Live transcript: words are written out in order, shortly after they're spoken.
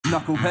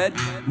knucklehead,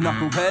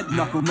 knucklehead,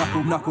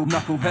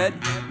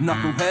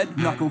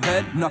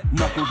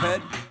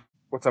 knucklehead.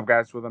 What's up,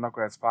 guys? With the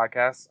Knuckleheads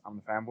podcast, I'm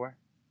the fanboy.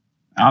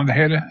 I'm the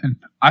hater, and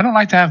I don't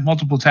like to have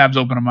multiple tabs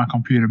open on my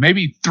computer.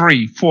 Maybe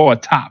 3, 4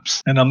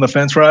 tops. And I'm the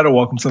fence rider.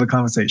 Welcome to the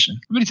conversation.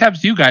 How many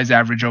tabs do you guys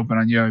average open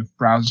on your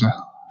browser?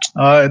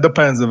 It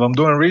depends. If I'm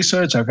doing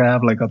research, I can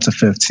have like up to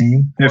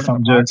 15.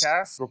 Recording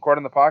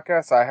the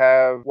podcast, I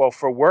have,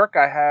 for work,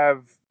 I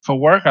have... For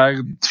work, I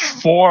have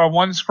 4 on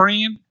one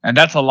screen, and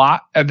that's a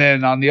lot. And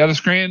then on the other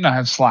screen, I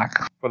have Slack.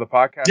 For the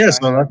podcast, yes,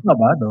 well, that's not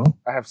bad though.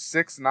 I have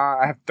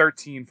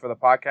 13 for the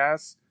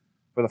podcast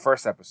for the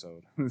first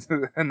episode.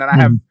 And then I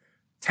have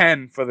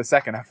 10 for the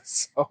second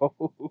episode.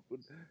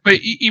 But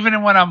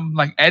even when I'm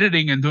like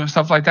editing and doing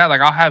stuff like that,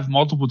 like I'll have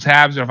multiple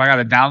tabs, or if I got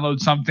to download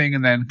something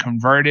and then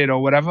convert it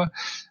or whatever,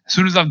 as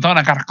soon as I'm done,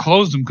 I got to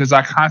close them because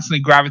I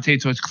constantly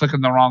gravitate towards clicking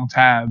the wrong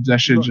tabs.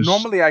 That should just...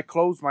 Normally I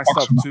close my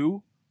stuff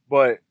too,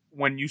 but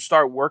when you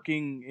start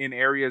working in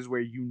areas where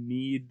you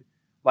need,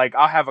 like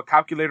I'll have a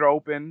calculator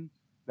open,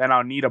 then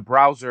I'll need a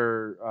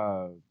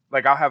browser,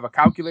 like I'll have a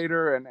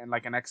calculator and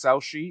like an Excel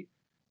sheet,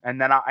 and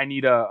then I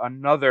need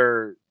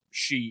another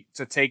sheet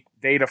to take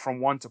data from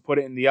one to put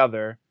it in the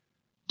other,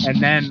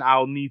 and then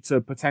I'll need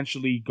to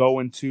potentially go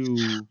into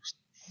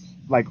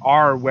like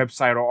our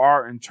website or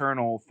our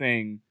internal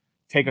thing,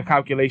 take a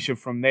calculation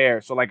from there.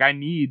 So like I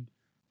need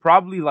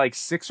probably like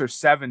 6 or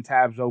 7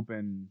 tabs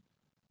open,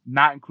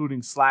 not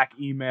including Slack,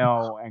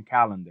 email, and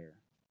calendar.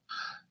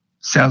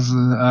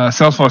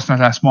 Salesforce not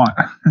that smart.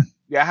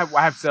 Yeah,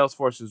 I have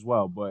Salesforce as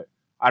well, but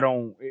I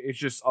don't. It's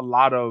just a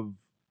lot of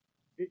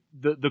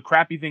the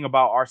crappy thing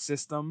about our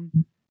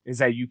system is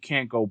that you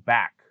can't go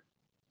back.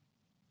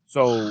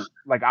 So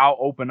like I'll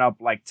open up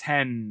like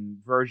 10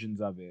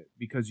 versions of it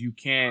because you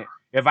can't.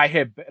 If I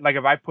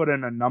put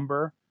in a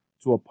number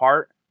to a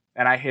part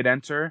and I hit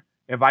enter,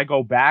 if I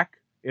go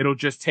back, it'll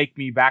just take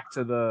me back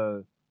to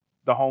the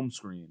home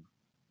screen.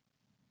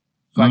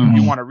 So like if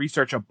you want to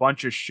research a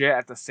bunch of shit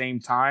at the same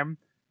time,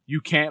 you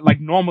can't,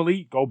 like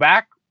normally go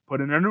back,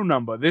 put in a new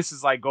number. This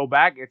is like go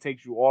back, it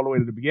takes you all the way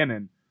to the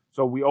beginning.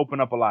 So we open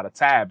up a lot of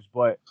tabs.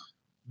 But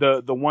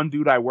the one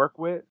dude I work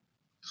with,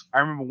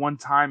 I remember one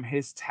time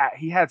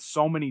he had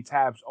so many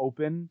tabs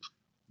open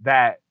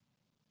that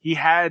he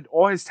had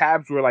all his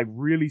tabs were like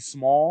really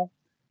small.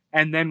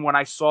 And then when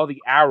I saw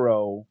the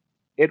arrow,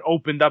 it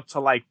opened up to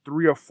like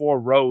 3 or 4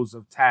 rows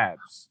of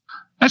tabs.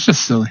 That's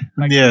just silly.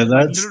 Like, yeah,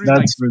 that's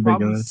ridiculous.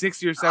 Probably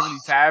 60 or 70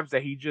 tabs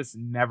that he just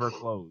never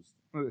closed.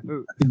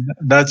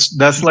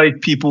 That's like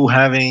people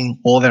having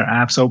all their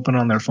apps open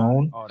on their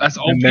phone. Oh, that's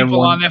old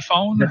people on their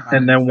phone,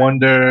 and then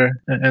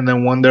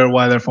wonder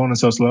why their phone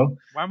is so slow.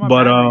 Why am I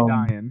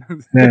dying?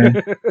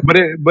 Yeah.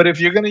 But if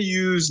you're gonna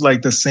use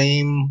like the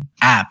same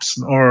apps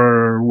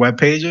or web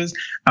pages,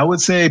 I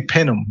would say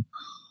pin them.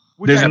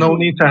 There's no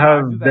need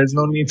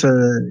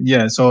to.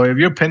 Yeah. So if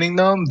you're pinning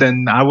them,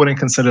 then I wouldn't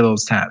consider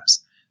those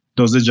tabs.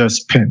 Those are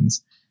just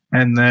pins,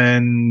 and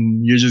then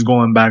you're just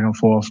going back and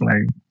forth.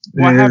 Like,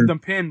 well, I have them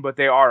pinned, but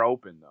they are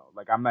open though.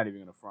 Like, I'm not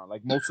even gonna front.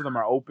 Like, most of them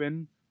are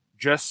open.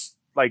 Just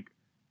like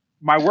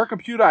my work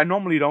computer, I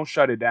normally don't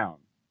shut it down.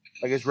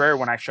 Like, it's rare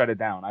when I shut it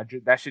down.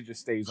 That shit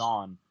just stays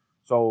on.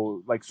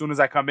 So, like, soon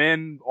as I come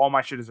in, all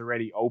my shit is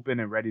already open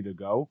and ready to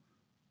go.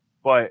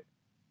 But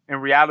in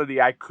reality,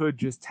 I could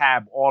just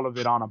tab all of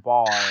it on a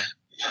bar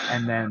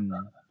and then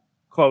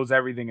close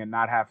everything and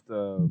not have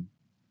to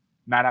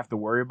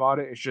worry about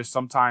it. It's just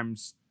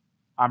sometimes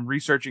I'm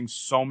researching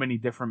so many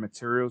different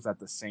materials at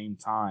the same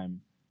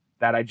time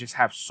that I just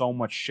have so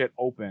much shit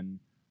open.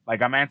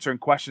 Like I'm answering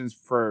questions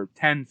for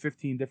 10,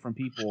 15 different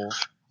people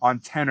on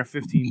 10 or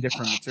 15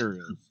 different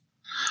materials.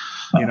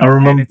 You know,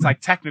 and it's like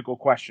technical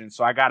questions.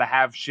 So I got to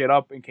have shit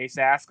up in case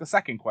they ask a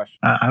second question.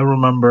 I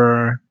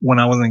remember when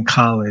I was in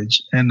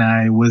college and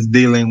I was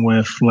dealing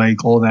with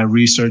like all that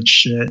research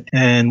shit.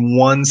 And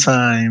one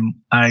time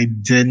I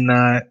didn't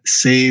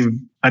save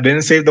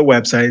the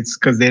websites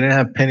because they didn't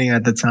have pinning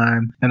at the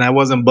time. And I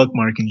wasn't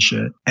bookmarking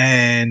shit.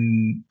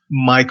 And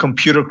my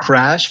computer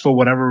crashed for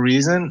whatever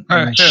reason.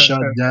 And I shut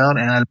down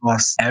and I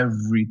lost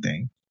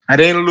everything. I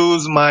didn't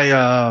lose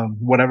my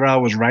whatever I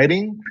was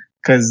writing,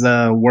 because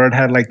Word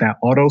had like that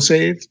auto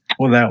save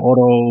or that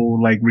auto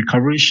like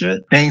recovery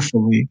shit,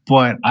 thankfully.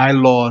 But I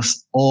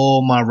lost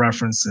all my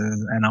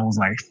references and I was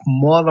like,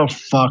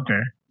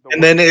 motherfucker.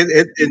 And then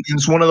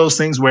it's one of those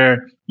things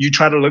where you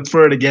try to look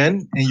for it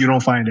again and you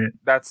don't find it.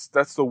 That's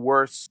the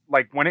worst.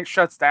 Like when it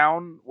shuts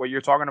down, what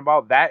you're talking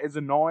about, that is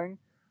annoying.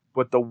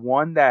 But the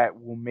one that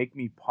will make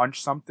me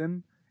punch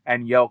something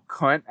and yell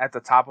cunt at the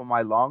top of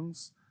my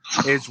lungs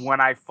is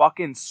when I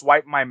fucking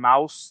swipe my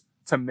mouse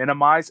to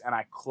minimize and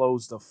I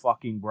close the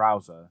fucking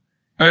browser.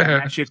 And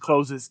that shit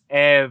closes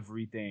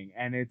everything.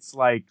 And it's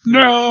like,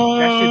 no,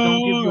 that shit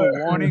don't give you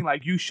a warning.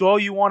 Like, you sure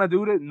you want to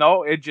do this?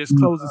 No, it just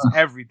closes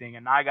everything.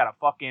 And now I gotta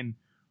fucking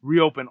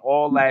reopen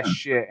all that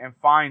shit and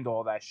find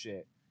all that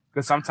shit.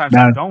 Because sometimes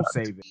you don't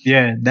save it.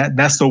 Yeah,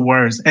 that's the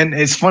worst. And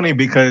it's funny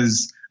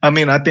because I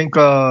mean, I think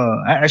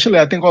actually,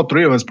 I think all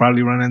three of us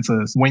probably run into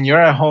this. When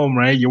you're at home,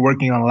 right? You're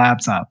working on a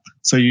laptop,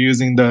 so you're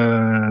using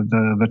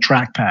the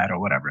trackpad or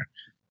whatever.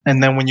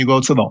 And then when you go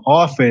to the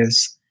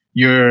office,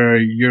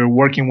 you're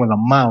working with a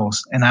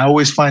mouse. And I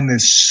always find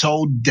this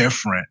so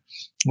different,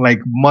 like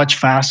much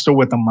faster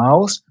with a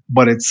mouse.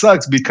 But it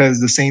sucks because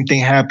the same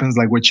thing happens,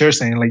 like what you're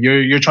saying. Like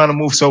you're trying to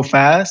move so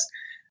fast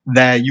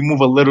that you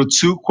move a little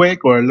too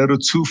quick or a little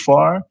too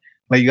far.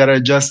 Like you gotta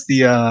adjust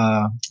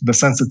the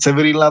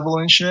sensitivity level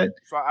and shit,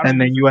 So I don't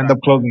and then use you the end up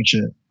trackpad. closing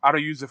shit. I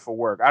don't use it for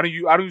work. I don't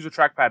use a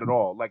trackpad at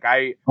all. Like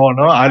Oh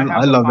no, I I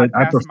have a love it.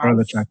 I podcast prefer the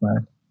mouse.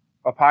 trackpad.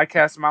 a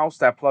podcast mouse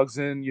that plugs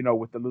in,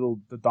 with the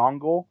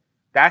dongle.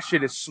 That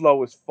shit is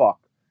slow as fuck.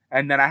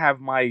 And then I have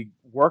my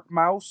work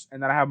mouse,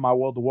 and then I have my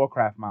World of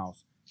Warcraft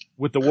mouse.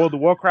 With the World of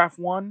Warcraft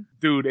one,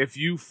 dude, if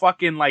you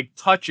fucking like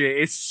touch it,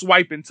 it's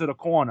swiping to the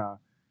corner.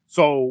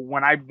 So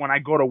when I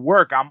go to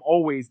work,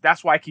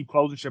 that's why I keep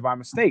closing shit by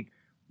mistake,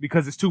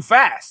 because it's too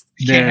fast.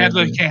 You can't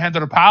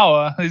handle the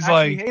power. It's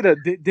Actually, like, Hater,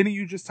 didn't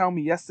you just tell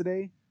me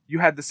yesterday you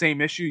had the same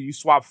issue? You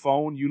swapped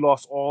phone, you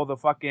lost all the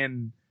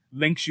fucking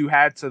links you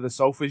had to the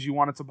sofas you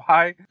wanted to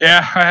buy.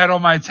 yeah, I had all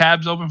my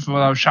tabs open for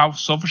when I was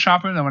sofa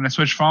shopping, and when I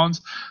switched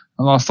phones,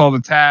 I lost all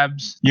the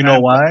tabs. You know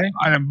why?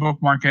 I didn't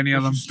bookmark any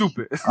of them.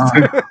 Stupid.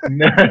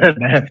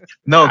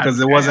 No, because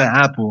it wasn't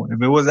Apple.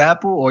 If it was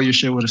Apple, all your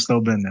shit would have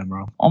still been there,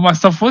 bro. All my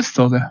stuff was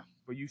still there.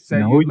 But you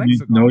said No, your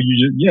links are gone.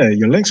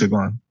 your links are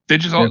gone. They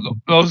just Yeah.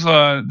 those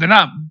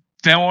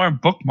they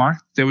weren't bookmarked.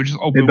 They were just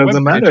open. It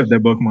doesn't web matter pages. if they're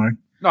bookmarked.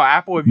 No,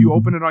 Apple, if you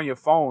open it on your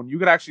phone, you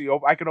could actually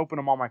I could open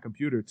them on my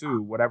computer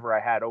too, whatever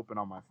I had open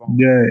on my phone.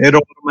 Yeah, it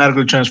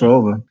automatically transfer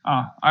over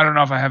I don't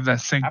know if I have that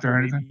synced Apple,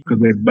 or maybe anything.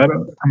 because they're better.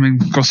 I mean,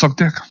 go suck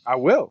dick, I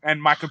will. And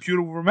my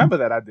computer will remember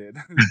that I did.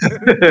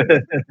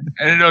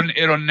 and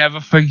it'll never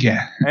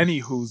forget.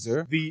 Any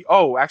hooser.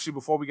 Actually,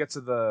 before we get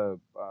to the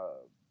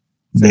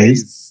Days.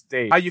 today's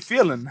day, how you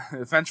feeling,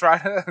 Fence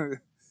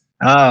Rider?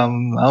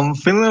 I'm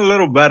feeling a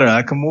little better.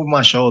 I can move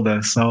my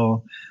shoulder,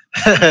 so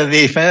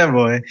the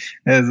fanboy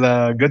is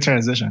a good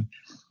transition.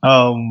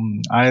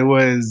 I'm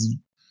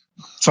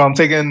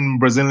taking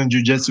Brazilian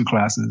jiu-jitsu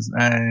classes,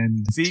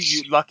 and See,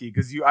 you lucky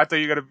because I thought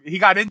you were gonna. He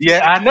got into.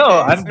 yeah, I know.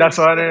 BJJ. That's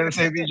why I didn't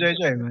say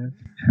BJJ, man.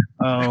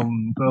 So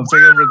I'm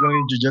taking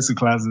Brazilian jiu-jitsu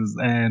classes,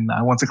 and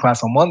I went to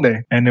class on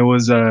Monday, and it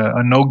was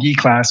a no-gi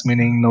class,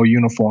 meaning no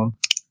uniform.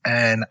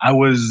 And I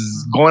was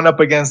going up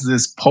against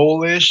this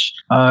Polish,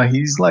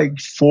 he's like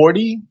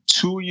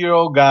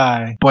 42-year-old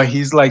guy, but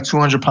he's like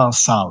 200 pounds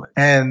solid.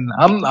 And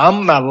I'm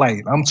not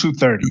light. I'm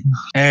 230.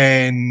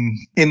 And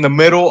in the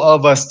middle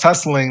of us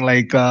tussling,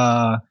 like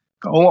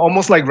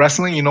almost like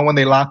wrestling, when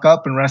they lock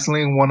up in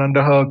wrestling, one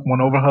underhook,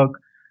 one overhook,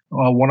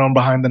 one arm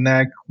behind the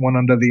neck, one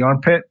under the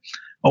armpit,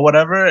 or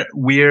whatever.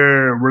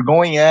 We're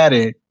going at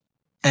it.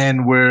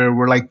 And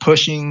we're like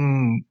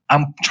pushing.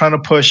 I'm trying to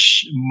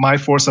push my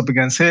force up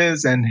against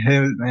his, and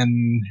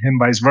him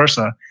vice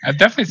versa. It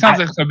definitely sounds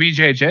like some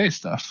BJJ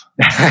stuff.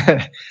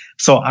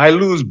 So I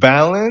lose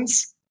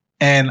balance,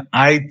 and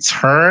I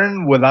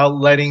turn without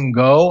letting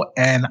go,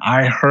 and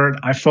I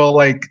feel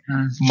like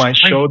my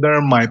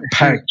shoulder, my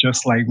pec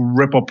just like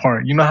rip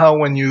apart. You know how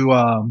when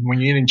you're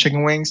eating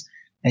chicken wings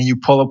and you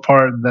pull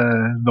apart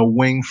the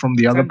wing from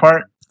the other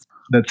part,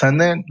 the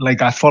tendon,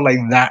 like I felt like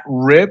that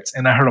ripped,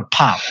 and I heard a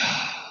pop.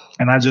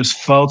 And I just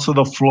fell to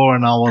the floor,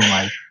 and I was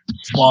like,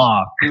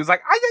 "Fuck!" He was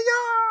like, "Ay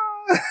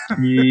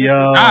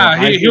Yo,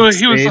 he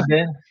was like,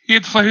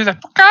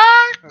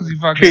 because he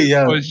fucking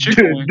yeah, was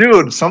chicken wing.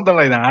 dude, something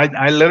like that.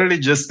 I literally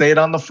just stayed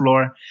on the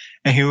floor,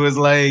 and he was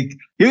a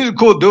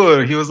cool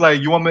dude. He was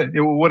like, "You want me?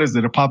 What is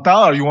it? It popped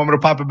out, or you want me to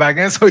pop it back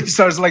in?" So he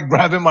starts like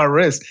grabbing my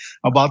wrist,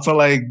 about to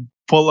like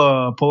pull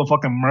a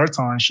fucking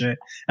Merton shit.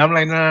 And I'm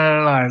like,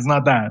 no, it's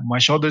not that. My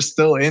shoulder's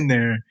still in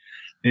there.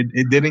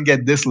 It didn't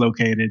get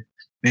dislocated.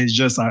 It's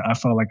just I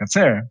felt like a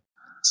tear.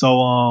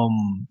 So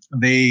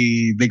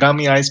they got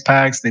me ice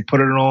packs. They put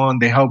it on.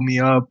 They helped me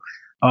up.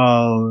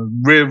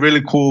 Really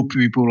really cool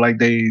people. Like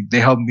they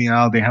helped me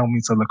out. They helped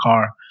me to the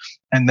car.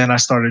 And then I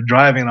started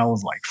driving. I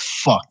was like,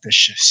 fuck, this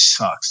shit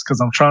sucks. Because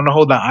I'm trying to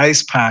hold the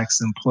ice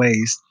packs in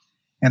place,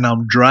 and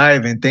I'm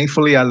driving.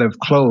 Thankfully, I live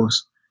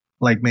close,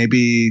 like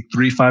maybe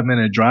 3-5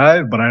 minute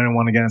drive. But I didn't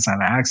want to get inside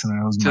an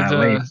accident. It was mad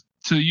late.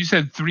 So you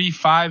said 3 to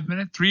 5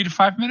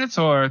 minutes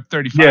or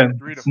 35? Yeah,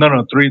 3 to 5.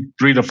 no,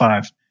 3 to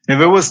 5. If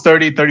it was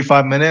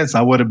 35 minutes,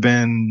 I would have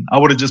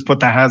just put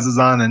the hazards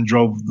on and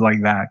drove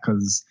like that,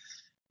 because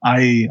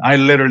I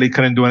literally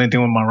couldn't do anything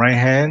with my right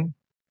hand.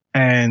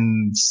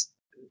 And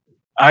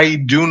I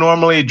do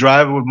normally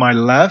drive with my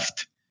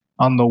left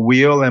on the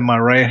wheel and my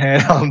right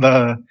hand on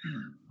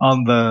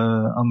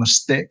the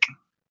stick,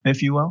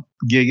 if you will,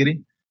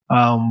 giggity.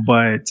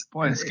 But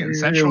boy, it's getting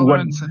central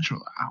and central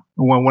out.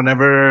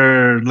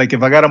 Whenever, like,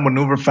 if I got to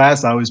maneuver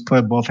fast, I always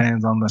put both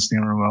hands on the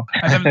steering wheel.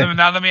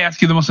 Now let me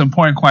ask you the most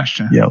important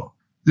question. Yo,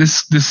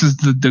 This is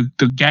the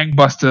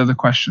gangbuster of the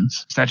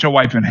questions. Is that your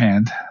wiping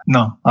hand?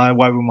 No, I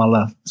wipe with my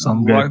left, so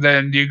I'm Well, good.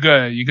 then you're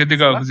good. You're good to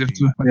go. Because if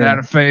Lefty. with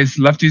that face,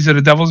 lefties are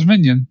the devil's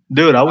minion.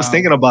 Dude, I was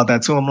thinking about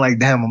that too. I'm like,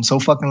 damn, I'm so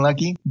fucking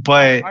lucky.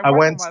 But I wipe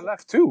went with my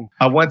left too.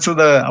 I went to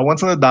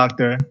the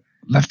doctor.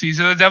 Lefties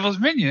are the devil's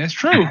minion. It's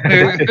true.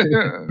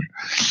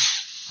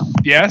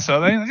 Yeah, so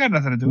they got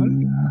nothing to do with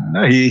it.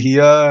 No,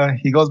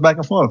 he goes back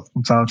and forth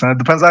sometimes. It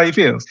depends how he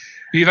feels.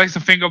 He likes to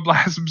finger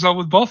blast himself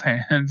with both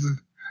hands.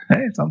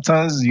 Hey,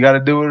 sometimes you got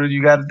to do what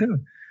you got to do.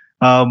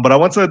 But I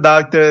went to the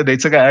doctor. They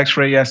took an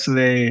X-ray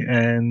yesterday,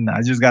 and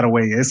I just got to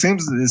wait. It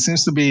seems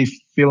to be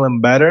feeling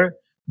better,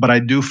 but I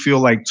do feel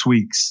like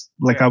tweaks.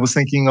 Like Yeah. I was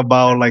thinking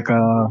about like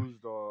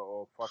Bruised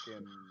or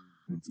fucking.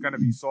 It's gonna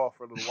be soft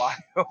for a little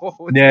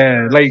while.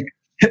 yeah, like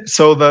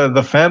so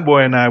the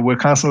fanboy and I were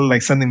constantly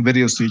like sending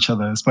videos to each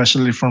other,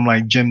 especially from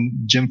like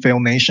Gym Fail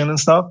Nation and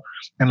stuff.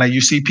 And like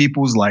you see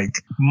people's like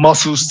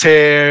muscles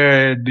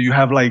tear. Do you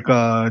have like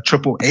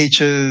Triple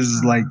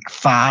H's like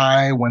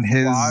thigh when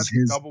his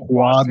double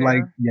quad tear?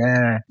 like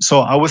yeah. So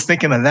I was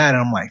thinking of that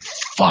and I'm like,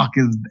 fuck,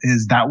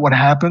 is that what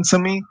happened to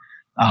me?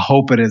 I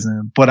hope it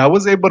isn't. But I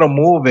was able to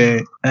move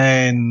it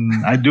and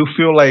I do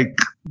feel like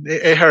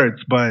it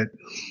hurts, but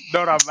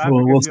No, I'm laughing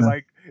Well, because we'll you're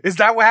like, is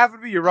that what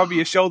happened to me? You're rubbing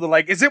your shoulder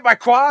like, is it my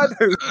quad?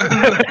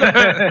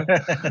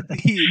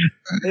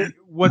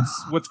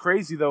 What's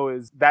crazy though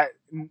is that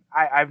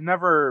I've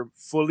never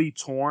fully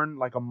torn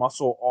like a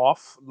muscle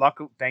off.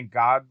 Luckily, thank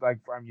God,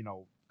 like from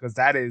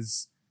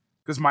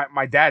because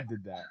my dad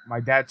did that. My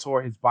dad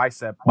tore his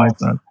bicep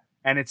off,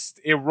 and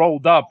it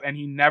rolled up, and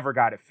he never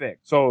got it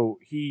fixed. So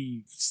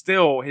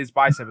his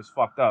bicep is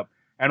fucked up,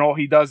 and all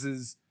he does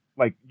is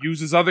like use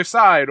his other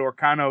side or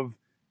kind of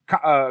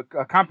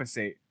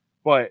compensate.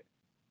 But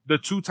the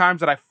 2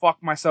 times that I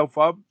fucked myself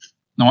up,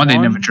 No wonder they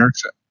never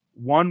jerks it.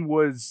 one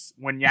was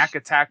when Yak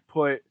Attack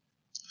put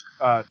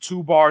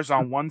 2 bars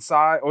on one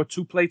side or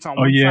 2 plates on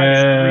one side and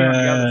 3 on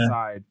the other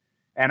side,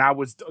 and I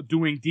was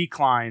doing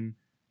decline,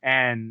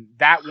 and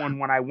that one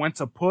when I went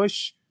to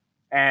push,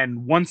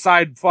 and one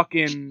side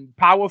fucking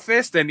power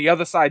fist and the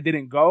other side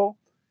didn't go,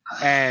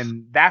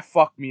 and that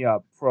fucked me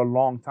up for a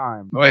long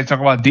time. Wait, talk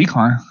about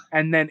decline.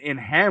 And then in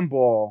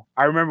handball,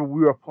 I remember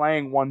we were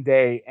playing one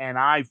day, and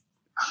I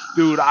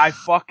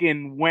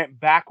fucking went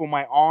back on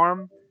my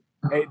arm.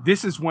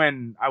 This is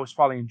when I was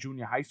probably in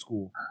junior high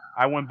school.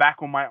 I went back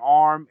on my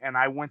arm, and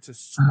I went to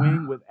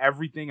swing with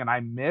everything, and I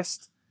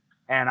missed.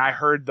 And I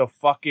heard the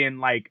fucking,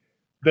 like,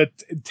 the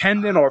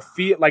tendon or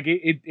feel, like,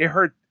 it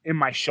hurt in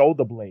my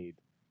shoulder blade.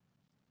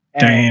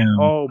 And, Damn.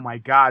 oh, my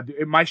God.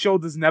 My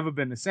shoulder's never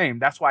been the same.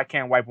 That's why I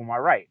can't wipe on my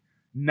right.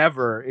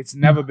 Never. It's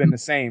never been the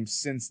same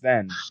since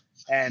then.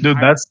 And dude,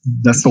 that's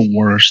the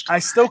worst. I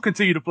still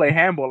continue to play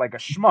handball like a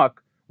schmuck,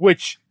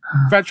 which,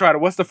 Fetch Rider,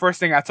 what's the first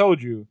thing I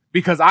told you?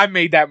 Because I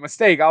made that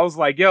mistake. I was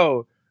like,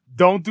 yo,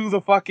 don't do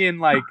the fucking,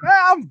 like,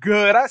 I'm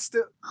good.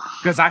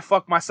 Because I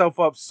fucked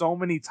myself up so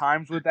many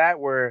times with that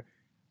where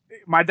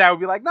my dad would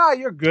be like, nah,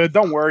 you're good.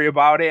 Don't worry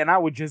about it. And I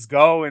would just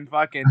go and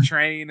fucking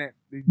train. It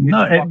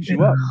fucks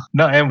you up.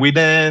 No, and we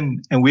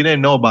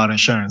didn't know about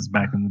insurance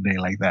back in the day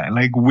like that.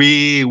 Like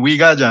we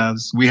got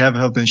jobs, we have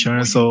health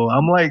insurance. So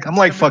I'm like, The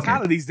fuck it.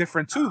 mentality's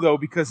different too, though,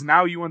 because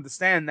now you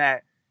understand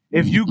that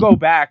if you go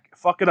back,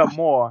 fuck it up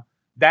more,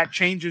 that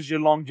changes your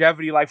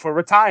longevity, like for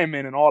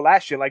retirement and all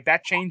that shit. Like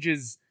that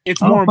changes.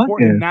 It's more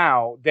important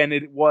now than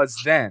it was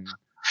then.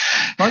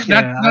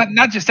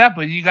 Not just that,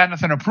 but you got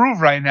nothing to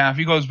prove right now. If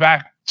he goes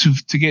back to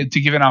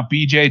giving out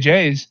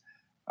BJJs,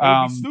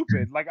 It would be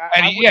stupid. Like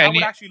I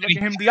would actually look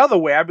at him the other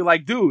way. I'd be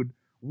like, dude,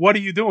 what are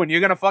you doing?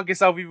 You're gonna fuck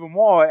yourself even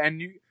more,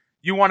 and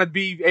you want to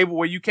be able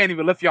where you can't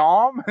even lift your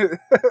arm.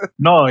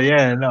 No,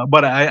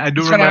 but I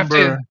do remember.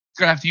 He's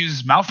gonna have to use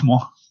his mouth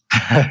more.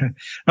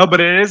 No,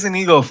 but it is an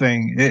ego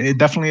thing. It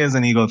definitely is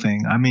an ego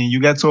thing. I mean, you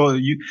get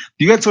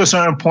to a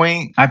certain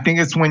point. I think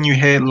it's when you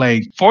hit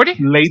like 40,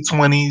 late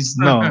 20s.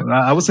 No,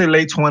 I would say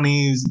late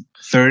 20s,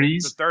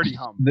 30s. The 30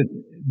 hump.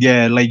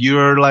 Yeah, like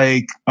you're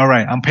like, all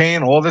right, I'm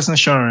paying all this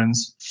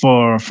insurance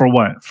for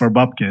what? For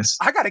Bupkis.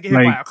 I gotta get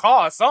hit by a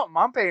car or something.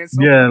 I'm paying.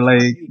 Yeah,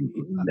 like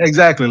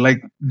exactly.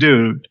 Like,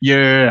 dude,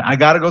 I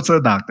gotta go to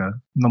the doctor.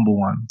 Number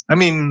one. I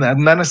mean, not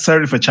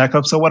necessarily for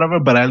checkups or whatever,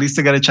 but at least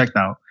to get it checked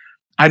out.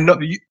 I know,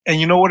 and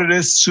you know what it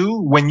is too,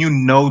 when you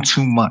know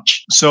too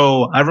much.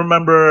 So I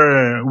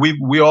remember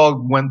we all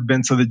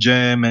been to the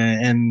gym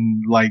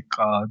and like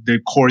the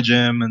core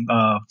gym and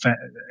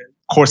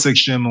core 6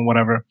 gym and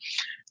whatever.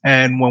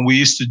 And when we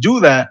used to do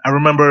that, I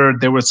remember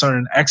there were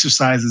certain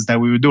exercises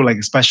that we would do, like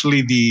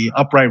especially the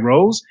upright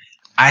rows.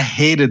 I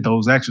hated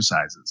those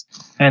exercises,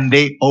 and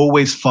they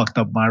always fucked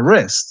up my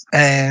wrist.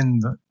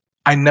 And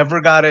I never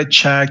got it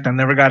checked. I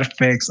never got it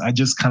fixed. I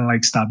just kind of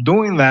like stopped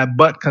doing that,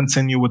 but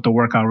continue with the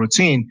workout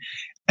routine.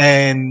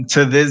 And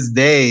to this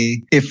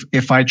day,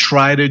 if I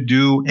try to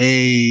do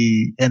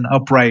an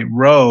upright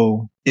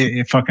row,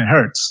 it fucking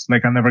hurts.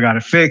 Like I never got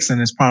it fixed.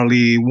 And it's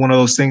probably one of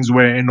those things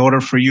where in order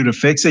for you to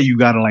fix it, you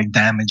got to like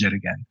damage it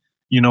again.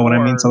 You know what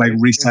I mean? To like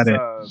reset it.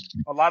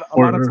 A lot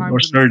of times or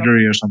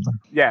surgery or something.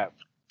 Yeah.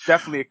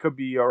 definitely it could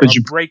be a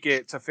break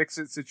it to fix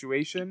it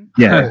situation.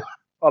 Yeah.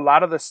 A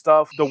lot of the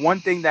stuff,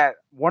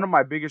 one of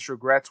my biggest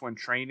regrets when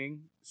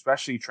training,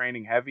 especially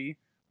training heavy,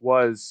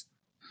 was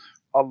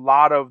a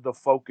lot of the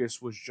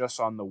focus was just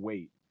on the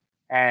weight.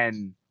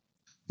 And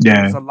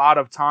there's a lot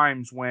of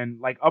times when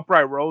like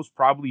upright rows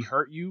probably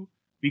hurt you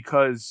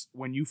because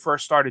when you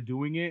first started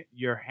doing it,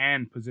 your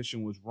hand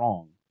position was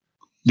wrong.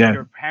 Yeah.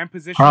 Your hand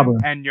position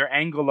and your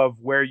angle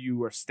of where you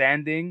were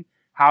standing,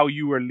 how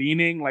you were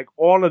leaning, like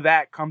all of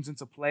that comes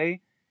into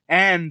play,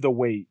 and the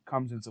weight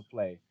comes into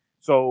play.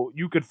 So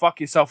you could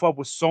fuck yourself up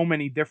with so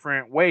many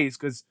different ways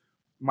because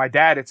my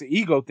dad, it's an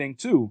ego thing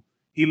too.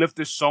 He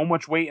lifted so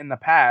much weight in the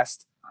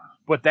past,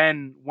 but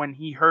then when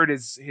he hurt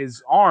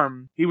his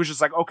arm, he was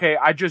just like, okay,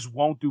 I just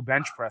won't do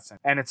bench pressing.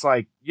 And it's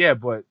like, yeah,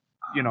 but,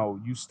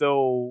 you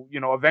still,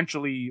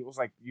 eventually it was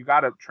like, you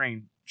got to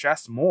train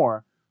chest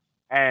more.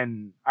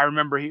 And I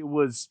remember he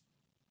was,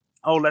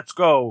 oh, let's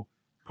go,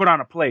 put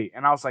on a plate.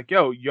 And I was like,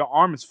 yo, your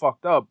arm is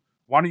fucked up.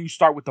 Why don't you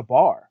start with the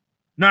bar?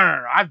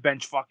 No, I've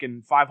benched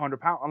fucking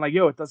 500 pounds. I'm like,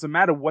 yo, it doesn't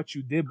matter what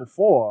you did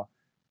before.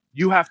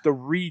 You have to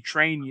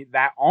retrain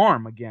that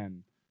arm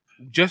again.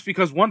 Just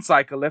because one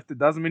side could lift it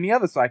doesn't mean the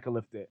other side could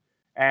lift it.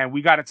 And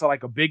we got into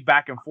like a big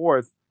back and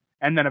forth.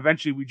 And then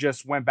eventually we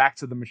just went back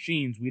to the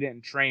machines. We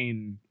didn't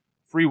train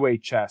free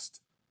weight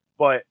chest.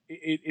 But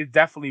it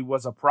definitely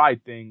was a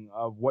pride thing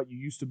of what you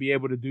used to be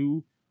able to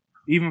do.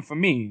 Even for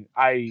me,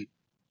 I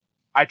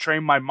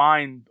trained my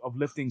mind of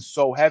lifting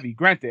so heavy.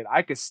 Granted,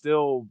 I could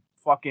still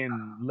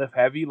fucking lift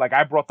heavy. Like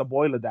I brought the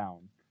boiler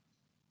down,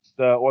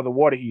 the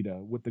water heater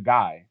with the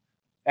guy,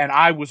 and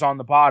I was on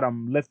the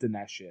bottom lifting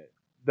that shit.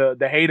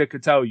 The hater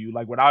could tell you,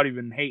 like without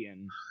even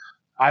hating,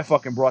 I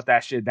fucking brought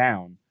that shit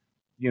down.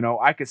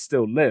 I could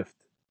still lift,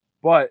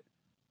 but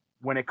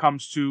when it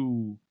comes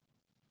to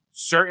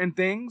certain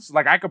things,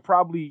 like I could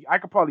probably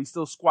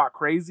still squat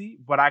crazy,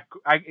 but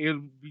it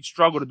would be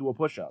struggle to do a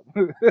push up.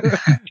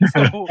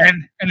 So,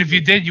 and if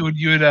you did,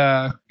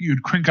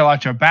 you'd crinkle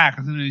out your back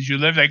as soon as you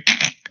lift, like,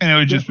 and it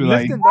would just be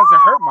like lifting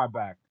doesn't hurt my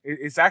back.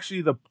 It's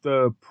actually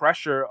the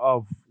pressure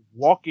of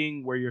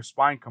walking where your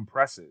spine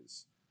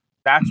compresses.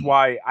 That's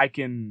why I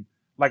can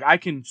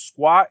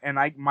squat and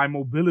my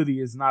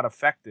mobility is not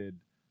affected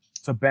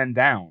to bend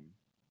down.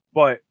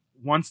 But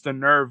once the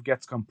nerve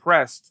gets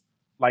compressed,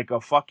 like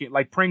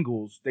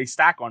Pringles, they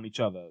stack on each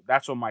other.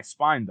 That's what my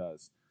spine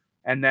does.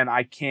 And then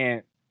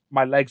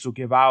my legs will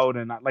give out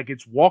and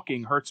it's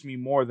walking hurts me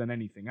more than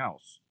anything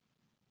else.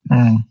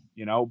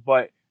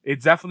 But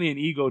it's definitely an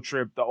ego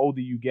trip the older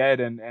you get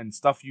and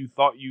stuff you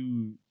thought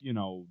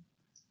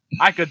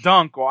I could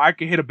dunk or I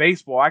could hit a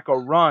baseball, I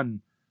could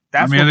run.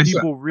 That's when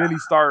people really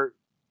start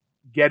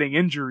getting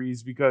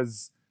injuries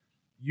because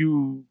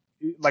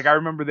I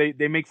remember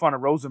they make fun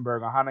of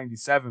Rosenberg on Hot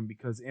 97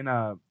 because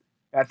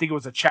I think it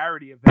was a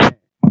charity event,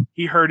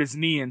 he hurt his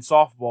knee in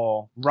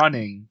softball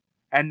running,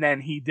 and then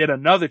he did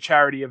another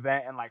charity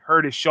event and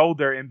hurt his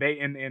shoulder in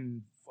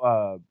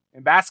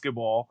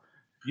basketball.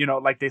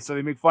 So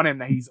they make fun of him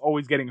that he's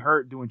always getting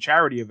hurt doing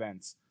charity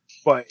events,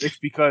 but it's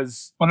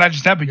because not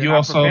just that, but you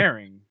also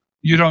preparing.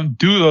 You don't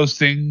do those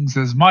things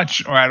as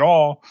much or at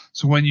all.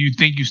 So when you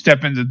think you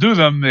step in to do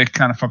them, it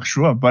kind of fucks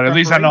you up. But at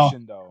least I know.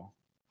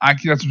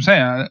 That's what I'm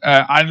saying.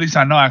 At least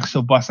I know I can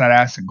still bust that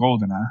ass in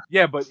GoldenEye.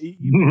 Yeah, but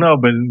no,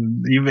 but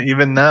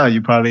even now,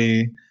 you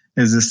probably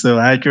is it still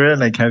accurate?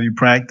 Like, have you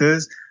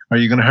practiced? Are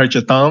you gonna hurt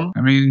your thumb?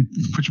 I mean,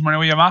 put your money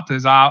where your mouth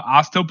is.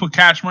 I'll still put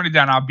cash money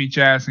down. I'll beat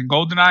your ass in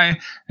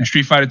GoldenEye and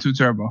Street Fighter 2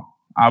 Turbo.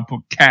 I'll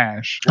put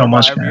cash. How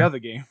much? Every other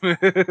game.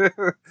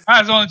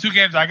 That's only 2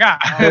 games I got.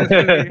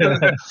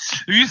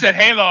 If you said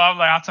Halo, I'm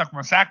like, I'll tuck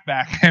my sack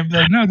back. And be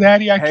like, no,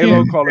 Daddy, I can't.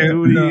 Halo, Call of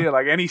Duty,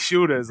 any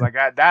shooters,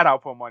 that I'll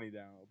put money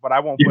down. But I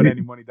won't put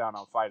any money down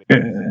on fighting.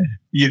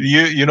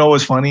 You know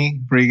what's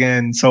funny?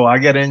 Friggin', so I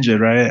get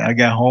injured, right? I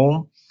get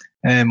home,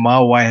 and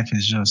my wife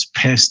is just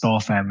pissed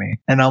off at me.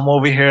 And I'm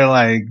over here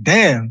like,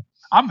 damn.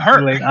 I'm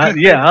hurt.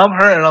 I'm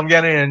hurt and I'm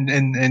getting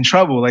in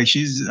trouble. Like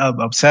she's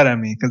upset at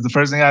me because the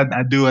first thing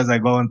I do as I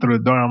go in through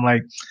the door, I'm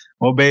like,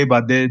 well, babe,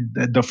 I did.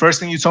 The first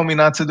thing you told me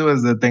not to do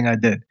is the thing I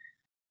did.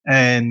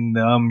 And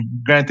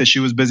granted, she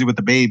was busy with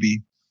the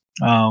baby.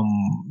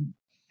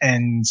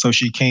 And so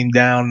she came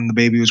down and the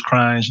baby was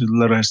crying. She was a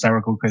little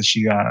hysterical because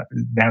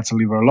they had to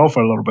leave her alone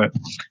for a little bit.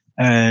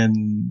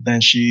 And then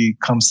she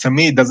comes to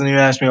me, doesn't even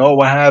ask me, oh,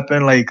 what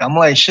happened? Like, I'm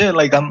like, shit,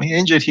 like I'm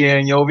injured here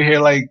and you're over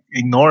here like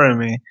ignoring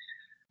me.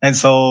 And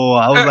so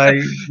I was like,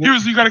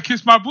 you gotta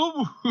kiss my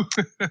boo boo.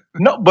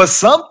 No, but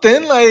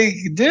something like,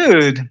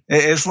 dude,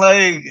 it's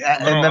like,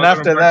 and then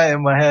after that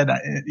in my head,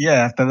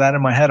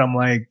 I'm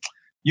like,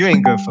 you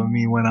ain't good for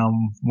me when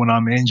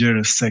I'm injured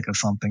or sick or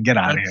something. Get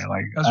out of here.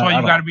 Like that's why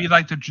you gotta be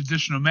like the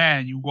traditional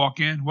man. You walk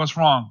in, what's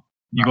wrong?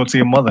 You go to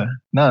your mother.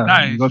 No,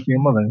 you go to your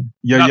mother.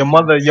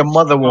 Your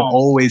mother will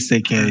always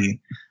take care of you.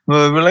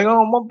 We're like,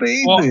 oh, my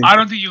baby. Well, I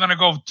don't think you're gonna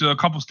go to a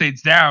couple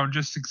states down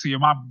just to see your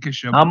mom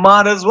kiss you. I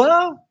might as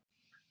well.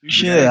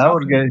 Shit, I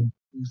would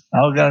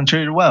get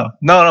treated well.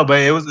 No,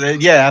 but it was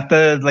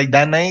after like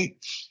that night,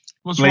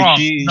 What's like wrong?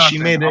 she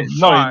Nothing. made it. I'm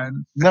No,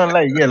 fine. no,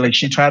 like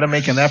she tried to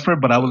make an effort,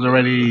 but I was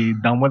already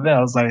done with it.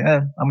 I was like,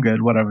 I'm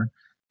good, whatever.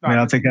 I mean,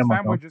 I'll take care of This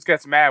myself. fanboy just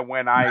gets mad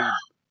when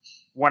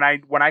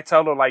I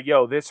tell her like,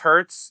 yo, this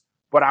hurts,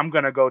 but I'm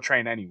gonna go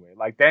train anyway.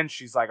 Like then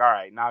she's like, all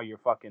right, now you're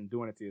fucking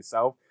doing it to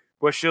yourself.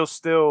 But she'll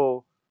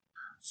still,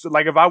 so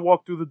like if I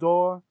walk through the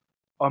door,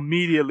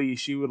 immediately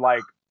she would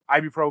like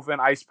ibuprofen,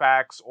 ice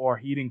packs, or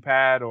heating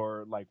pad,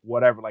 or like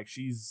whatever. Like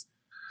she's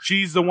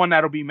the one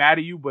that'll be mad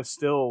at you, but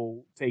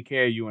still take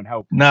care of you and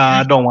help you. Nah,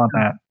 I don't want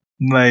that.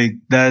 Like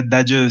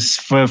that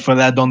just for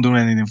that don't do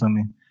anything for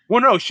me.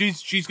 Well, no,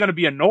 she's gonna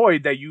be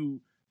annoyed that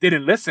you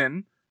didn't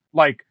listen.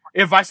 Like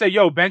if I say,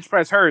 yo, bench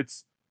press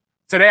hurts.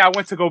 Today I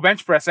went to go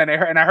bench press and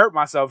I hurt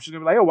myself. She's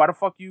gonna be like, yo, why the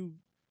fuck you?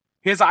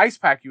 Here's an ice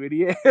pack, you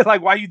idiot.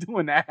 Like, why are you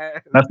doing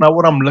that? That's not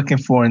what I'm looking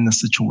for in the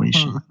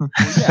situation. Well,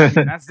 yeah, I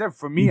mean, that's different.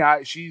 For me,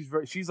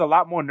 she's a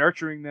lot more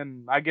nurturing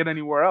than I get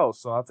anywhere else,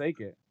 so I'll take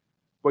it.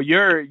 But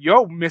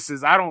your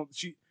missus,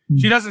 she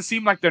doesn't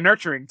seem like the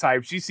nurturing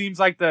type. She seems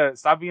like the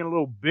stop being a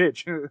little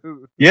bitch.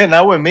 Yeah,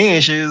 not with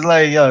me. She's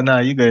like, yo,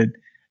 nah, you good.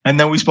 And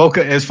then we spoke.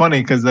 It's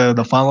funny because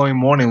the following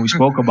morning we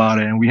spoke about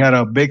it and we had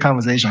a big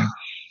conversation.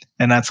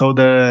 And I told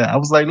her, I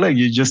was like, look,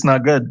 you're just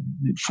not good.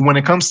 When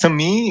it comes to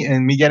me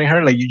and me getting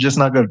hurt, like, you're just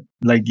not good.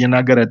 Like, you're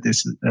not good at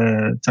this.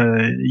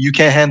 You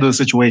can't handle the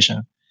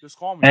situation. Just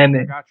call me. And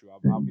I got you.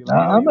 I'll be like,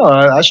 I know.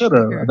 I should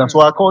have. That's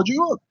why I called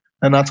you up.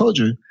 And I told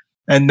you.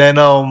 And then,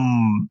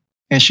 and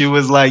she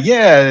was like,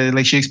 yeah,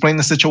 like she explained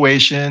the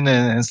situation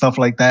and stuff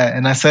like that.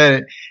 And I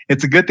said,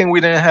 it's a good thing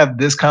we didn't have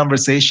this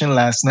conversation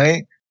last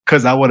night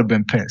because I would have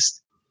been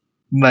pissed.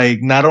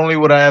 Like, not only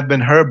would I have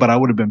been hurt, but I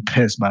would have been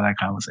pissed by that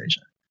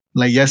conversation.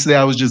 Like yesterday,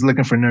 I was just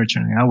looking for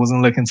nurturing. I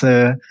wasn't looking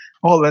to,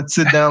 let's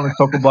sit down and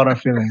talk about our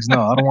feelings.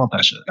 No, I don't want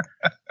that shit.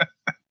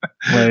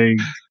 Like,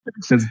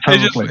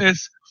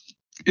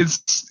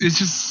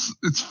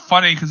 it's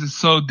funny because it's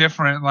so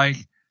different.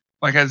 Like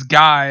as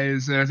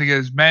guys, and I think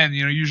as men,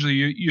 usually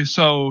you're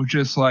so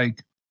just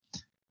like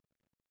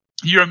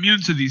you're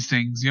immune to these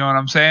things. You know what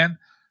I'm saying?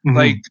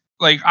 Mm-hmm.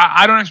 Like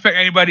I don't expect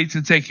anybody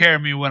to take care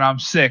of me when I'm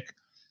sick.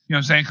 You know what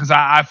I'm saying? Because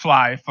I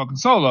fly fucking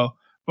solo.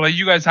 But like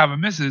you guys have a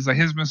missus, like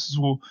his missus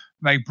will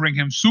like bring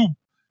him soup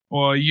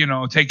or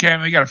take care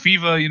of him. You got a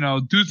fever,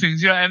 do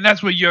things, and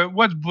that's what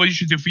you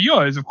should do for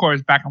yours, of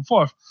course, back and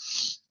forth.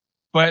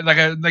 But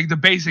like the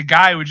basic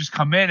guy would just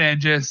come in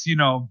and just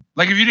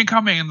like if you didn't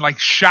come in like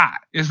shot,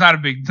 it's not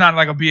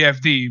like a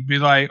BFD. Be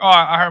like, oh,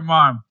 I hurt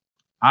my arm,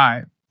 all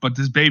right, but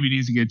this baby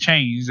needs to get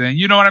changed, and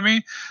you know what I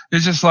mean?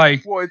 It's just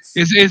like,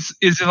 is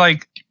it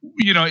like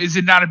is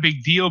it not a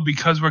big deal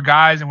because we're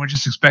guys and we're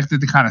just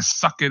expected to kind of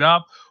suck it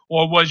up?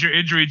 Or was your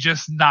injury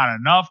just not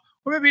enough?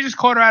 Or maybe you just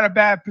caught her at a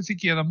bad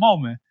particular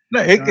moment. No,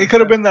 it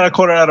could have been that I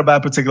caught her at a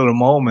bad particular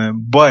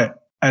moment.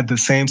 But at the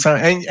same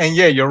time, and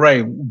yeah, you're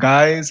right.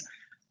 Guys,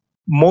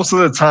 most of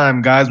the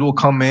time, guys will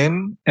come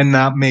in and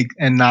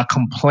not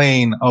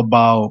complain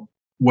about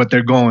what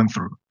they're going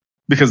through.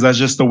 Because that's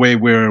just the way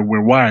we're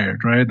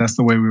wired, right? That's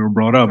the way we were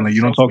brought up. Like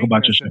you don't talk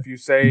about your shit. If you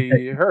say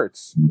it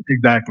hurts.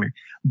 Exactly.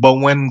 But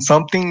when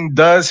something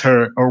does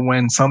hurt or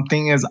when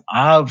something is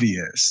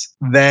obvious,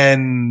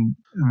 then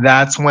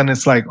that's when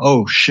it's like,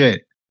 oh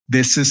shit,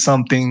 this is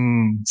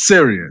something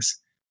serious.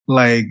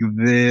 Like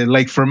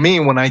for me,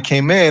 when I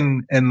came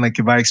in and like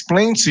if I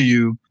explained to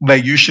you,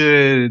 like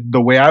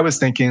the way I was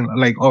thinking,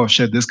 like, oh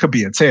shit, this could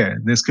be a tear,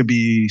 this could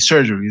be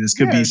surgery, this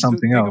could be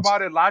something else. Think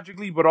about it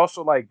logically, but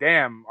also like,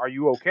 damn, are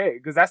you okay?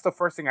 Because that's the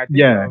first thing I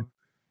think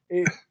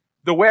of.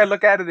 The way I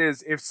look at it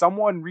is, if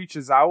someone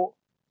reaches out,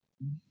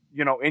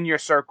 in your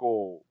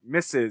circle,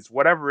 misses,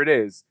 whatever it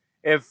is,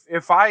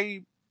 if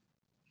I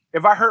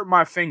hurt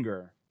my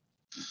finger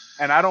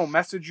and I don't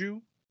message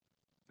you,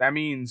 that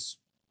means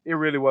it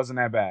really wasn't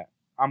that bad.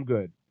 I'm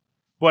good.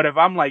 But if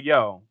I'm like,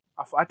 yo,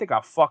 I think I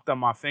fucked up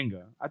my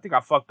finger. I think I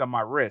fucked up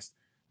my wrist.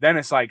 Then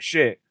it's like,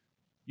 shit.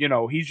 He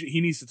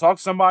needs to talk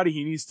to somebody.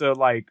 He needs to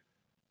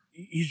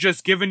he's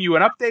just giving you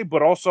an update,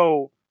 but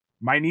also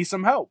might need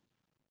some help.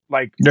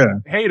 Like,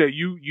 hey,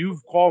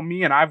 you've called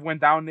me and I've went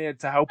down there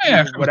to help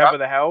you, whatever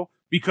the hell,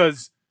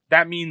 because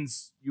that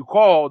means you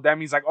called. That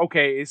means like,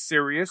 okay, it's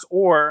serious,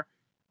 or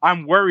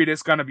I'm worried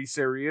it's gonna be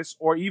serious,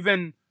 or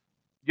even,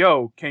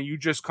 yo, can you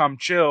just come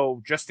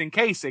chill just in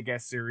case it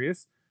gets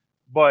serious?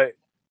 But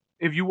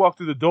if you walk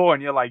through the door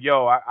and you're like,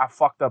 yo, I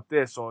fucked up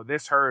this or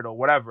this hurt or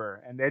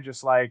whatever, and they're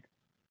just like,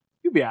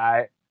 you be all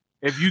right.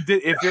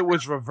 If it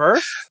was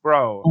reversed,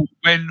 bro.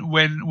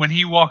 When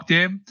he walked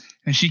in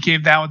and she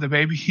came down with the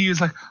baby, he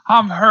was like,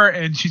 I'm hurt,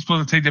 and she's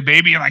supposed to take the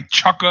baby and like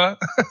chuck her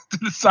to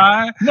the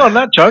side. No,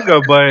 not chuck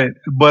her,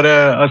 but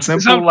a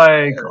simple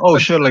like, oh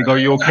shit, like, are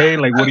you okay?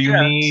 Like, what do you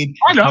need?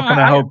 How can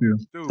I help you?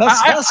 Dude,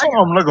 that's what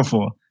I'm looking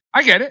for.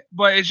 I get it,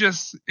 but it's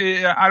just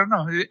I don't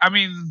know. I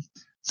mean,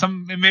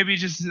 maybe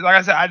just like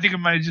I said, I think it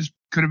might have just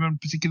could have been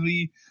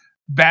particularly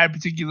bad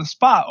particular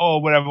spot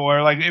or whatever,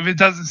 or like if it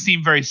doesn't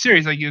seem very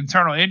serious, like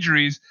internal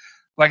injuries,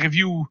 like if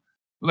you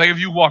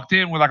walked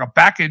in with like a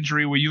back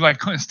injury where you like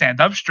couldn't stand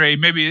up straight,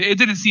 maybe it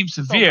didn't seem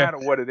severe. It doesn't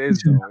matter what it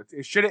is, though.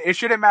 It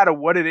shouldn't matter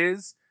what it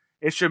is.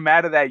 it should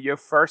matter that your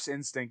first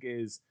instinct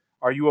is,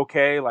 are you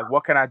okay? Like,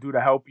 what can I do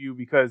to help you?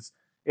 Because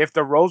if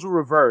the roles were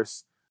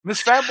reversed,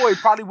 Miss Fanboy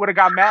probably would have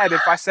got mad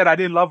if I said I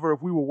didn't love her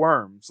if we were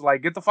worms.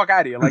 Like, get the fuck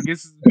out of here. Like,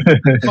 it's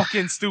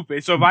fucking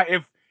stupid. So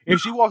if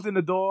she walked in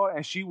the door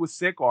and she was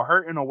sick or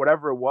hurting or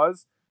whatever it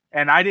was,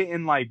 and I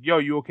didn't like, yo,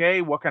 you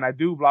okay? What can I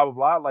do? Blah, blah,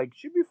 blah. Like,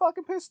 she'd be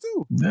fucking pissed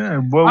too.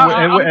 Yeah,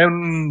 well,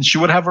 and she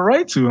would have a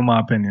right to, in my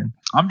opinion.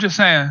 I'm just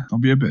saying,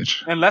 don't be a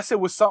bitch. Unless it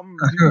was something,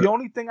 the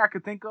only thing I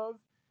could think of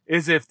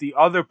is if the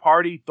other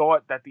party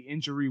thought that the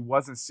injury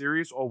wasn't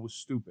serious or was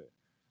stupid.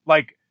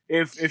 Like,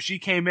 if she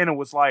came in and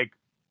was like,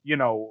 you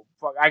know,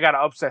 fuck, I got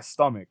an upset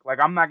stomach. Like,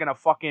 I'm not going to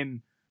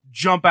fucking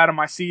jump out of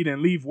my seat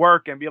and leave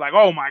work and be like,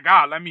 oh my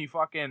God, let me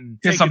fucking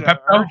take you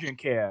to urgent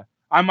care.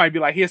 I might be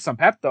like, here's some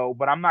Pepto,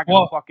 but I'm not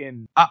going to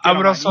fucking. I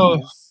would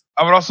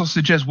also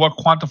suggest what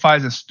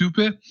quantifies as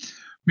stupid,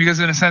 because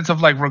in a sense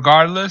of like,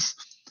 regardless,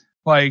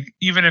 like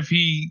even if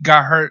he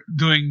got hurt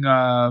doing, giving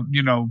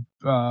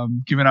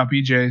out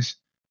BJs,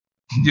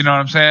 you know what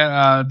I'm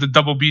saying? The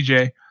double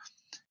BJ,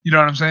 you know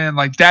what I'm saying?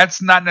 Like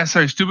that's not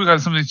necessarily stupid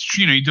because something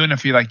you're doing it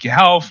for like your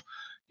health,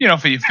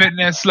 for your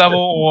fitness level,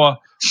 or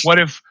what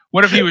if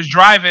he was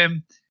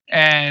driving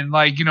and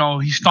like,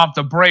 he stomped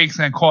the brakes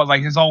and caught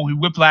like he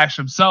whiplashed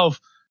himself.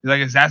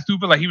 Like, is that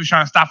stupid? Like he was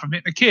trying to stop from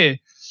hitting a kid.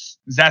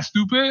 Is that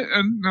stupid?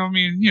 And I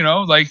mean,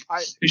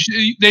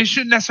 there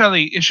shouldn't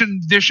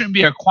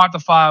be a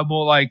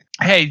quantifiable like,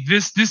 hey,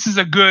 this is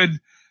a good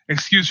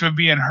excuse for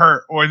being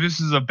hurt, or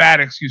this is a bad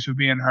excuse for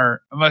being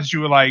hurt, unless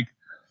you were like,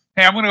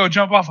 hey, I'm gonna go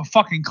jump off a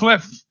fucking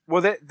cliff.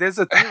 Well, there's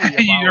a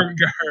theory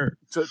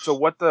about to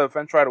what the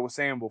fence rider was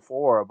saying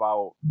before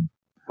about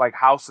like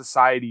how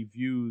society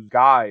views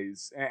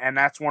guys, and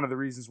that's one of the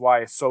reasons why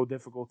it's so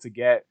difficult to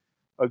get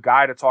a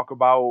guy to talk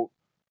about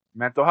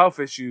mental health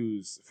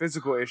issues,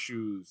 physical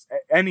issues,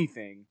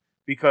 anything.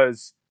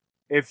 Because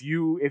if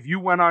you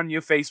went on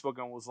your Facebook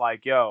and was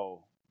like,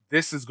 yo,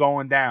 this is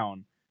going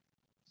down,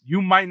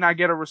 you might not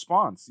get a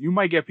response. You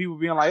might get people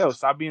being like, yo,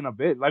 stop being a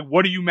bitch. Like,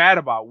 what are you mad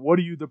about? What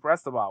are you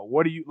depressed about?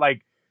 What are you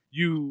like?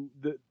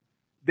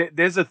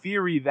 There's a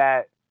theory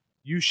that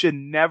you should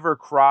never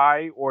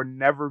cry or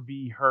never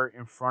be hurt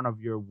in front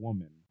of your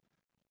woman.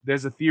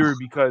 There's a theory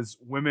because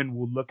women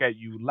will look at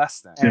you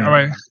less than. Yeah.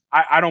 Right.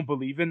 I don't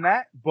believe in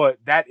that, but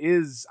that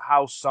is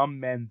how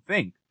some men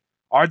think.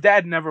 Our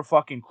dad never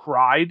fucking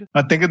cried.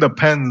 I think it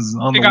depends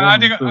on I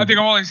think I've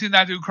only seen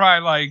that dude cry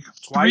like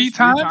three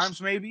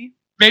times maybe.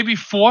 Maybe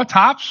 4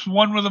 tops.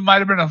 One of them might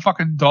have been a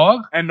fucking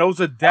dog. And those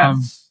are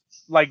deaths.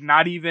 Like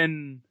not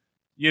even,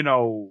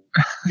 yo,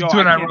 I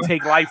can't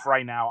take life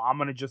right now. I'm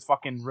gonna just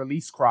fucking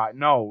release cry.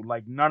 No,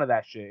 like none of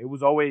that shit. It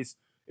was always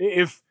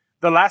if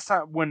the last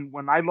time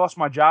when I lost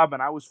my job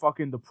and I was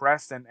fucking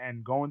depressed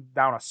and going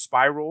down a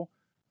spiral,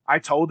 I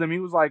told him, he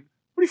was like,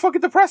 what are you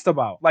fucking depressed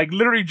about? Like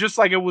literally just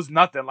like it was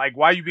nothing. Like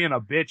why are you being a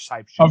bitch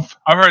type shit?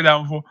 I've heard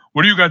that before.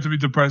 What do you got to be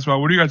depressed about?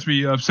 What do you got to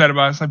be upset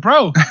about? It's like,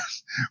 bro,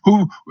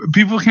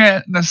 people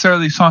can't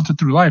necessarily saunter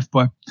through life,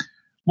 but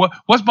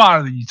what's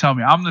bothering you? Tell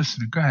me. I'm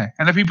listening. Go ahead.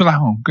 And the people at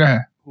home, go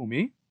ahead. Who,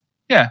 me?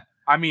 Yeah.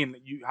 I mean,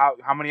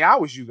 how many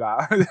hours you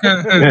got?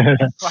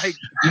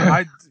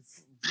 Like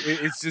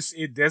it's just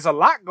there's a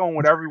lot going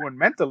with everyone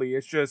mentally.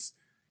 It's just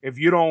if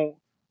you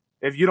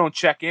don't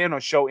check in or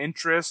show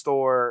interest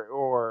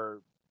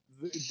or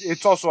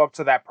it's also up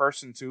to that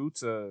person too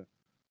to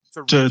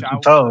reach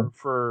out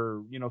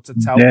for to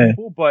tell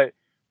people. But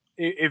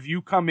if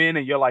you come in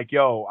and you're like,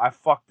 yo, I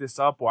fucked this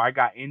up or I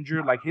got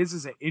injured, like his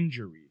is an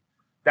injury.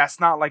 That's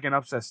not like an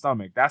upset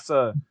stomach.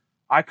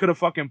 I could have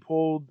fucking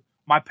pulled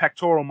my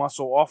pectoral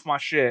muscle off my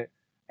shit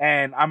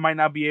and I might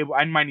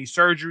need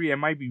surgery. It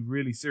might be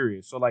really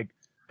serious. So like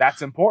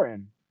that's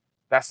important.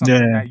 That's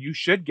something that you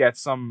should get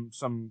some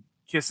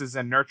kisses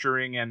and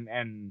nurturing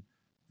and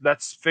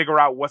let's figure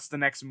out what's the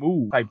next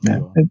move type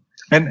deal.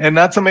 And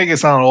not to make it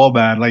sound all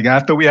bad, like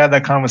after we had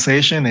that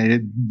conversation,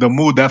 the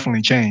mood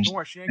definitely changed. Don't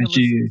worry, she ain't gonna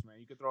listen to this, man.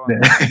 You can throw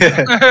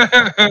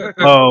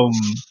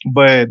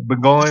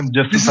but going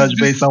just to touch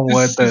base on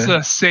what it's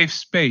a safe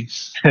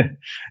space.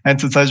 And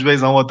to touch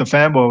base on what the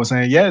fanboy was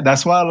saying, yeah,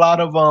 that's why a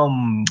lot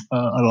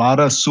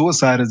of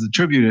suicide is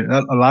attributed.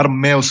 A lot of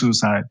male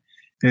suicide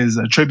is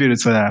attributed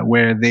to that,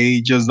 where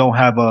they just don't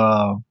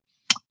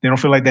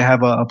feel like they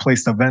have a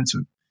place to vent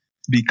to.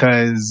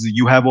 Because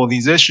you have all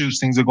these issues,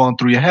 things are going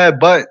through your head,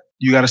 but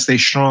you got to stay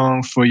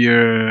strong for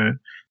your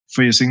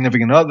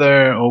significant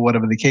other or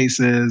whatever the case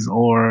is,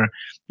 or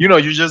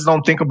you just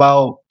don't think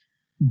about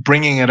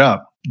bringing it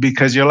up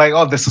because you're like,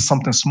 oh, this is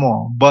something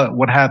small. But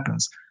what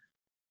happens?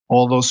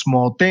 All those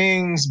small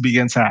things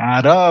begin to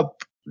add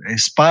up, a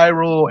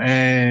spiral,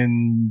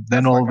 and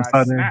then all of a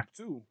sudden, snap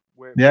too.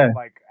 With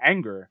like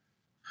anger,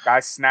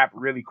 guys snap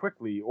really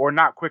quickly, or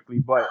not quickly,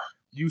 but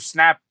you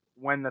snap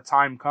when the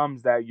time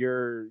comes that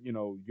you're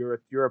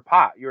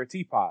a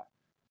teapot.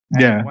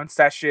 And once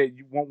that shit,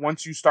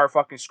 once you start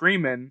fucking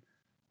screaming,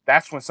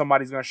 that's when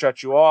somebody's gonna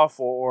shut you off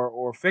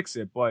or fix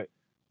it. But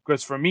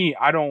because for me,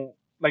 I don't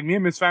like me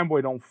and Miss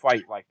Fanboy don't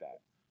fight like that.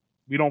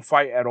 We don't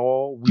fight at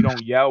all. We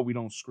don't yell. We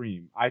don't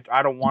scream.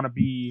 I don't want to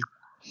be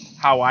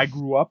how I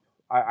grew up.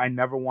 I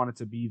never wanted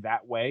to be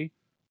that way.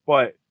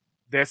 But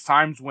there's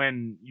times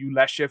when you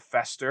let shit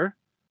fester,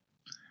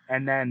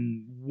 and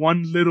then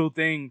one little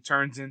thing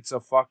turns into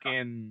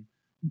fucking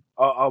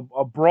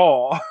a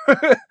brawl.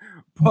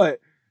 But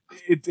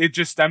it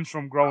just stems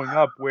from growing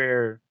up,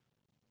 where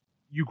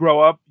you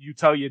grow up, you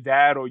tell your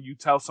dad or you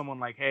tell someone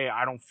like, hey,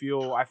 I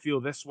feel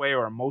this way,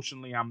 or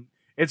emotionally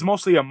it's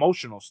mostly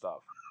emotional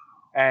stuff.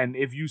 And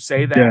if you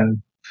say that, Yeah.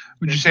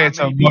 Would you there's say not it's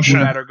many people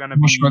emotional that are gonna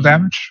emotional be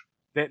damage?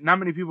 that not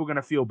many people are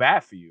gonna feel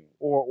bad for you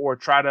or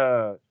try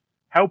to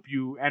help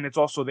you, and it's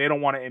also they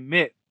don't want to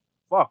admit,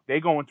 fuck, they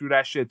going through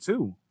that shit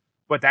too.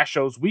 But that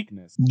shows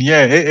weakness.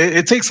 Yeah,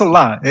 it takes a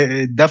lot.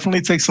 It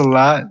definitely takes a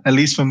lot, at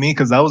least for me,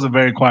 because I was a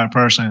very quiet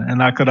person.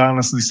 And I could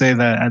honestly say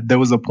that there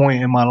was a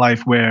point in my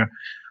life where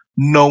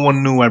no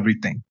one knew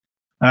everything.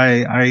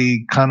 I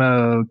kind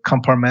of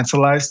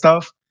compartmentalize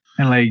stuff,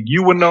 and like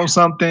you would know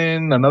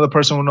something, another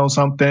person would know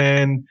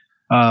something,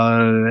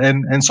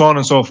 and so on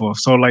and so forth.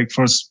 So like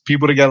for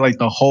people to get like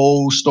the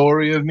whole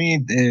story of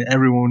me,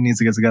 everyone needs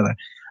to get together,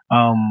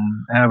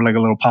 and have like a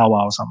little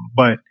powwow or something.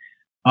 But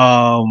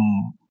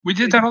We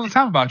did that all the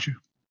time about you.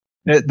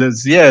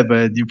 yeah,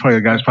 but you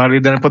guys probably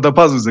didn't put the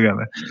puzzles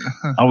together.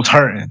 I was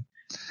hurting.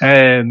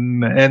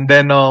 And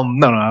then no,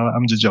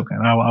 I'm just joking.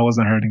 I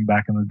wasn't hurting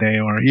back in the day,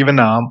 or even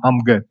now I'm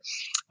good.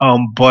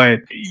 But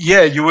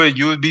yeah, you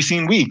would be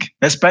seen weak,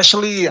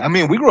 especially. I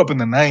mean, we grew up in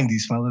the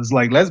 '90s, fellas.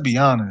 Like, let's be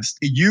honest.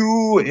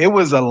 It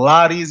was a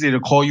lot easier to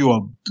call you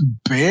a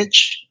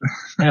bitch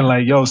and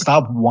like, yo,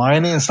 stop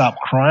whining, stop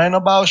crying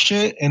about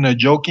shit in a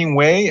joking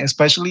way,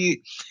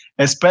 especially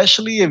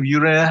if you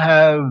didn't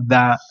have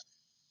that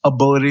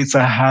ability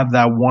to have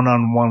that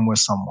one-on-one with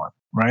someone,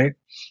 right?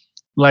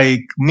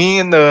 Like me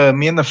and the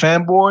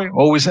fanboy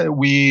always said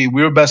we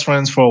were best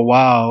friends for a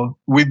while.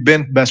 We've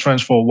been best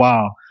friends for a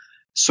while.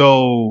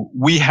 So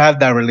we have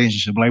that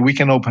relationship. Like we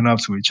can open up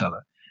to each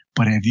other.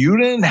 But if you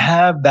didn't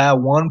have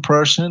that one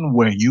person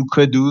where you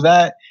could do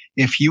that,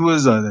 if he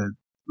was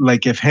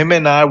if him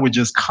and I would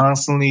just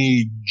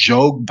constantly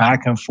joke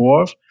back and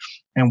forth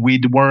and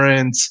we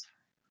weren't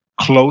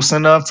close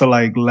enough to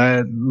let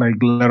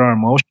our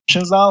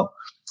emotions out,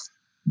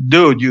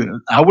 dude,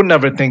 I would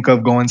never think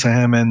of going to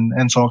him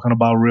and talking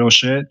about real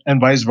shit, and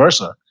vice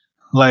versa.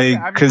 Like, Yeah,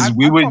 I mean, because I've talked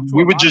to we a would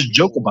lot of just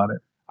joke people. about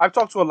it. I've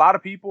talked to a lot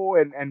of people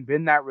and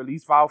been that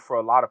release valve for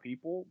a lot of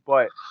people,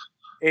 but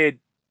it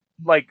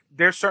like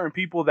there's certain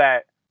people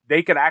that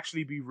they could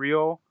actually be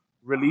real,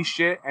 release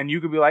shit, and you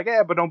could be like,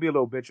 yeah, but don't be a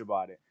little bitch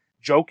about it.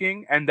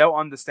 Joking, and they'll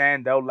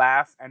understand, they'll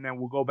laugh, and then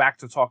we'll go back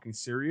to talking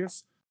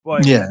serious.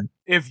 But Yeah,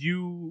 if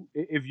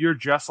you're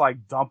just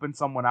like dumping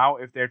someone out,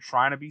 if they're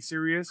trying to be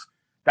serious,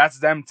 that's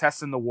them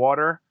testing the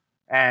water,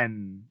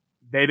 and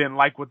they didn't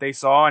like what they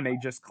saw, and they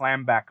just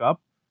clam back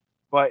up.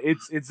 But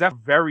it's a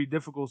very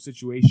difficult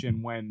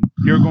situation when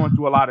you're going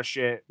through a lot of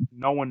shit.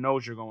 No one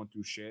knows you're going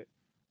through shit.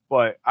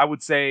 But I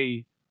would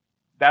say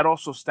that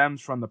also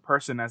stems from the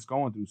person that's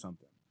going through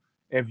something.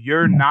 If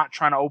you're not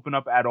trying to open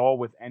up at all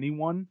with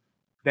anyone,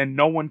 then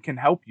no one can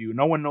help you.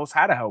 No one knows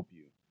how to help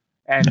you.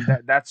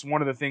 And that's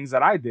one of the things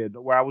that I did,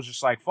 where I was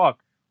just like,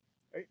 fuck.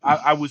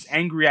 I was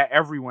angry at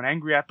everyone,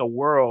 angry at the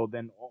world,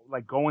 and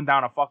like going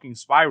down a fucking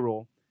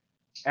spiral.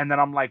 And then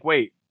I'm like,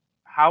 wait,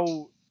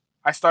 how?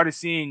 I started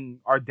seeing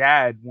our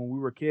dad when we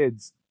were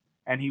kids,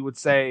 and he would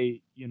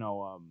say,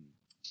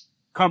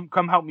 come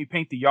help me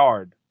paint the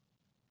yard.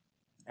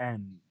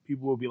 And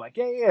people would be like,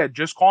 yeah,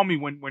 just call me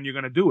when you're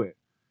gonna do it.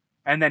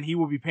 And then he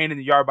would be painting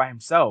the yard by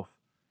himself.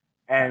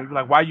 And we'd be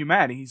like, why are you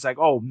mad? And he's like,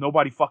 oh,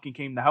 nobody fucking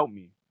came to help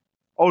me.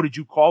 Oh, did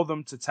you call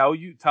them to tell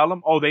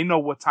them? Oh, they know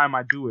what time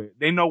I do it.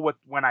 They know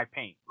when I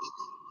paint.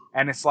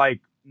 And it's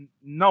like,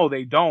 no,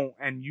 they don't.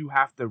 And you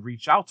have to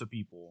reach out to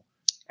people.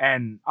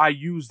 And I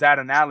use that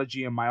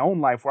analogy in my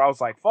own life where I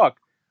was like, fuck,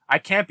 I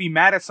can't be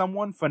mad at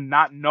someone for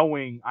not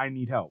knowing I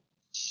need help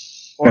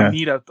or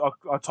need a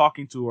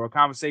talking to or a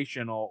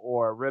conversation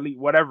or really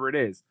whatever it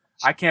is.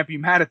 I can't be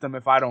mad at them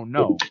if I don't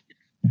know.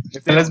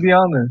 And let's be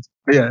honest.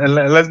 Yeah, and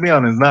let's be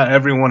honest. Not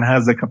everyone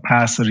has the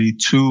capacity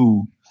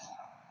to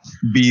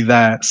be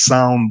that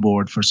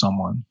soundboard for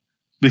someone,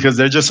 because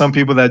there's just some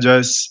people that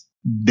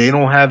they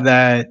don't have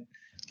that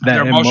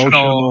They're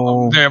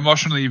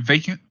emotionally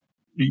vacant.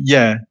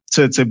 Yeah,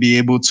 to be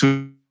able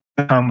to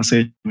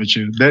conversate with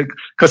you,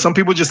 because some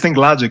people just think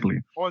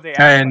logically, or they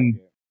act like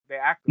it. They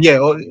act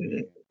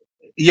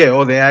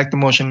or they act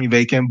emotionally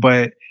vacant.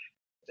 But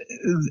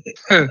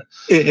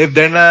if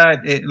they're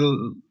not,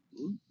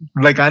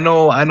 like I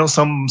know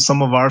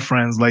some of our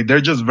friends, like they're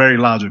just very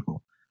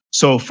logical.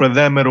 So for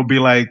them, it'll be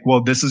like,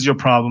 well, this is your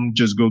problem,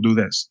 just go do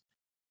this.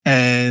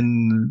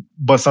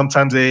 But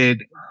sometimes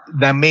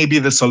that may be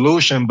the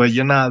solution, but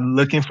you're not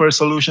looking for a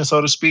solution,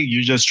 so to speak.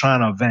 You're just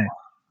trying to vent.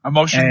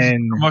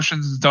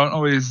 Emotions don't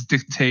always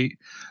dictate.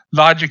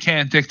 Logic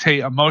can't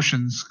dictate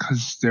emotions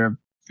because they're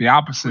the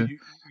opposite. You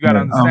gotta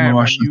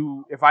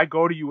understand, if I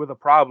go to you with a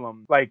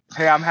problem, like,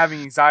 hey, I'm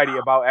having anxiety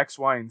about X,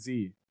 Y, and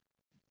Z.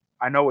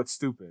 I know it's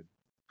stupid,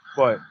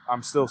 but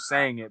I'm still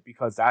saying it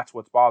because that's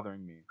what's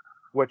bothering me,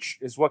 which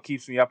is what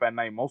keeps me up at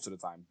night most of the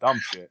time. Dumb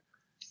shit.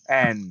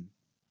 And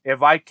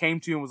if I came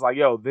to you and was like,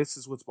 yo, this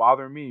is what's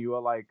bothering me, you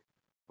are like,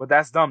 but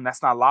that's dumb.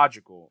 That's not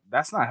logical.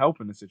 That's not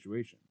helping the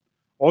situation.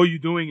 All you're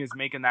doing is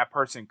making that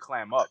person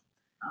clam up.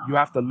 You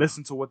have to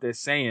listen to what they're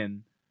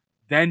saying.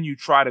 Then you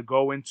try to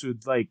go into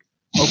like,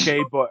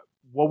 okay, but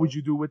what would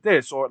you do with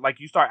this? Or like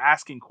you start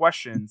asking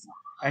questions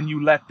and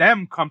you let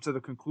them come to the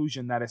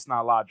conclusion that it's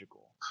not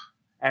logical.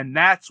 And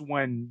that's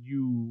when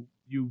you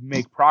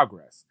make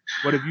progress.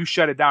 But if you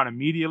shut it down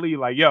immediately,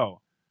 like,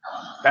 yo,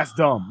 that's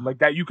dumb. Like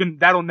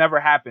that'll never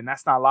happen.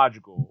 That's not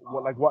logical.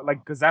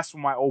 Because that's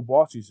what my old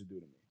boss used to do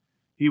to me.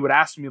 He would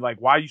ask me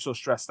like, why are you so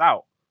stressed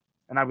out?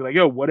 And I'd be like,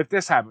 yo, what if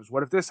this happens?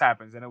 What if this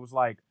happens? And it was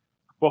like,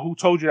 but who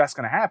told you that's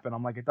going to happen?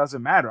 I'm like, it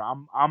doesn't matter.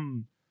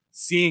 I'm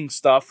seeing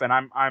stuff and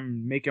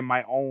I'm making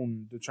my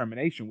own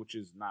determination, which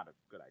is not a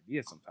good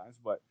idea sometimes.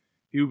 But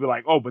he would be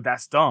like, oh, but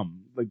that's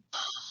dumb. Like,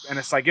 and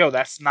it's like, yo,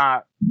 that's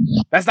not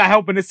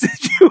helping the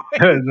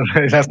situation.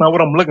 That's not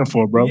what I'm looking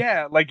for, bro.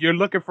 Yeah, like you're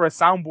looking for a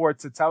soundboard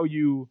to tell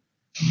you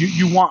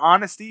want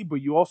honesty, but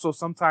you also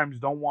sometimes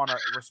don't want a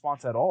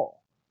response at all.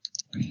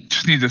 You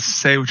just need to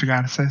say what you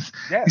gotta say.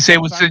 Yeah, you say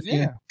what's in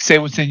you say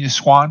what's in your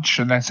squanch,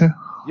 and that's it.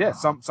 Yeah,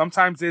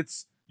 sometimes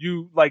it's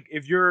you like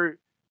if you're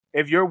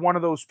one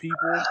of those people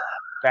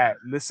that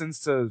listens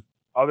to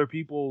other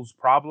people's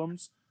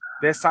problems.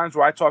 There's times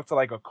where I talk to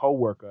like a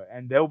coworker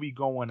and they'll be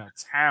going to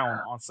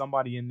town on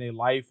somebody in their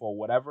life or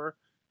whatever,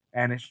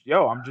 and it's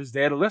I'm just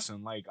there to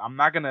listen. Like I'm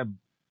not gonna,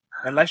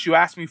 unless you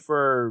ask me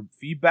for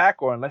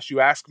feedback or unless you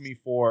ask me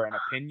for an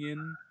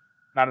opinion,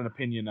 not an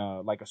opinion,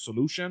 like a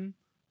solution.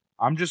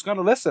 I'm just gonna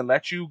listen.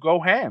 Let you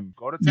go ham.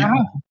 Go to town.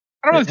 Yeah.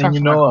 I don't really talk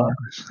to my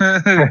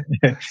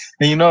coworkers.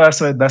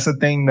 And that's a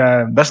thing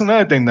that's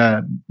another thing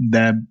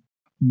that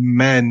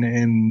men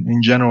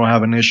in general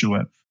have an issue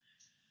with.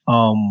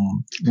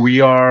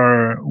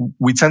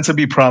 We tend to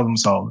be problem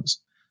solvers.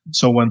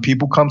 So when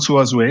people come to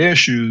us with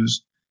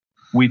issues,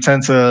 we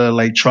tend to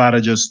like try to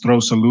just throw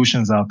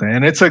solutions out there.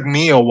 And it took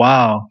me a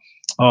while,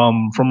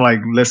 from like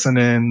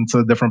listening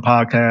to different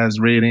podcasts,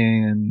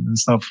 reading and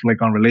stuff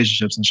like on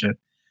relationships and shit.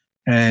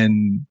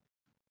 And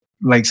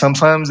like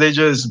sometimes they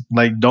just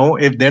like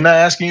if they're not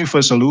asking you for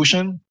a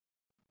solution,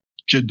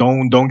 just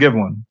don't give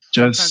one.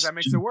 Sometimes that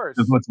makes it worse.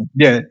 Just listen.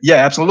 Yeah,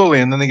 absolutely.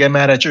 And then they get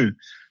mad at you.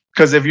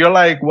 Because if you're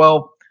like,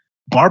 well,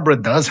 Barbara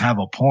does have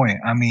a point.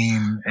 I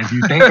mean, if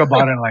you think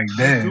about it like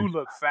this. You do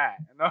look fat.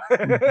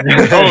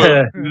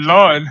 Oh,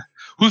 Lord.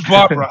 Who's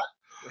Barbara?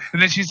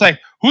 And then she's like,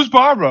 who's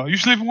Barbara? You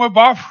sleeping with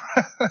Barbara?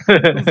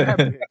 Who's that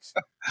bitch?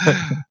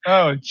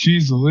 Oh,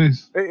 jeez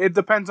Louise. It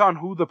depends on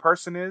who the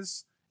person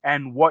is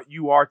and what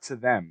you are to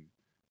them.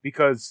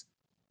 Because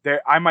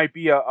I might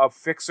be a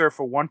fixer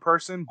for one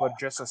person, but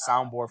just a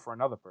soundboard for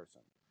another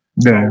person.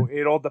 Yeah. So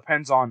it all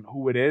depends on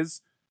who it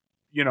is.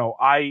 You know,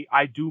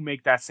 I do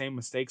make that same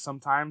mistake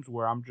sometimes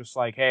where I'm just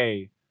like,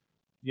 hey,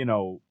 you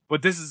know,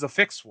 but this is a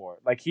fix for it.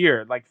 Like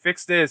here, like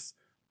fix this.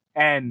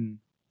 And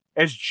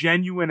as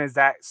genuine as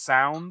that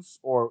sounds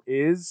or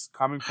is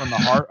coming from the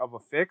heart of a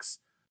fix,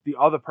 the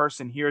other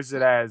person hears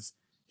it as,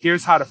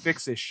 here's how to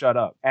fix it, shut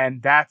up.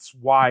 And that's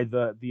why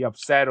the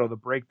upset or the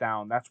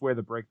breakdown, that's where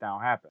the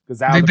breakdown happens. Because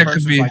the other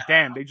person's like,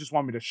 damn, they just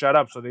want me to shut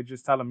up, so they're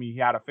just telling me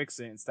how to fix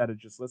it instead of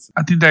just listening.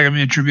 I think that can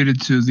be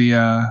attributed to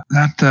the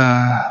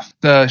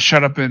the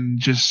shut up and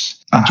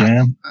just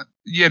jam.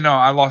 Yeah, no,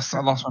 I lost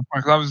my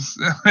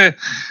point.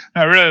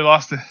 I really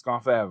lost it. It's gone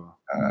forever.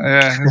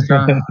 Yeah, it's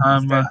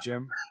gone.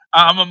 Jim.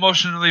 I'm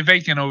emotionally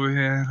vacant over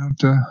here.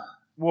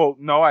 Well,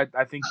 no, I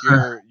think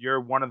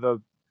you're one of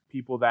the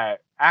people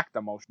that act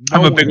emotional.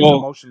 I'm a big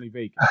old emotionally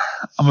vacant.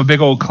 I'm a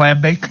big old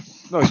clam bake.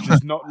 No, it's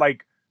just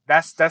like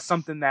that's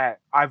something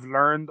that I've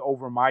learned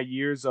over my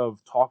years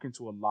of talking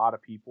to a lot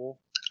of people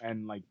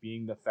and like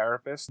being the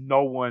therapist.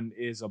 No one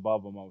is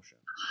above emotion.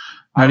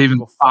 Not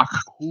even fuck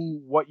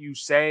what you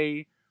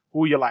say,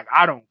 who you're like,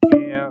 I don't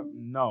care.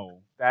 No,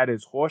 that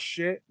is horse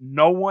shit.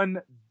 No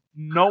one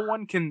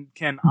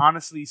can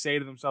honestly say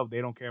to themselves they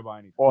don't care about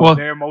anything, or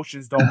their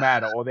emotions don't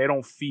matter, or they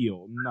don't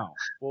feel. No,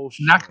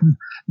 bullshit.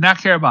 Not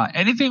care about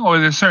anything, or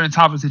there's certain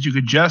topics that you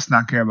could just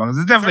not care about. Because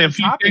there's definitely a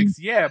few topics, things.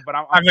 yeah, but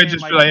I'm I might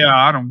just be like, yeah,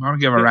 I don't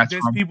give a rat's.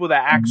 There's people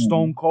that act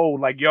stone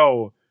cold, like,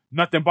 yo,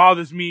 nothing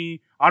bothers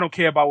me. I don't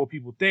care about what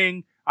people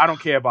think. I don't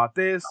care about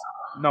this.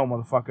 No,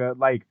 motherfucker.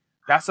 Like,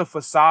 that's a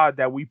facade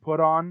that we put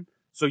on,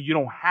 so you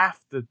don't have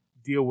to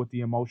deal with the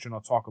emotion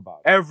or talk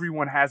about it.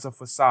 Everyone has a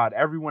facade.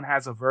 Everyone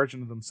has a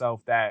version of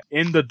themselves that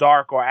in the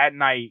dark or at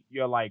night,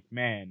 you're like,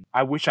 man,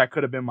 I wish I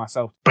could have been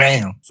myself.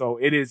 Bam. So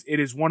it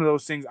is one of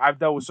those things. I've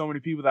dealt with so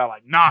many people that are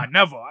like, nah,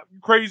 never. You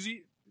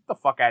crazy? Get the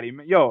fuck out of here,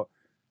 man. Yo,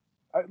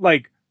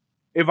 like,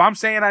 if I'm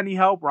saying I need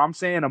help or I'm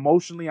saying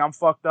emotionally I'm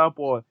fucked up,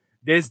 or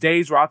there's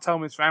days where I'll tell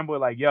Miss Fanboy,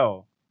 like,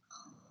 yo,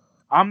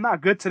 I'm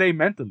not good today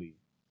mentally.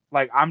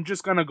 Like, I'm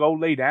just gonna go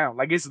lay down.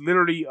 Like, it's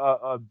literally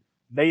a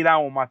lay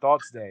down with my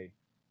thoughts day.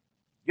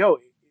 Yo,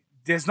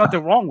 there's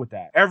nothing wrong with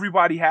that.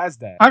 Everybody has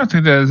that. I don't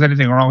think there's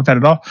anything wrong with that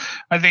at all.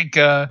 I think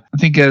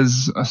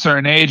as a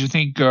certain age,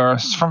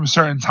 from a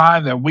certain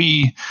time that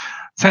we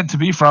tend to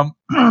be from,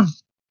 I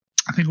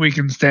think we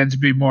can stand to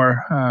be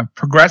more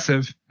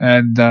progressive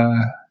and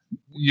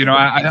You know,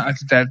 I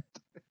think that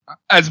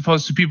as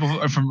opposed to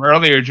people from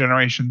earlier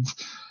generations,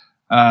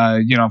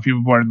 you know,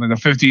 people born in like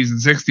the 50s and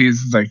 60s,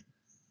 it's like,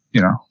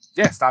 you know.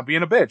 Yeah, stop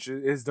being a bitch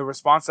is the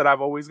response that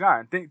I've always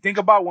gotten. Think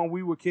about when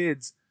we were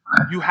kids,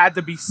 you had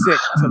to be sick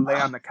to lay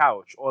on the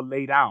couch or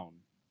lay down.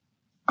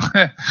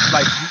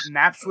 Like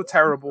naps were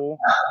terrible.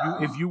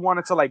 If you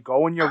wanted to like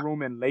go in your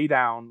room and lay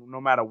down,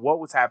 no matter what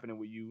was happening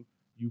with you,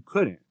 you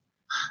couldn't.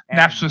 And,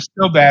 naps were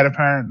still bad,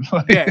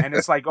 apparently. Yeah, and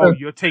it's like, oh,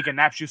 you're taking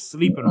naps, you're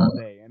sleeping all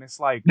day, and it's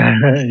like,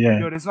 Yeah.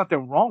 yo, there's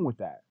nothing wrong with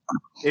that.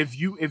 If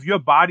your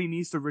body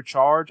needs to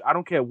recharge, I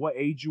don't care what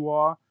age you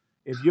are.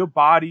 If your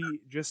body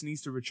just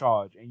needs to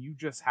recharge and you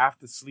just have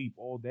to sleep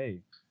all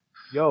day,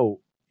 yo,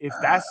 if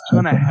that's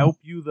gonna help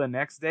you the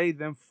next day,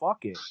 then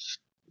fuck it.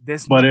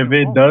 But if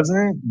it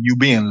doesn't, you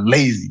being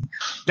lazy.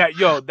 That's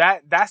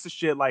the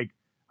shit. Like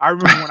I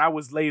remember when I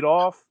was laid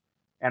off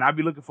and I'd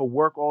be looking for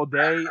work all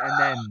day, and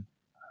then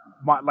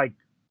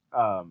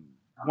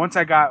once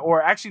I got,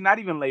 or actually not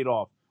even laid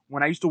off,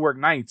 when I used to work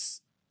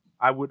nights,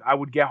 I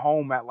would get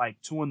home at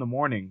like 2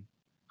 a.m,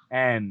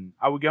 and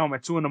I would get home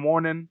at 2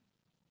 a.m,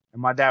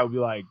 and my dad would be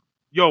like,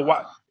 "Yo,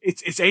 what?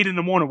 It's 8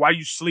 a.m. Why are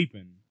you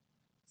sleeping?"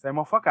 Say,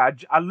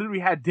 motherfucker, I literally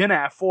had dinner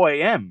at 4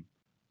 a.m.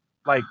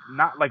 Like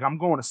not like I'm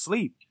going to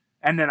sleep.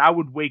 And then I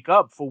would wake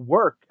up for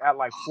work at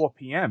like 4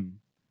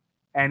 p.m.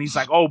 And he's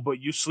like, "Oh, but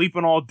you're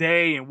sleeping all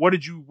day. And what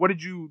did you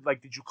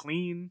like? Did you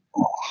clean?"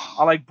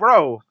 I'm like,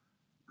 "Bro,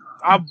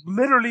 I'm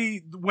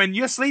literally, when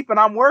you're sleeping,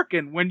 I'm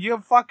working. When you're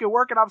fucking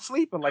working, I'm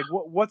sleeping. Like,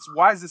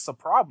 why is this a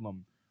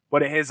problem?"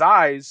 But in his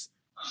eyes,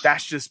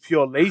 that's just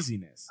pure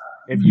laziness.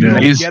 If you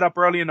don't get up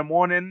early in the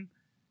morning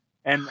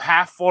and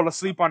half fall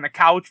asleep on the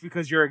couch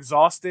because you're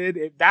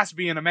exhausted, that's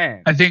being a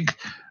man. I think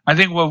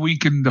what we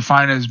can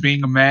define as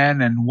being a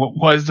man and what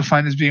was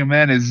defined as being a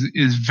man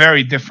is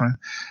very different.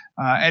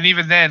 And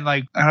even then,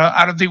 like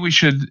I don't think it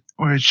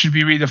should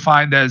be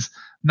redefined as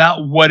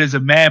not what is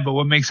a man, but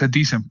what makes a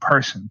decent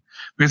person.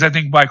 Because I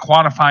think by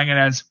quantifying it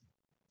as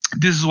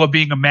this is what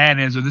being a man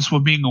is, or this is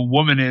what being a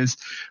woman is,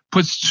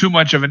 puts too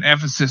much of an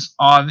emphasis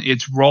on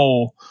its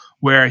role,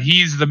 where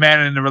he's the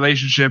man in the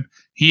relationship.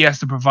 He has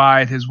to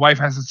provide. His wife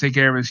has to take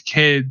care of his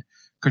kid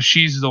because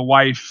she's the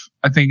wife.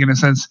 I think in a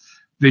sense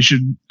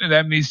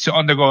that needs to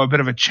undergo a bit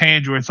of a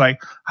change where it's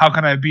like, how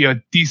can I be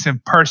a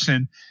decent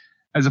person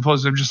as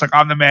opposed to I'm just like,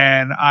 I'm the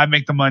man, I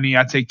make the money,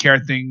 I take care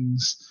of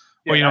things.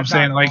 Yeah, or you know what I'm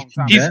saying? Like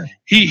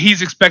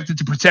he's expected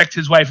to protect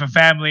his wife and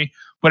family,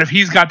 but if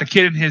he's got the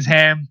kid in his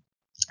hand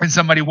and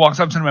somebody walks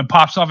up to him and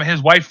pops off and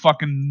his wife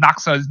fucking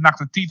knocks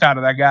the teeth out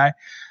of that guy,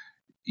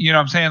 you know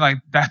what I'm saying? Like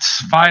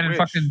that's fine and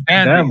fucking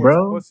damn,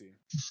 bro.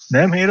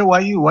 Damn, hater, why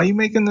you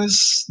making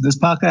this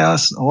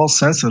podcast all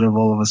sensitive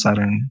all of a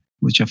sudden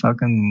with your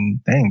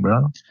fucking thing,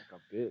 bro? Like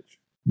a bitch.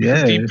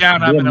 Yeah. Deep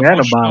down,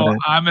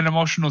 I'm an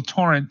emotional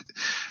torrent.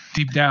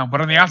 Deep down, but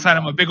on the outside,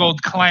 I'm a big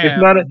old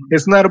clam.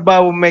 It's not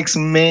about what makes a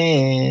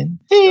man.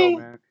 Yo,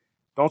 man.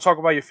 Don't talk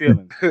about your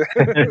feelings.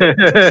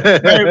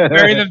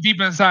 bury them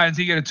deep inside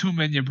until you get a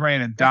tumor in your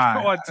brain and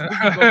die. Or until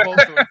you go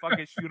close to it,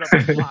 fucking shoot up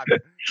the block.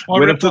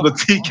 Wait until the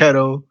tea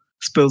kettle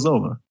spills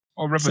over.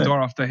 Or rip a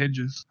door off the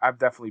hinges. I've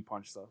definitely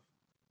punched stuff.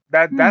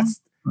 That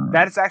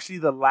is actually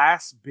the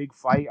last big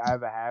fight I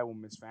ever had with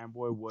Miss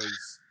Fanboy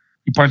was.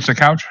 You punched the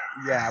couch?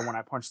 Yeah, when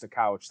I punched the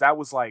couch. That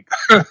was like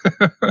 6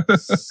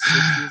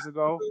 years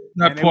ago.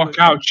 That poor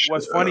couch.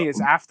 What's funny is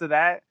after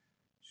that,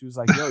 she was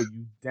like, "Yo,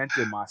 you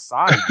dented my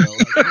side, bro."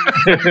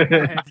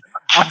 Like,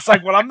 I was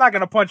like, "Well, I'm not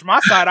gonna punch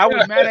my side. I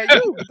was mad at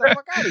you. Get the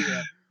fuck out of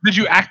here." Did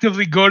you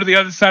actively go to the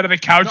other side of the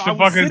couch I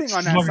was sitting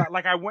on that side.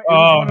 Like I went. It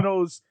was one of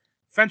those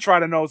Fence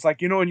Rider knows,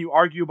 like, you know, when you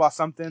argue about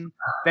something,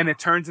 then it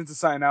turns into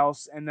something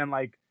else, and then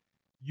like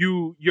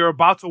you're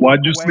about to walk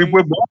Why'd you sleep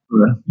with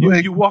Barbara?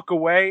 You walk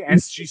away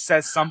and she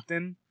says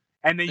something,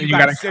 and then you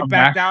gotta sit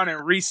back down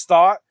and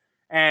restart.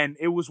 And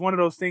it was one of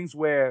those things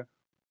where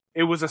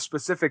it was a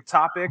specific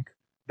topic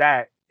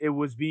that it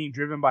was being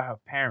driven by her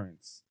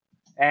parents,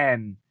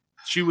 and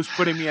she was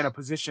putting me in a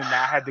position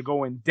that I had to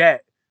go in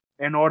debt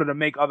in order to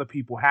make other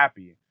people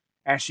happy.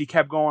 And she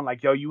kept going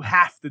like, "Yo, you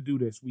have to do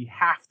this. We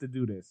have to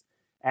do this."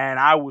 And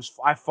I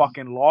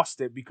fucking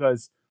lost it,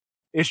 because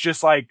it's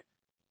just like,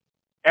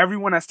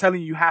 everyone that's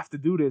telling you have to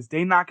do this,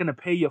 they're not going to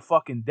pay your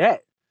fucking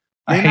debt.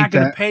 They're not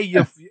going to pay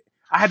your...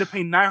 I had to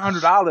pay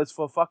 $900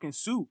 for a fucking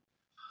suit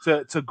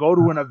to go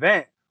to an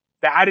event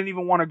that I didn't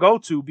even want to go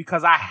to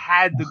because I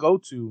had to go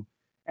to.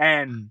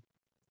 And,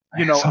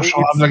 you know, it's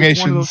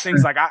one of those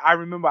things. Like, I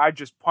remember I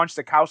just punched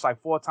the couch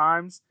like 4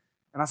 times.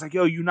 And I was like,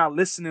 "Yo, you're not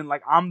listening.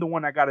 Like, I'm the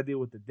one that got to deal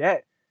with the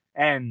debt."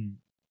 And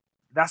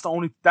that's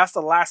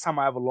the last time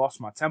I ever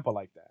lost my temper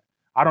like that.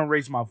 I don't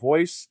raise my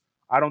voice.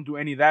 I don't do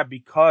any of that,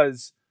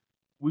 because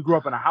we grew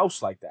up in a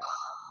house like that,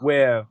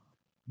 where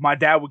my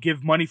dad would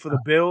give money for the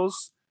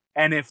bills,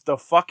 and if the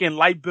fucking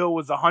light bill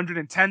was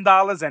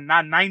 $110 and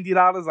not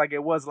 $90 like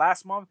it was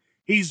last month,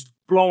 he's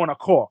blowing a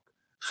cork.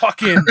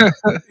 Fucking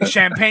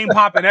champagne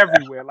popping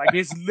everywhere. Like,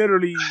 it's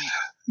literally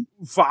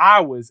for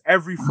hours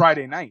every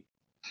Friday night.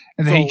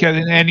 And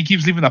then he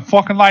keeps leaving the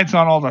fucking lights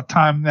on all the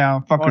time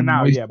now. Fucking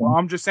yeah, but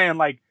I'm just saying,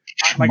 like,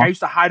 I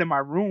used to hide in my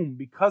room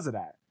because of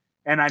that.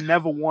 And I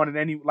never wanted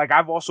any, like,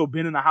 I've also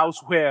been in a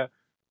house where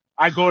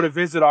I go to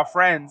visit our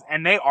friends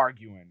and they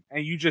arguing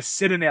and you just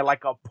sitting there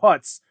like a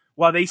putz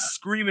while they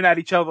screaming at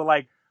each other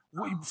like,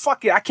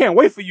 fuck it, I can't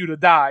wait for you to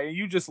die. And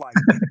you just like,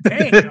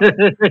 dang, what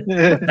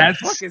the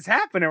fuck is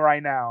happening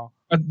right now?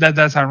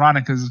 That's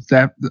ironic because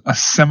that a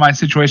semi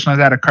situation like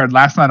that occurred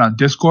last night on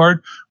Discord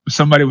where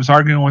somebody was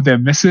arguing with their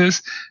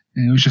missus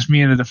and it was just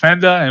me and the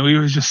defender and we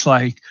was just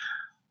like,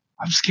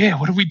 I'm scared.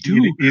 What do we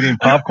do? Eating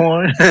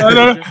popcorn. I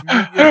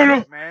don't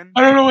know, man.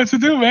 I don't know what to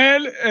do,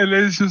 man. And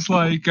it's just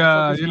like,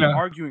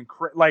 arguing,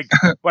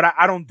 but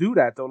I don't do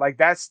that though. Like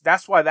that's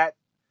why that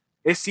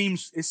it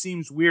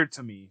seems weird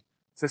to me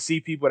to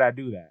see people that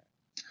do that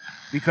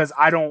because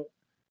I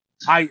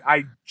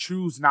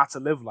choose not to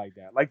live like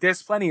that. Like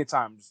there's plenty of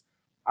times.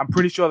 I'm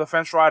pretty sure the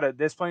fence rider.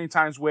 There's plenty of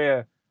times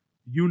where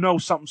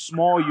something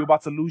small, you're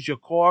about to lose your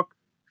cork,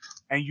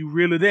 and you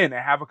reel it in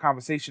and have a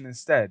conversation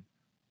instead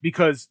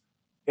because.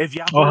 If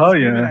y'all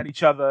screaming at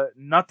each other,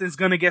 nothing's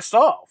gonna get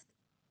solved.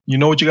 You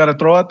know what you gotta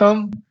throw at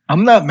them?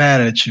 I'm not mad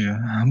at you.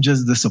 I'm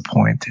just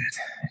disappointed.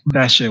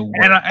 That shit works.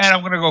 And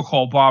I'm gonna go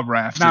call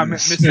Barbara after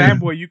this. Miss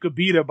Sandboy, you could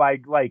beat her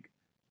by like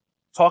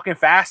talking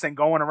fast and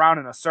going around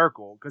in a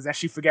circle because then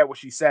she forget what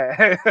she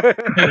said.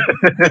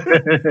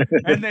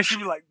 And then she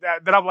be like,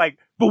 then I'm like,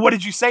 but what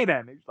did you say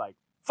then? It's like,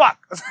 fuck.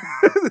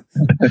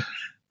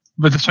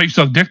 But that's why you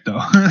suck dick though.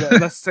 Yeah,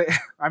 let's say,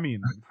 I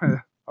mean.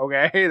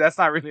 Okay, that's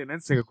not really an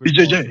instinct.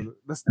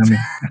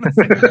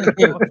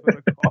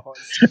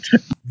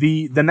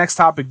 The next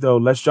topic, though,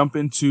 let's jump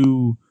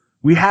into.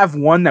 We have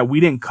one that we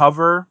didn't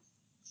cover.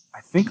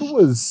 I think it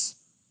was.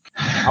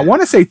 I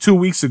want to say 2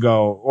 weeks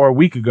ago or a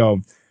week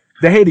ago.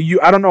 I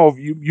don't know if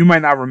you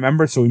might not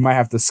remember, so we might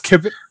have to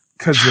skip it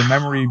because your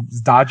memory is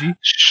dodgy.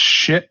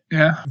 Shit,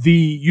 yeah.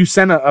 You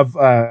sent a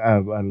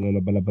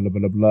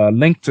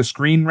link to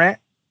Screen Rant.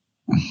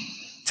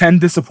 10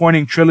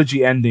 disappointing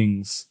trilogy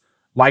endings.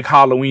 Like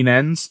Halloween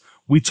Ends.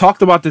 We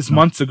talked about this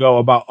months ago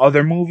about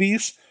other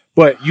movies,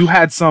 but you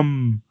had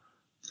some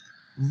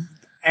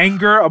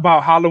anger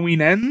about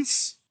Halloween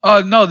Ends?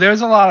 No,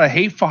 there's a lot of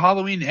hate for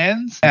Halloween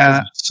Ends.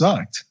 It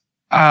sucked.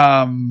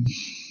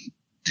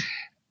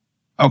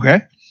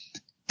 Okay.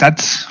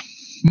 That's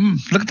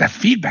look at that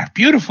feedback.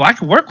 Beautiful. I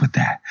can work with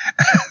that.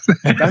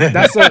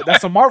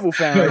 That's a Marvel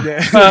fan right there.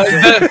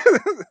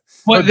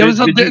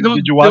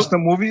 Did you watch the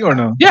movie or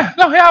no? Yeah,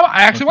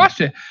 I actually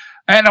watched it.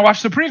 And I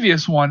watched the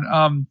previous one.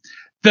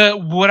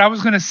 What I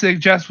was going to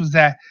suggest was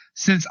that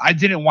since I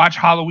didn't watch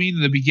Halloween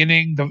in the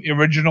beginning, the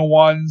original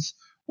ones,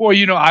 or,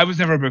 I was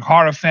never a big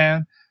horror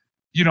fan,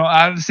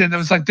 I understand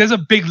there's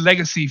a big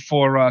legacy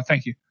for,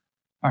 thank you.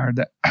 I heard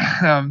that.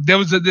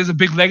 There's a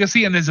big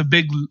legacy and there's a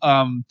big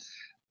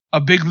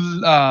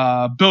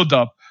build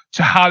up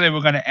to how they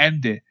were going to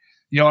end it.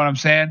 You know what I'm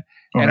saying?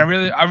 Oh. And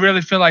I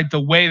really feel like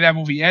the way that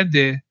movie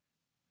ended,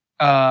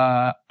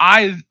 I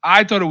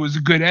thought it was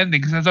a good ending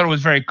because I thought it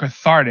was very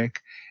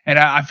cathartic, and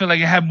I feel like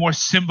it had more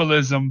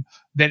symbolism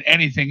than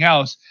anything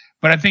else.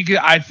 But I think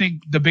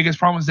the biggest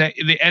problem is that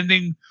the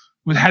ending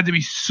had to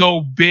be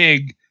so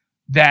big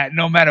that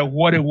no matter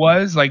what it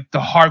was, like the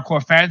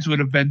hardcore fans would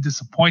have been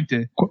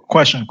disappointed.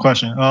 Question.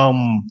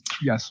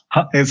 Yes.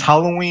 Is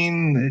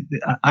Halloween?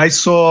 I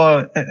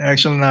saw.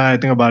 Actually, now I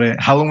think about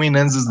it, Halloween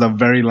Ends is the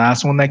very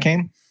last one that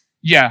came.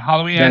 Yeah,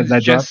 Halloween Ends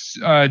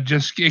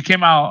it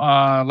came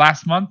out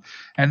last month,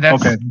 and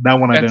that's okay. That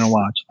one I didn't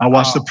watch. I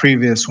watched the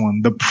previous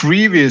one. The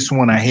previous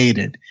one I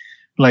hated.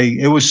 Like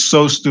it was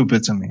so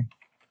stupid to me.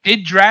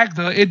 It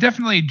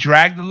definitely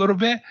dragged a little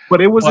bit.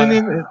 But it wasn't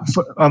even.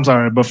 I'm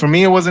sorry, but for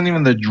me, it wasn't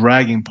even the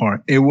dragging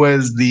part. It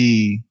was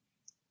the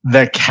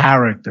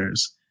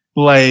characters.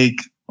 Like,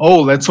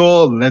 let's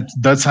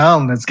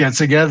get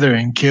together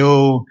and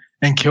kill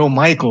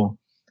Michael.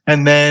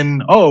 And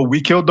then,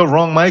 we killed the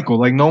wrong Michael.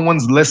 Like, no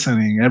one's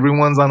listening.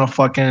 Everyone's on a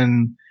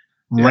fucking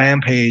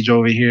rampage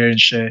over here and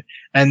shit.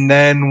 And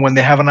then when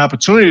they have an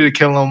opportunity to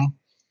kill him,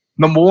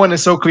 number one,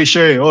 it's so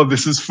cliche. Oh,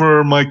 this is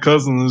for my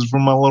cousin. This is for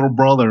my little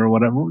brother or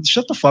whatever.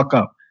 Shut the fuck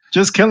up.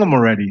 Just kill him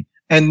already.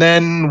 And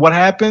then what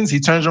happens? He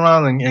turns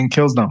around and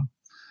kills them.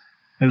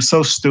 It was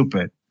so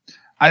stupid.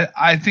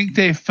 I think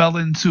they fell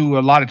into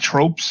a lot of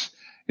tropes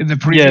in the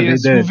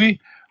previous movie.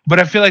 But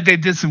I feel like they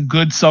did some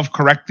good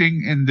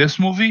self-correcting in this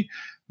movie.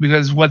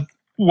 Because what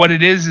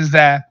it is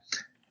that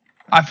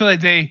I feel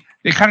like they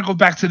kind of go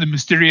back to the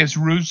mysterious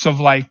roots of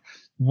like,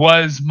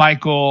 was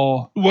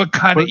Michael, what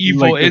kind of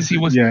evil is he?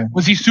 Was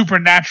he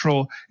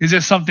supernatural? Is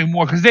there something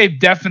more? Because they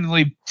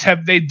definitely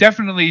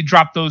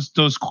dropped those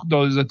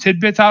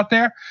tidbits out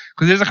there.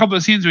 Because there's a couple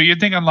of scenes where you're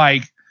thinking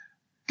like,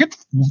 there's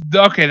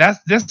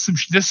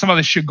some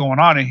other shit going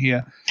on in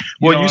here.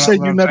 You said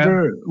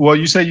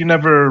you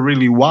never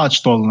really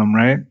watched all of them,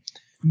 right?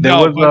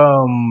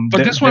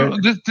 This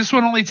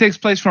one only takes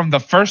place from the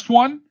first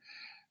one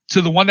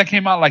to the one that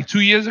came out like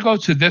 2 years ago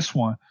to this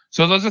one.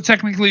 So those are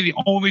technically the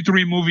only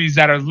 3 movies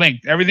that are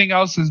linked. Everything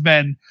else has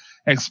been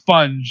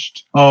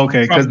expunged. Oh,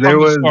 okay. Because there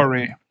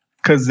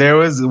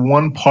was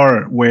one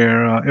part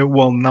where,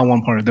 not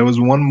one part. There was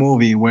one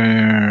movie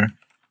where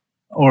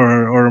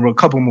or a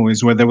couple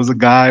movies where there was a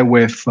guy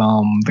with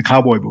the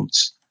cowboy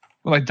boots.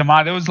 Like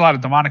there was a lot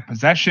of demonic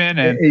possession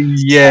and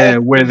yeah,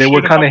 where they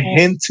were shit kind of about-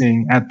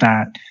 hinting at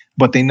that,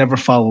 but they never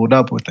followed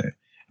up with it.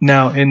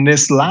 Now in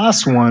this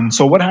last one,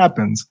 so what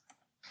happens?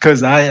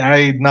 Because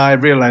I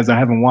realize I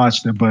haven't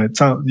watched it, but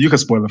you can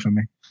spoil it for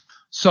me.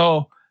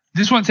 So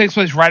this one takes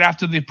place right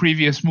after the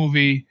previous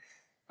movie.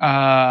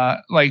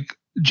 Like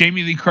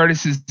Jamie Lee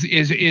Curtis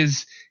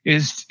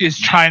is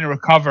trying to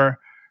recover.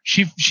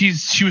 She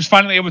was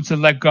finally able to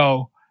let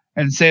go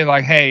and say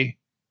like, hey,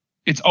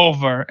 it's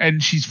over,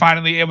 and she's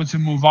finally able to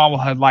move on with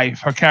her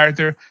life. Her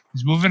character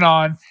is moving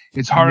on.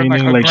 It's her and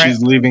Meaning, like her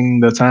she's leaving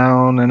the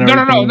town and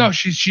everything. No.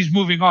 She's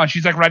moving on.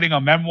 She's like writing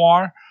a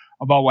memoir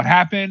about what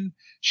happened.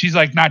 She's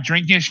like not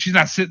drinking. She's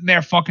not sitting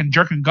there fucking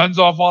jerking guns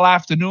off all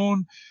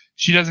afternoon.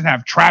 She doesn't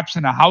have traps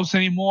in the house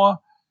anymore.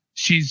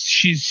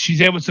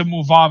 She's able to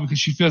move on because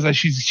she feels like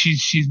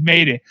she's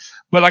made it.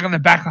 But like on the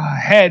back of her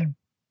head,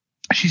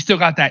 she's still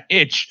got that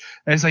itch.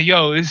 And it's like,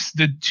 yo,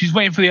 she's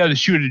waiting for the other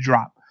shoe to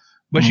drop.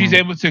 But she's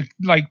able to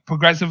like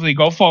progressively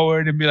go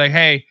forward and be like,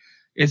 hey,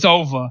 it's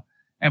over.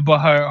 But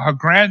her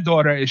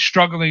granddaughter is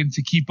struggling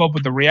to keep up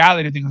with the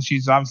reality thing because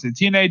she's obviously a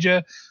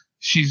teenager.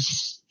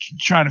 She's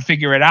trying to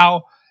figure it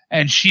out.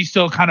 And she's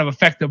still kind of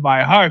affected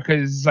by her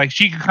because like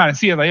she can kind of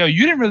see it like, yo,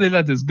 you didn't really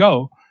let this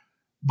go.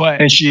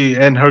 But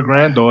and her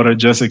granddaughter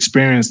just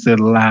experienced it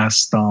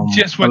last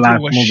just went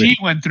through what she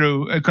went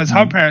through because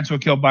her parents were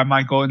killed by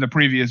Michael in the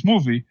previous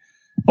movie.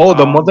 Oh,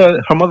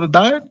 her mother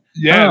died?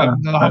 Yeah,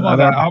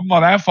 her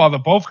mother and father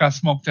both got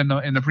smoked in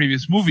the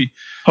previous movie.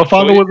 Her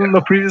father was in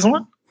the previous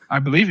one? I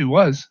believe he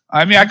was.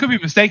 I mean, I could be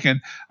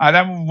mistaken.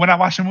 When I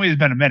watched the movie, it's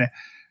been a minute.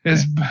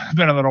 It's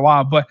been a little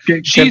while, but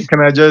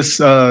can I just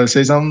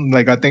say something?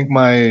 Like, I think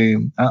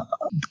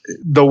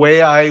the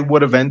way I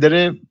would have ended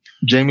it,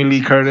 Jamie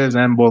Lee Curtis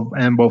and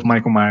both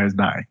Michael Myers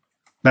die.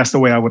 That's the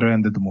way I would have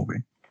ended the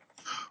movie.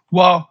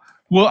 Well,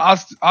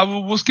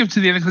 we'll skip to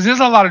the end because there's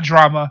a lot of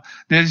drama.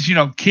 There's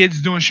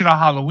kids doing shit on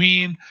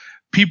Halloween.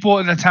 People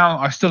in the town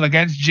are still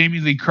against Jamie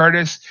Lee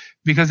Curtis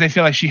because they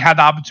feel like she had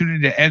the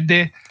opportunity to end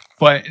it,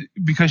 but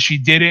because she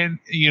didn't,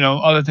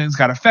 other things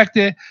got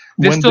affected.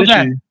 There's still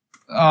that.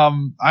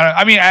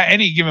 I mean, at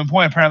any given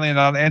point, apparently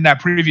in that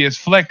previous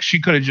flick,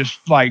 she could have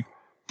just like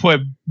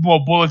put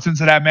more bullets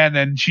into that man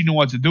than she knew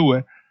what to do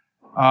with.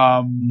 You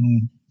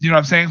know what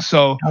I'm saying?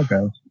 So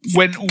okay.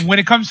 When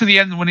it comes to the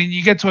end, when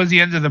you get towards the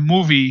end of the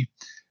movie,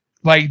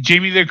 like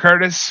Jamie Lee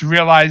Curtis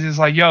realizes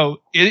like, yo,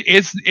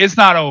 it's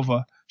not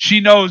over. She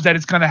knows that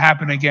it's gonna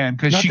happen again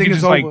because she can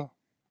just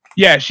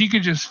she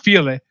could just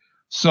feel it.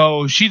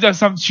 So she does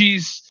something.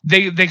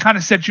 They kind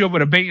of set you up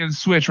with a bait and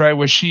switch, right?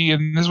 Where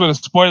and this is where the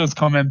spoilers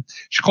come in.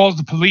 She calls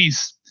the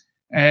police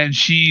and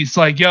she's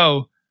like,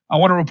 yo, I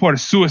want to report a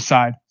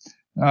suicide.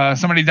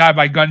 Somebody died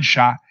by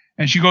gunshot.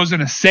 And she goes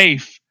in a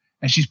safe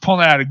and she's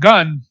pulling out a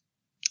gun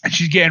and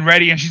she's getting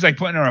ready and she's like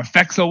putting her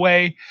effects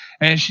away.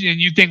 And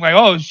you think like,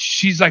 oh,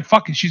 she's like,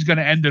 fuck it. She's going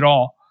to end it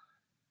all.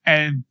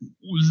 And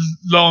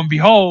lo and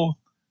behold,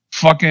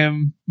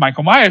 fucking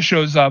Michael Myers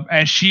shows up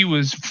and she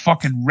was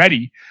fucking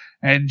ready.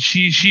 And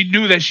she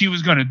knew that she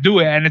was going to do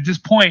it. And at this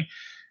point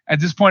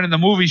in the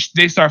movie,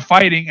 they start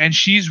fighting and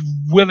she's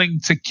willing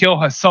to kill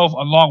herself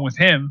along with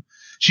him.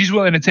 She's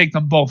willing to take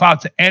them both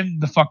out to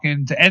end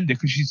it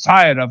because she's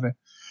tired of it.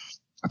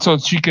 So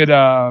she could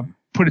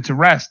put it to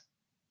rest.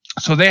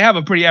 So they have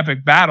a pretty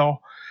epic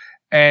battle.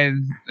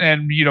 And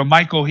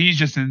Michael, he's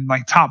just in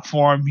like top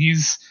form.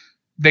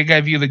 They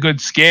gave you the good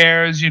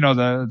scares,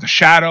 the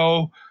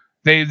shadow.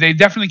 They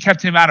definitely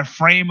kept him out of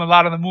frame a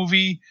lot of the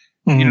movie.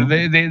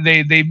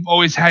 Mm-hmm. They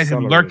always had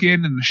him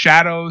lurking in the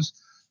shadows.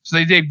 So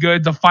they did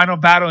good. The final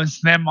battle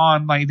is them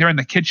on like they're in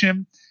the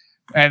kitchen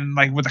and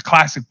like with a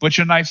classic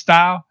butcher knife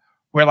style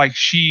where like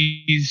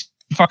she's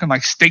fucking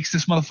like stakes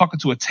this motherfucker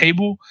to a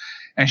table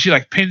and she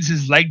like pins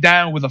his leg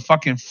down with a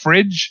fucking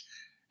fridge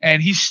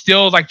and he's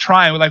still like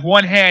trying with like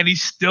one hand.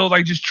 He's still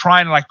like just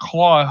trying to like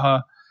claw at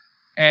her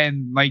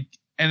and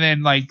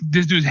then like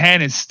this dude's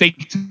hand is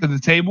staked to the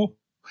table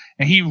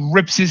and he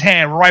rips his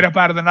hand right up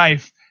out of the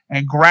knife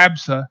and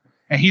grabs her.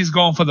 And he's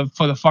going for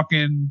the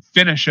fucking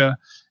finisher,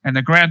 and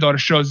the granddaughter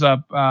shows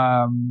up,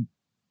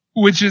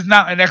 which is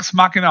not an ex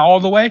machina all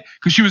the way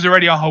because she was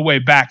already on her way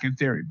back in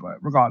theory, but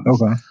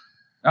regardless. Okay.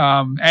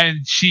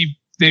 And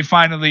they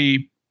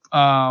finally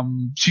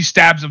she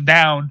stabs him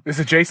down. Is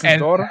it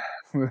Jason's daughter?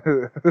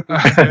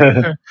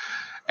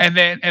 and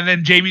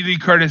then Jamie Lee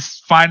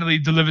Curtis finally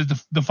delivers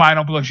the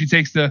final blow. She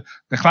takes the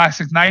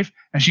classic knife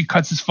and she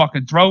cuts his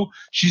fucking throat.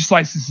 She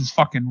slices his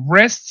fucking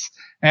wrists,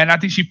 and I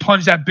think she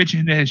plunged that bitch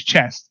into his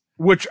chest.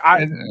 So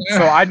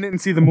I didn't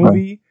see the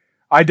movie.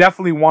 I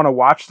definitely want to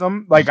watch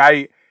them. Like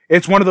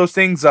it's one of those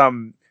things.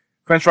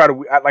 French Rider.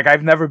 Like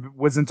I've never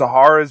was into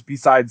horrors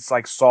besides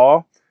like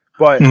Saw,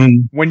 but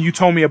when you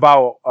told me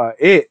about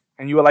it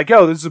and you were like,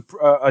 "Yo, this is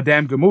a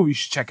damn good movie. You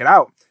should check it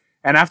out."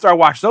 And after I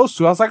watched those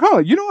two, I was like, "Oh,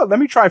 you know what? Let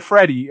me try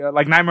Freddy,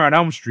 like Nightmare on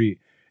Elm Street."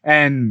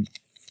 And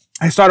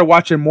I started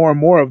watching more and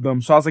more of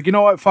them. So I was like, "You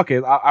know what? Fuck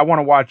it. I want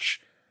to watch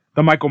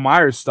the Michael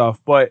Myers stuff."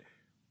 But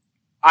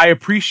I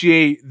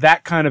appreciate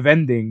that kind of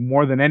ending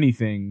more than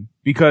anything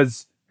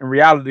because in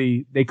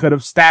reality, they could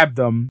have stabbed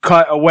him,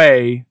 cut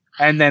away,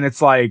 and then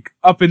it's like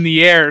up in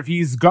the air if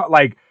he's got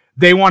like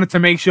they wanted to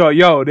make sure,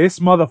 yo, this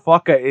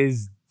motherfucker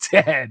is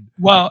dead.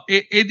 Well,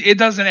 it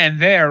doesn't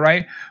end there,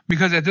 right?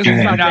 Because at this He's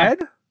point not now, dead?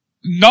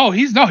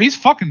 he's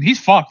fucked. He's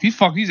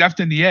effed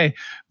in the A.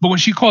 But when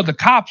she called the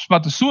cops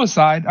about the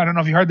suicide, I don't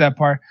know if you heard that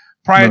part.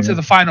 Prior to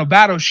the final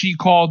battle, she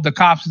called the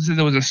cops and said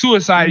there was a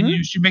suicide,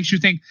 and she makes you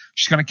think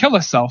she's gonna kill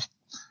herself.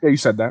 Yeah, you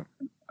said that.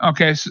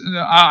 Okay, so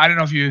I don't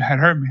know if you had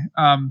heard me.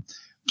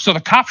 So the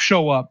cops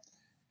show up,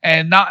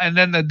 and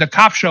then the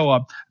cops show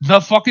up.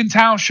 The fucking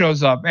town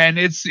shows up, and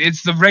it's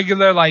the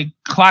regular like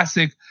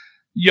classic.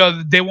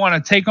 Yo, they want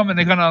to take him, and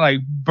they're gonna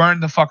like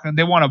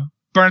they want to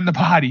burn the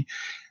body.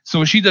 So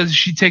what she does is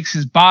she takes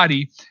his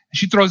body and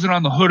she throws it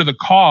on the hood of the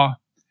car,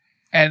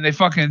 and they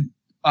fucking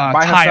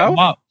tie him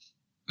up.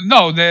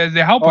 No, they're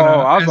helping her.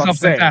 I was about to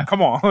say, like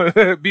come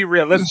on, be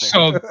realistic.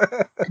 So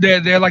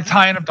they're like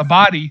tying up the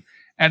body.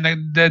 And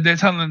then they're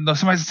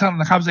somebody's telling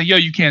the cops like, yo,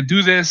 you can't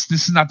do this.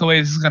 This is not the way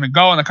this is going to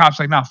go. And the cops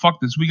like, nah, fuck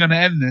this. We're going to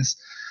end this.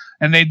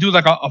 And they do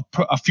like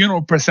a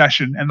funeral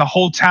procession and the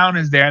whole town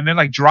is there. And they're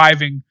like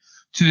driving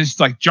to this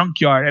like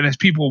junkyard and there's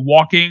people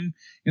walking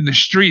in the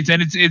streets.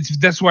 And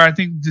that's where I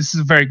think this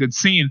is a very good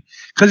scene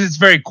because it's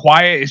very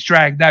quiet. It's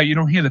dragged out. You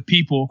don't hear the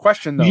people.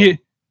 Question though.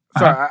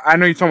 Sorry, I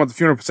know you're talking about the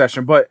funeral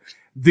procession, but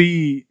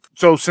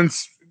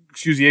since,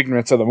 excuse the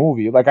ignorance of the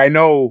movie, like I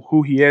know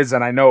who he is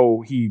and I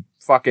know he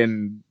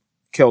fucking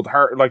killed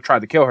her, like tried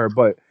to kill her,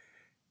 but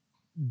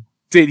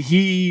did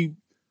he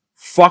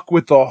fuck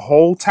with the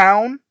whole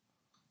town?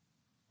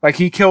 Like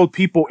he killed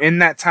people in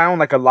that town,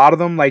 like a lot of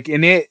them, like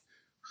in it,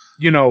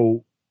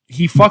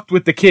 he fucked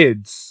with the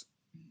kids.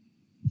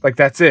 Like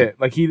that's it.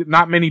 Like he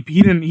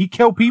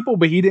killed people,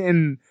 but he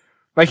didn't,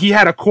 like he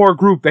had a core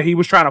group that he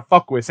was trying to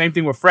fuck with. Same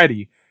thing with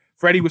Freddy.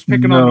 Freddy was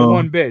picking on the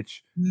one bitch.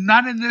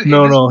 Not in the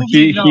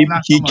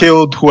he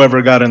killed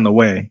whoever got in the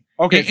way.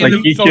 Okay, so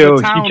the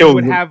town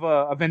would have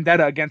a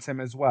vendetta against him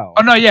as well.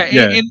 Oh no, yeah.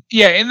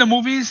 In the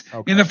movies,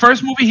 in the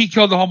first movie he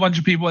killed a whole bunch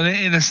of people, and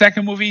in the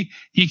second movie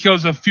he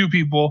kills a few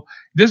people.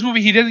 This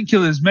movie he didn't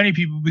kill as many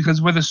people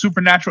because where the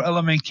supernatural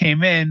element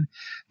came in,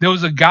 there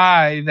was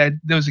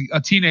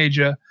a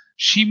teenager.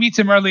 She meets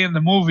him early in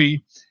the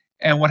movie,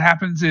 and what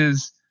happens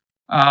is,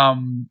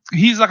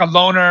 he's like a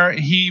loner.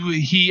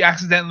 He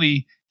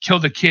accidentally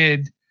killed a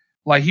kid,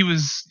 like he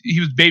was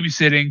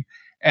babysitting.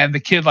 And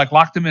the kid like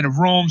locked him in a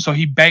room, so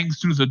he bangs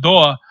through the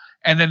door,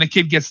 and then the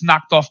kid gets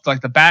knocked off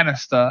like the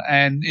banister,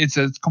 and it's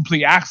a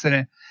complete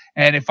accident,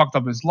 and it fucked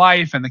up his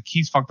life, and the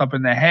kid's fucked up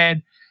in the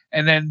head.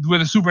 And then where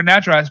the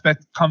supernatural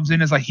aspect comes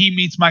in is like he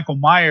meets Michael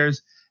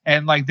Myers,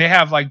 and like they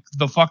have like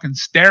the fucking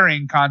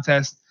staring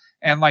contest,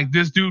 and like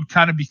this dude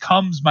kind of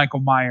becomes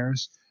Michael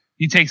Myers.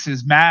 He takes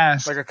his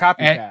mask, like a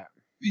copycat.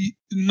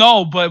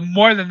 No, but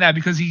more than that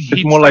because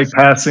it's more like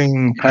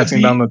passing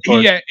down the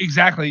torch. Yeah,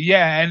 exactly.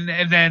 Yeah,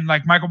 and then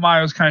like Michael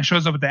Myers kind of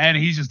shows up at the end.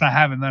 And he's just not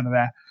having none of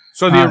that.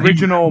 So the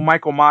original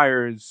Michael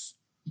Myers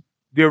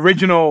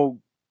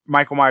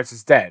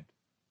is dead.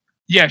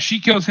 Yeah, she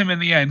kills him in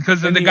the end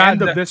because the guy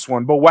end of this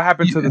one. But what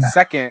happened to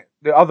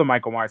the other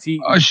Michael Myers?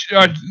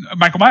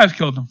 Michael Myers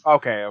killed him.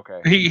 Okay.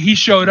 He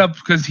showed up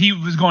because he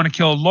was going to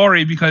kill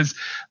Laurie because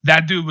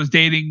that dude was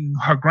dating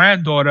her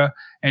granddaughter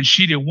and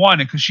she didn't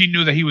want it because she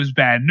knew that he was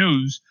bad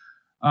news.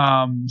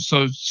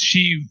 So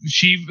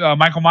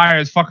Michael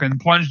Myers fucking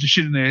plunged the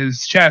shit into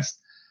his chest.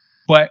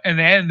 But in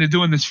the end, they're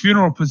doing this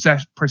funeral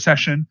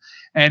procession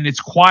and it's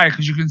quiet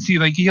because you can see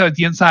like you hear like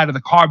the inside of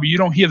the car, but you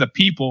don't hear the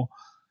people.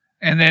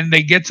 And then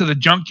they get to the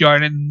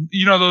junkyard, and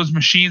you know those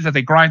machines that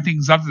they grind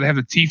things up, that they have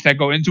the teeth that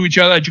go into each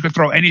other, that you could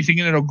throw anything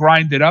in, it'll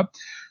grind it up.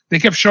 They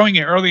kept showing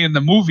it early in the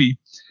movie,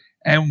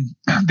 and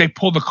they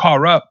pull the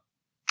car up,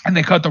 and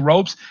they cut the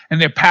ropes, and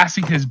they're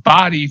passing his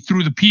body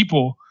through the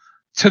people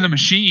to the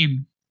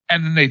machine,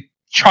 and then they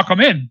chuck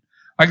him in.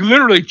 Like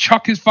literally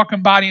chuck his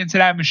fucking body into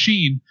that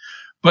machine.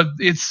 But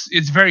it's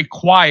very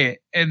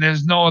quiet, and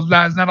there's not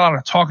a lot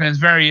of talking. It's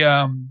very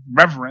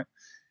reverent.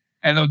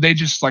 And they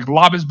just like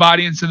lob his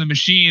body into the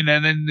machine,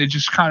 and then they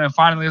just kind of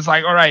finally it's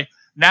like, all right,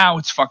 now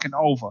it's fucking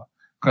over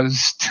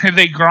because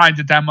they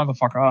grinded that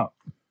motherfucker up.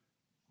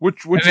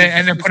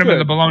 And then put him in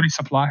the bologna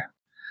supply.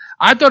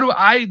 I thought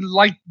I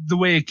liked the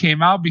way it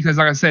came out because,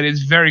 like I said,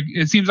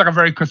 it seems like a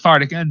very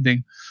cathartic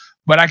ending,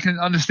 but I can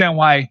understand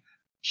why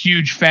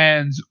huge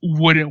fans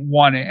wouldn't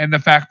want it, and the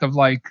fact of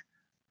like,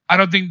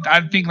 I think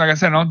like I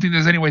said, I don't think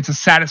there's any way to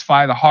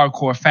satisfy the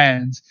hardcore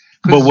fans.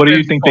 But what do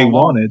you think they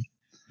wanted?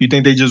 You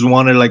think they just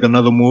wanted like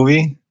another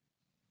movie?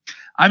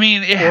 I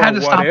mean, it had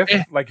to stop.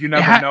 Like you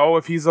never know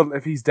if he's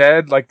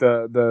dead. Like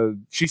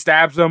she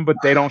stabs him, but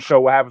they don't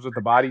show what happens with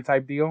the body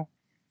type deal.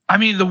 I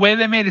mean, the way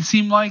they made it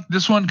seem like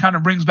this one kind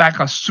of brings back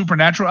a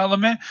supernatural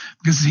element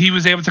because he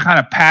was able to kind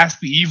of pass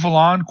the evil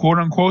on, quote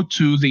unquote,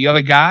 to the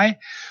other guy.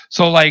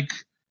 So like,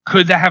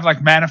 could that have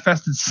like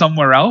manifested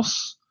somewhere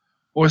else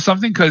or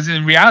something? Because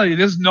in reality,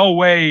 there's no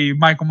way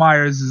Michael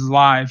Myers is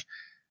alive.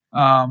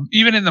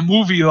 Even in the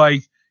movie,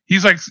 like.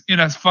 he's like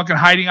fucking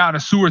hiding out in a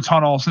sewer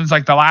tunnel since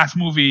like the last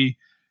movie,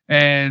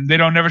 and they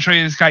don't never show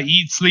you this guy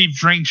eat, sleep,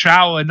 drink,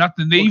 shower,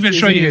 nothing. They even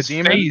show you his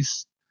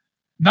face.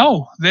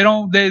 No, they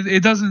don't.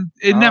 It doesn't.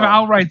 It never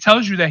outright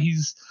tells you that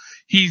he's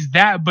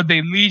that, but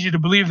they lead you to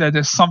believe that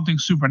there's something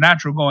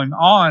supernatural going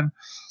on.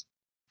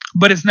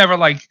 But it's never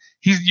like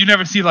you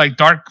never see like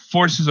dark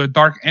forces or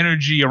dark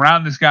energy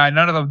around this guy.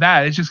 None of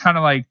that. It's just kind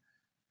of like,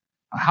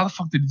 how the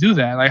fuck did he do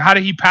that? Like, how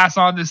did he pass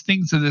on this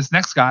thing to this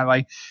next guy?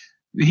 Like,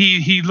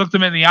 he looked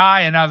him in the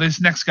eye, and now this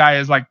next guy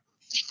is like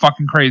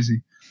fucking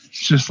crazy.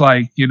 It's just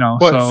like,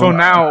 But so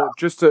now,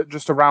 just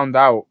to round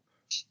out,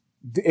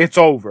 it's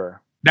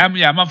over.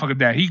 Motherfucker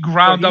dead. He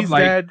ground up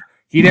like dead.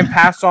 He didn't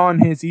pass on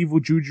his evil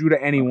juju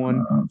to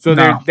anyone, so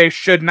there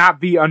should not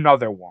be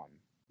another one.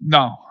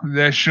 No,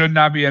 there should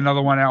not be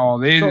another one at all.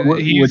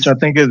 Which I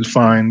think is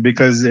fine,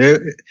 because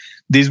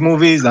these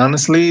movies,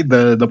 honestly,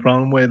 the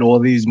problem with all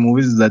these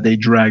movies is that they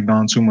dragged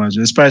on too much,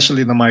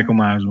 especially the Michael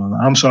Myers one.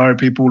 I'm sorry,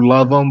 people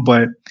love them,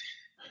 but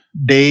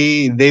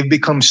they've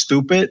become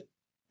stupid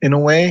in a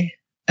way.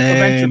 And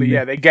eventually,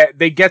 yeah,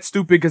 they get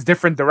stupid because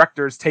different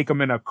directors take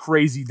them in a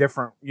crazy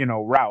different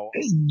route.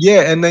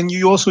 Yeah, and then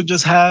you also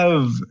just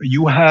have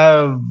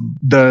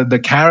the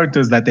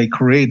characters that they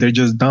create. They're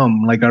just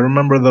dumb. Like I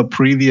remember the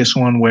previous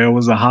one where it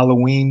was a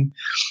Halloween.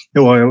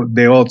 Well,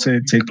 they all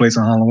take place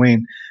on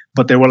Halloween,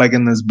 but they were like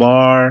in this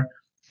bar,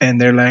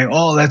 and they're like,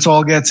 "Oh, let's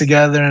all get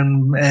together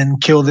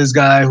and kill this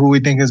guy who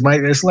we think is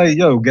Mike." It's like,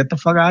 yo, get the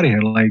fuck out of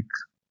here! Like,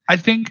 I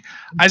think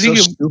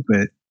it's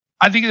stupid.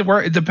 I think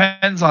it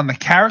depends on the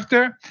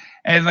character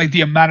and like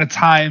the amount of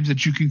times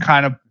that you can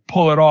kind of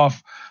pull it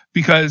off,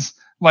 because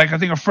like I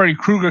think a Freddy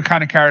Krueger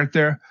kind of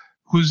character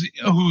who's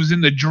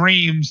in the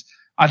dreams,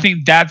 I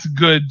think that's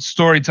good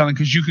storytelling,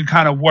 because you can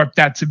kind of warp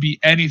that to be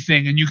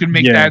anything, and you can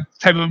make that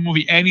type of a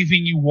movie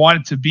anything you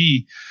want it to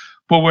be.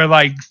 But where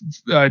like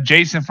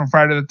Jason from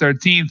Friday the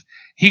 13th,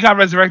 he got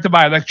resurrected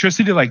by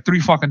electricity like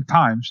 3 fucking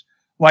times.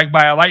 Like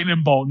by a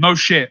lightning bolt, no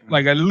shit.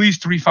 Like at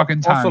least 3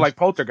 fucking times. Also, like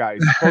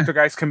Poltergeist.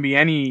 Poltergeist can be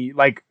any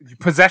like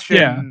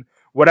possession,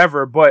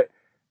 whatever. But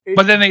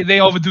then they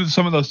overdo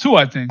some of those too,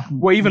 I think.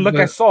 Well, even look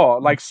at Saw.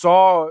 Like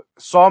Saw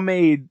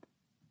made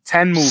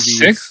 10 movies.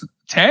 6?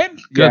 10?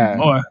 Good yeah,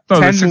 Lord.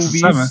 10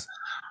 movies.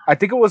 I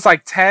think it was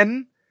like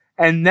 10,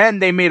 and then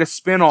they made a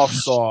spin-off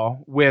Saw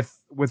with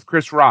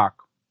Chris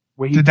Rock,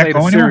 where he played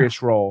a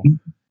serious role.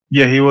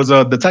 Yeah, he was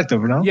a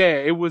detective, no? Yeah,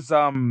 it was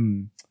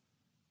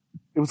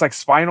like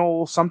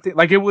Spinal something.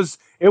 Like it was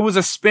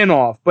a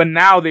spin-off, but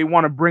now they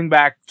want to bring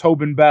back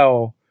Tobin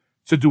Bell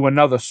to do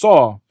another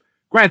Saw.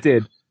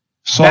 Granted,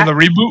 Saw the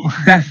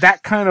reboot?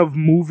 that kind of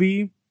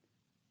movie,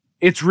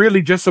 it's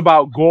really just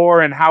about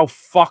gore and how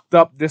fucked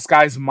up this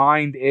guy's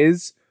mind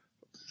is.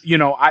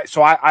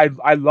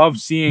 I love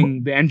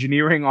seeing the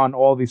engineering on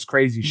all this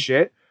crazy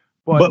shit.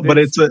 But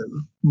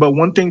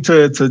one thing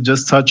to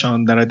just touch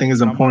on that I think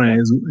is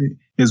important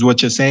is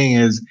what you're saying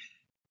is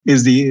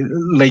the,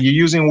 like, you're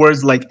using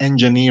words like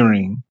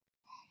engineering,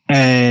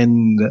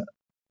 and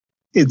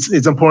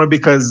it's important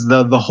because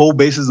the whole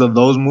basis of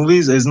those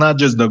movies is not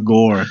just the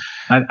gore.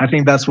 I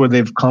think that's where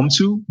they've come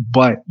to,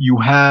 but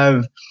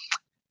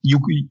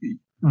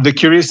the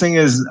curious thing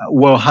is,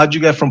 well, how'd you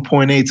get from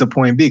point A to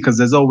point B? Because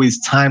there's always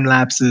time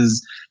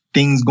lapses,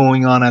 things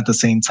going on at the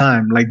same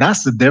time. Like,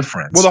 that's the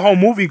difference. Well, the whole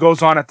movie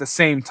goes on at the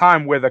same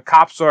time, where the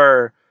cops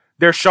they're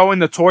showing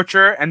the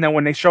torture, and then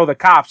when they show the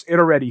cops, it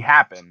already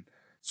happened.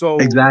 So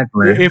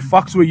exactly, it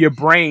fucks with your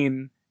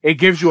brain. It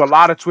gives you a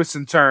lot of twists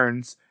and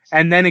turns,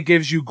 and then it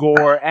gives you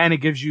gore, and it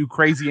gives you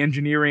crazy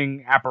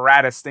engineering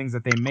apparatus things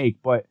that they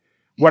make. But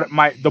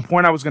the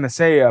point I was gonna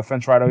say,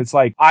 Fentrido, it's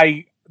like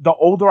the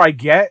older I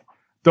get,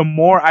 the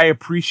more I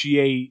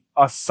appreciate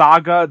a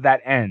saga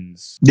that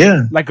ends.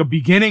 Yeah, like a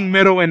beginning,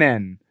 middle, and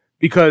end,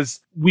 because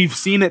we've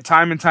seen it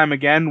time and time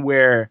again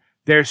where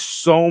there's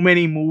so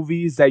many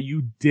movies that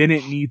you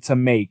didn't need to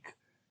make,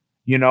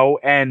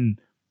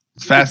 and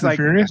Fast and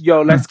Furious?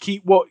 Yo, let's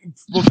keep... Well,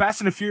 Fast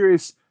and the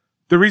Furious...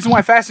 The reason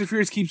why Fast and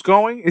Furious keeps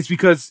going is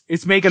because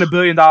it's making $1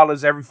 billion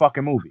every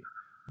fucking movie.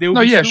 They would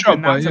be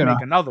stupid not to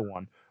make another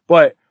one.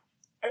 But,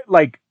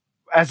 like,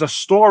 as a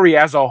story,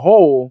 as a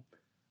whole,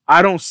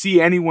 I don't see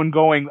anyone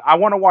going, I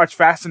want to watch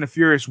Fast and the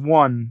Furious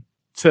 1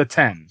 to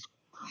 10.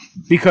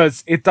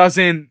 Because it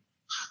doesn't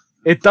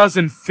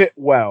fit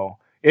well.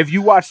 If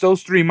you watch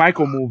those 3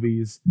 Michael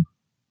movies,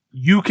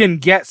 you can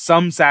get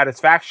some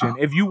satisfaction.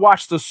 If you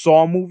watch the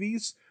Saw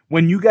movies,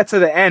 when you get to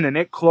the end and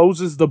it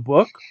closes the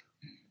book,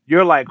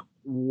 you're like,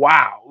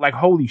 wow, like,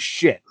 holy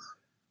shit,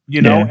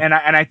 And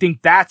I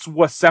think that's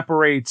what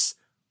separates,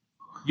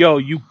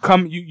 you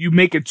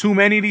make it too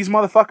many of these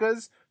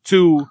motherfuckers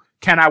to,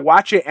 can I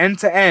watch it end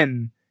to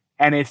end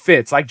and it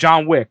fits? Like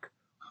John Wick,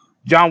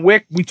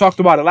 we talked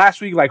about it last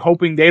week, like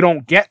hoping they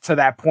don't get to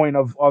that point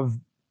of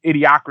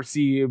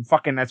idiocracy,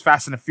 fucking that's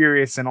Fast and the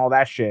Furious and all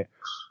that shit.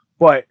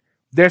 But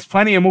there's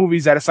plenty of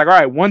movies that it's like, all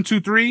right, 1,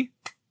 2, 3.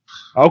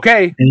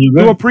 Okay,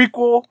 do a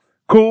prequel,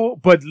 cool,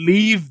 but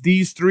leave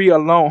these 3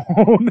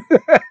 alone.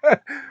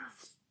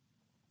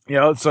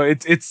 So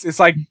it's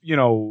like,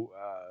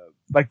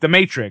 like The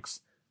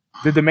Matrix.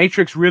 Did The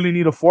Matrix really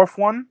need a fourth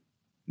one?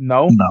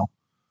 No. No.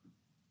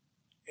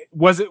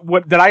 Was it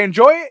what did I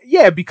enjoy it?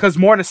 Yeah, because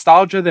more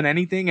nostalgia than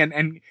anything,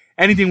 and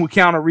anything with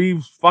Keanu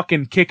Reeves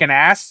fucking kicking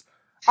ass,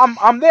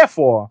 I'm there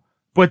for.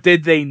 But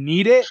did they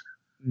need it?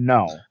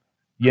 No.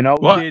 You know,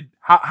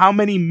 how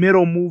many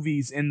middle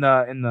movies in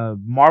the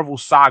Marvel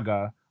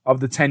saga of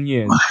the 10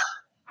 years?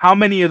 How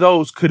many of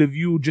those could have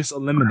you just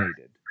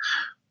eliminated?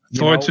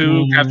 Thor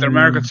 2, Captain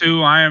America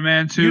 2, Iron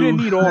Man 2. You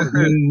didn't need all of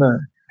them. No.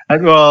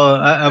 Well,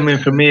 I mean,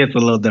 for me, it's a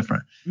little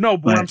different. No,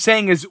 but what I'm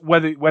saying is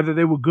whether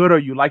they were good or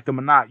you liked them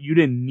or not, you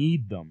didn't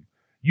need them.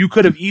 You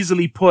could have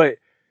easily put.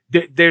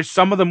 There's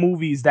some of the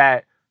movies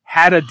that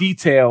had a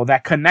detail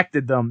that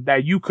connected them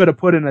that you could have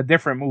put in a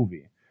different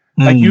movie.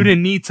 Like you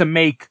didn't need to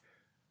make,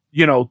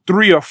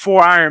 3 or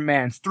 4 Iron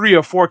Mans, 3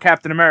 or 4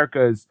 Captain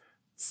Americas,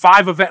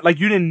 5 events. Like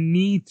you didn't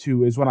need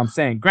to, is what I'm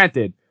saying.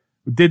 Granted,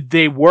 did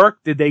they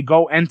work? Did they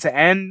go end to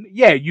end?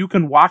 Yeah, you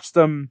can watch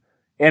them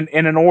in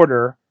an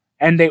order,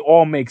 and they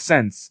all make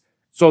sense.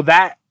 So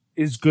that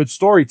is good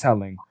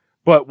storytelling.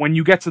 But when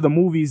you get to the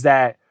movies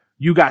that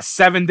you got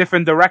 7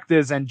 different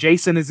directors and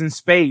Jason is in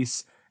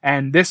space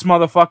and this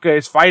motherfucker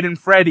is fighting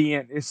Freddy,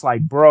 and it's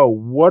like, bro,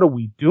 what are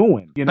we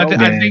doing? You know,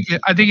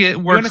 I think it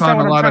works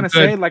on a lot of good.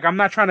 Say? Like, I'm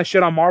not trying to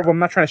shit on Marvel. I'm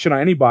not trying to shit on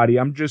anybody.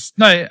 I'm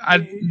just I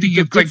think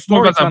it's good like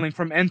storytelling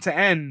from end to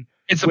end.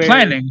 It's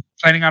planning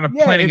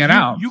it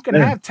out. You can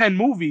have 10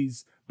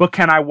 movies, but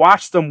can I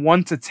watch them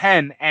 1 to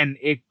 10 and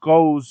it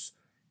goes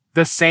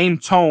the same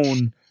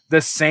tone, the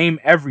same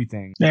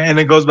everything? And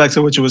it goes back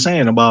to what you were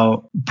saying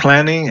about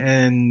planning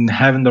and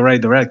having the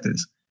right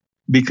directors.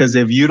 Because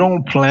if you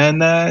don't plan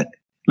that,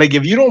 like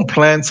if you don't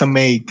plan to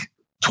make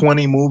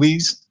 20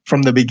 movies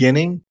from the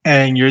beginning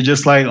and you're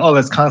just like, oh,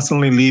 let's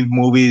constantly leave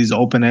movies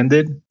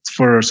open-ended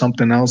for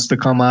something else to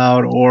come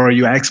out, or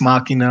you ex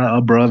machina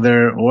a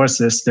brother or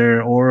sister,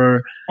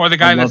 or the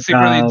guy that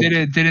secretly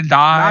didn't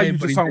die. Now you're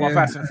just talking about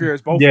Fast and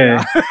Furious, both.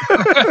 Yeah,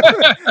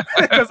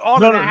 because all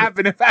that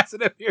happened in Fast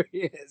and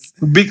Furious.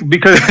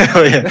 Because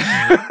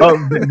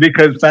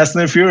Fast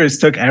and Furious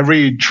took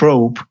every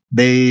trope,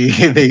 they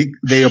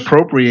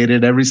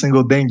appropriated every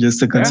single thing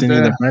just to continue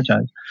the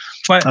franchise.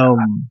 But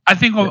I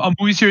think a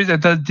movie series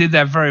that did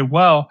that very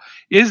well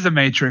is The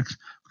Matrix,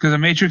 because The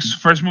Matrix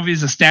first movie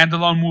is a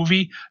standalone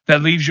movie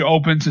that leaves you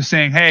open to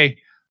saying, hey,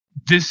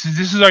 this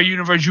is our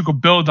universe, you could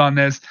build on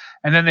this.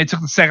 And then they took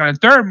the second and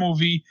third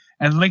movie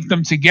and linked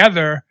them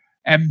together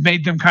and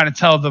made them kind of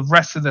tell the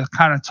rest of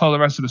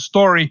the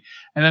story.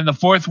 And then the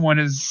fourth one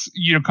is,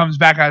 comes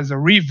back as a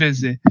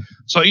revisit.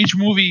 So each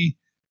movie,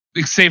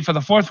 save for the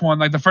fourth one,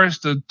 like the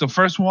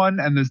first one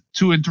and the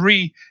 2 and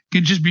 3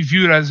 can just be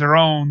viewed as their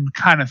own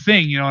kind of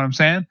thing. You know what I'm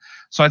saying?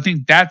 So I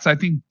think that's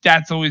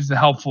always the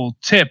helpful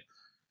tip.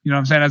 You know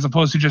what I'm saying? As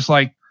opposed to just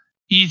like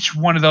each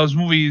one of those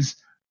movies,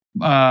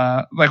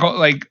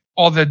 like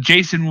all the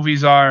Jason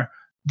movies are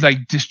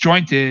like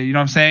disjointed. You know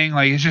what I'm saying?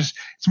 Like it's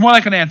more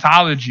like an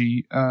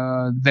anthology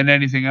than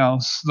anything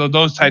else.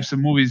 Those types of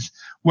movies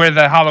where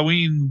the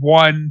Halloween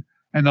 1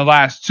 and the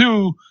last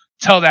 2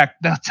 tell that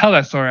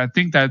story. I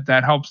think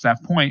that helps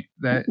that point,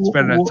 that it's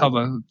better to tell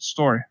the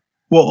story.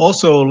 Well,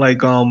 also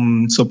like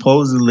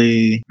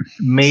supposedly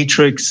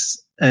Matrix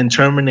and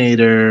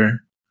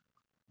Terminator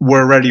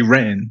were already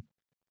written,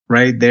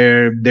 right?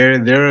 They're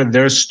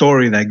a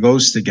story that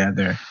goes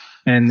together,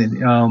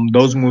 and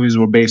those movies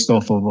were based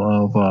off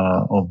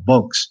of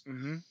books.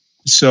 Mm-hmm.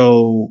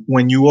 So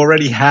when you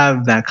already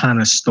have that kind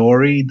of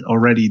story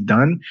already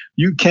done,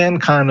 you can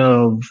kind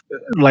of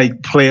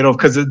like play it off,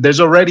 because there's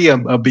already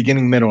a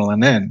beginning, middle,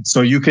 and end.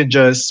 So you could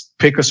just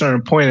pick a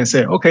certain point and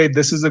say, okay,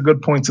 this is a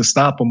good point to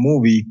stop a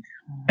movie,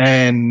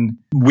 and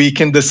we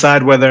can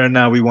decide whether or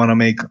not we want to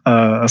make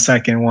a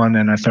second one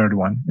and a third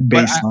one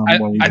based on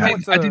what we have.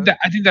 I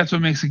think that's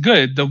what makes it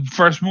good. The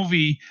first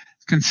movie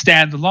can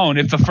stand alone.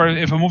 If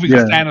a movie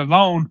can stand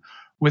alone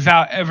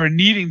without ever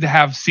needing to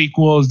have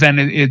sequels, then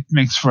it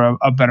makes for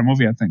a better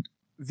movie, I think.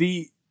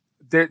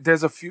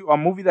 There's a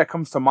movie that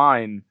comes to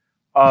mind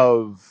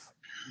of,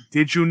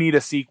 did you need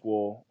a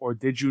sequel or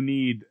did you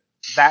need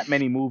that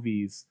many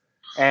movies?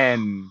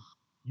 And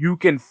you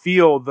can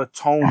feel the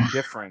tone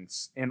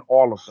difference in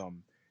all of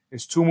them.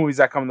 There's 2 movies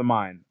that come to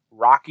mind.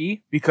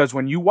 Rocky, because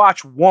when you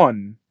watch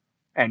 1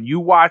 and you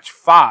watch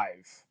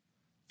 5,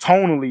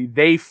 tonally,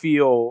 they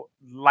feel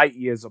light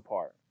years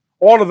apart.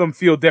 All of them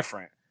feel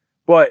different.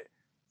 But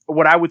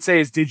what I would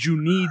say is, did you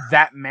need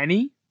that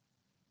many?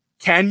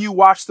 Can you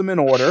watch them in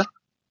order?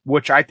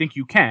 Which I think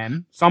you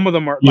can. Some of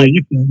them are like,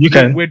 you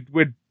can.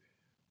 With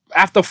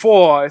after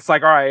 4, it's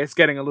like, all right, it's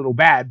getting a little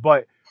bad.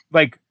 But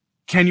like,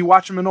 can you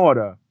watch them in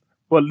order?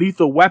 But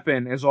Lethal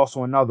Weapon is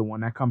also another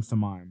one that comes to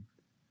mind,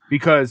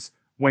 because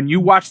when you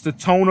watch the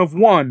tone of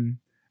 1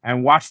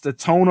 and watch the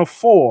tone of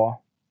 4,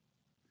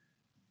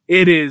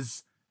 it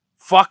is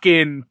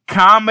fucking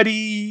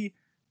comedy.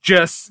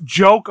 Just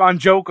joke on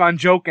joke on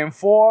joke in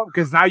 4,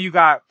 because now you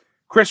got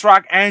Chris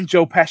Rock and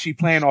Joe Pesci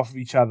playing off of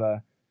each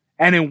other.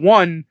 And in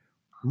 1,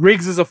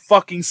 Riggs is a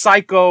fucking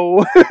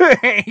psycho.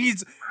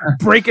 He's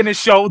breaking his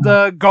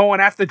shoulder,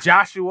 going after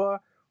Joshua.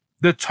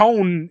 the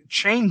tone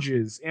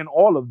changes in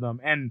all of them.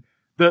 And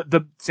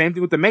the same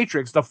thing with the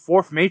Matrix. The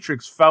fourth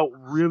Matrix felt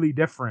really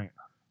different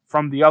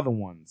from the other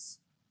ones.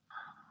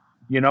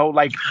 You know,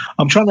 like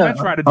I'm trying to.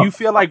 Rider, do you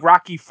feel like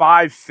Rocky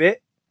 5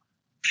 fit?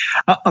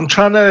 I'm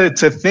trying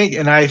to think,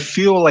 and I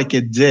feel like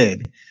it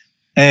did,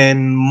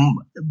 and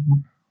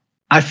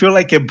I feel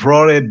like it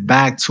brought it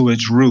back to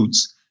its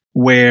roots,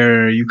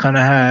 where you kind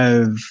of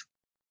have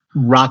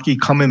Rocky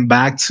coming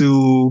back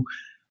to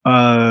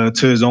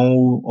his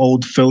own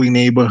old Philly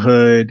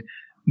neighborhood,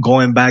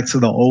 going back to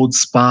the old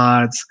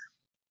spots.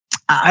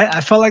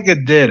 I felt like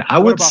it did. I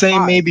would say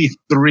 5? maybe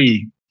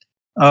 3.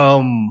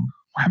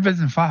 What happens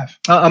in 5?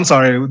 I'm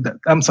sorry.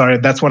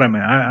 That's what I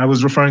meant. I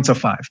was referring to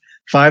 5.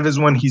 5 is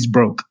when he's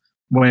broke,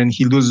 when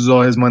he loses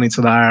all his money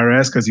to the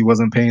IRS because he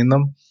wasn't paying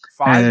them.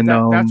 5, and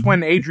that's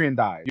when Adrian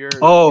died.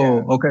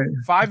 Okay.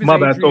 5 is My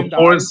bad.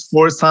 Adrian So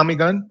 4 is Tommy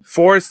Gunn.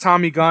 4 is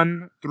Tommy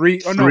Gunn.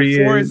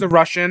 4 is the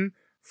Russian.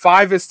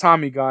 5 is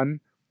Tommy Gunn.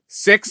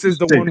 6 is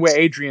the 6. one where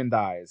Adrian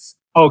dies.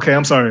 Okay,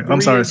 I'm sorry.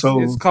 3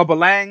 So is Clubber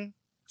Lang.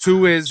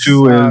 2 is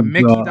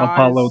Mickey dies.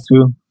 Apollo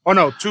 2. Oh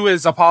no, 2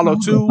 is Apollo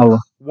 2. Apollo.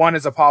 1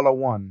 is Apollo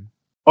 1.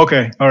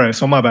 Okay, all right.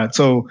 So my bad.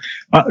 So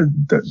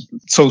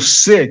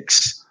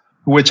 6,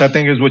 which I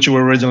think is what you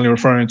were originally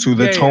referring to,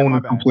 the tone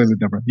is completely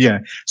different. Yeah.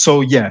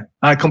 So yeah,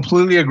 I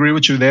completely agree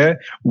with you there.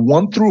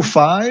 1 through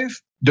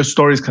 5, the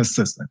story is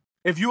consistent.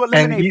 If you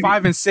eliminate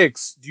 5 and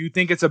 6, do you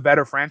think it's a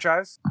better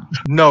franchise?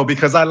 No,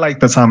 because I like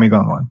the Tommy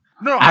Gunn one.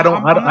 No, I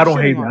don't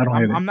hate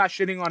it. I'm not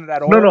shitting on it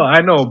at all. No, I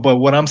know. But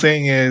what I'm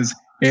saying is,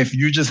 if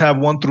you just have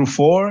 1 through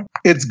 4,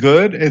 it's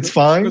good. It's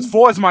fine. Because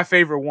 4 is my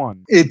favorite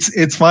one.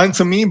 It's fine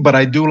to me, but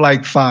I do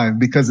like 5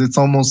 because it's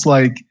almost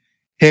like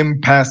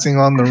him passing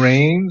on the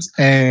reins,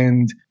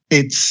 and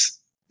it's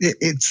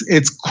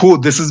cool.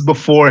 This is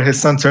before his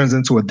son turns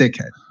into a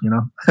dickhead, you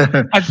know.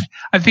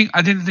 I think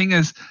the thing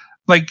is,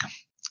 like,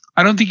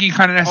 I don't think he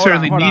kind of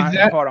necessarily needs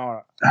that. Hold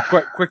on.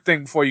 Quick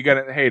thing before you get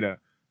a hater.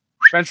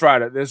 Bench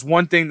Rider, there's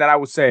one thing that I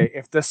would say.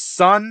 If the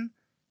son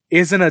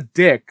isn't a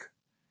dick,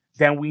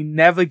 then we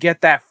never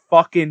get that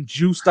fucking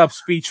juiced up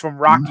speech from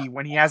Rocky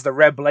when he has the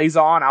red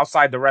blazer on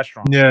outside the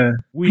restaurant. Yeah.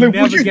 We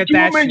never get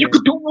that shit. You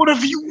can do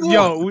whatever you want.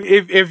 Yo,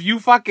 if you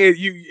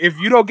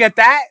don't get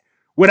that,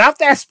 without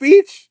that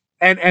speech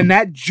and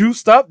that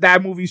juiced up,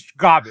 that movie's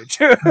garbage.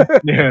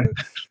 Yeah.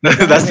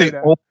 That's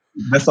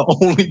the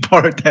only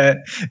part that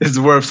is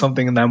worth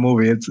something in that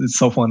movie. It's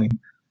so funny.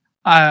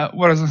 What I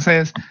was gonna say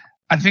is,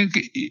 I think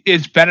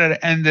it's better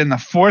to end in the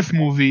 4th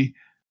movie,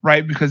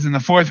 right? Because in the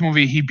 4th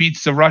movie, he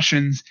beats the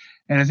Russians,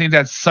 and I think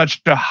that's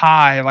such a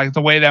high, like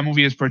the way that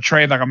movie is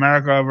portrayed, like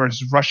America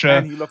versus Russia.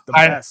 And he looked the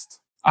best.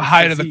 A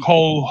height of the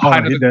Cold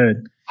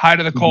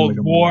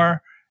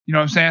War. You know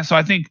what I'm saying? So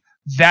I think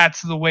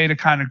that's the way to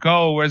kind of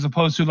go, as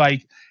opposed to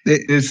like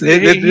it's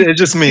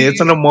just me. It's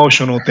an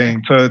emotional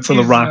thing to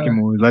the Rocky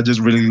movies. I just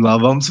really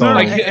love them. So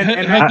like,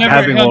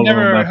 he'll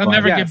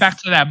never get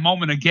back to that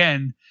moment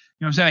again.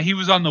 You know what I'm saying? He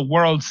was on the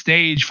world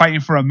stage fighting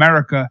for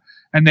America,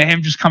 and then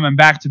him just coming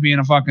back to being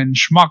a fucking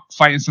schmuck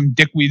fighting some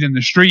dickweed in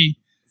the street.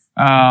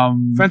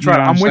 Fence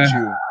Rider, I'm with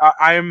you.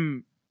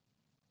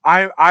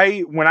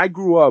 I when I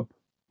grew up,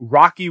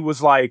 Rocky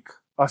was like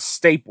a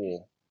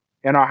staple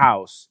in our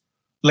house.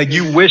 Like,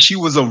 you wish he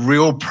was a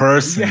real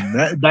person.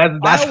 Yeah.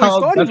 That's I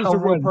always thought he was a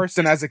real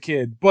person as a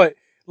kid, but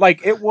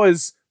like it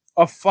was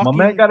a fucking.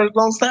 My man got his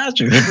own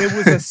statue. It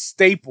was a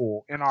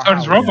staple in our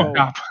house.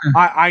 RoboCop. So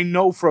I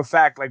know for a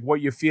fact like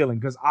what you're feeling,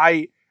 because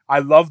I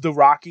love the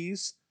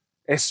Rockies,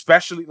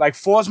 especially like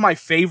 4's my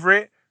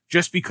favorite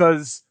just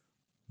because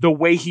the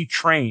way he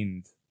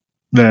trained,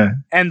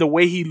 and the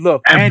way he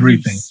looked,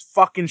 everything. And he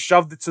fucking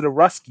shoved it to the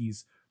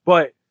Ruskies.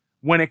 But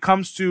when it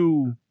comes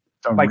to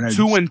like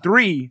 2 and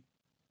 3.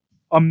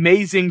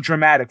 Amazing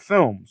dramatic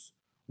films.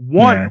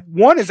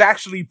 One is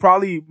actually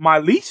probably my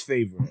least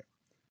favorite,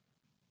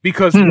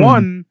 because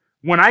 1,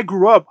 when I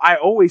grew up, I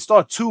always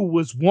thought 2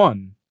 was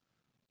 1.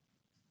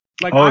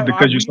 Like,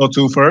 because you saw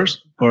 2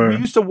 first, or we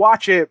used to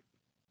watch it.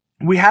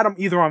 We had them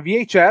either on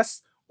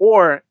VHS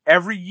or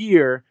every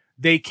year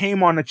they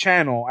came on the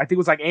channel. I think it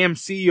was like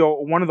AMC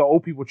or one of the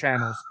old people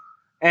channels,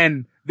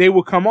 and they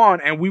would come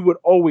on, and we would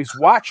always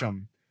watch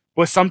them.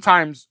 But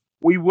sometimes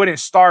we wouldn't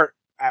start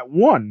at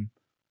 1.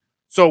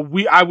 So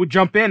I would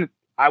jump in,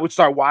 I would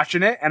start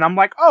watching it, and I'm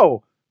like,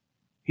 oh,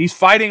 he's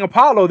fighting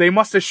Apollo. They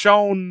must have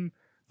shown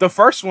the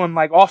first one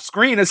like off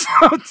screen or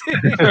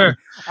something.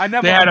 I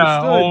never. They had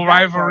a whole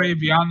rivalry part.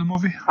 Beyond the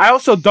movie. I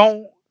also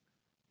don't,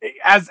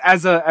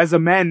 as a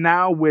man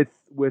now with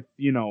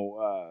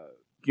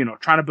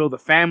trying to build a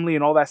family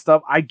and all that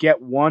stuff. I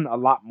get 1 a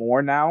lot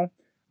more now,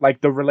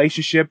 like the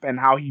relationship and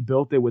how he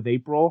built it with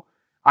April.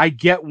 I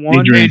get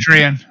 1.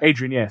 Adrian.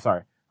 Yeah,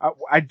 sorry.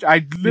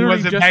 I literally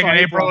wasn't just pegging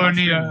April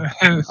O'Neil.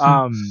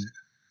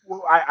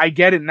 I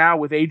get it now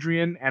with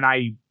Adrian,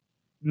 and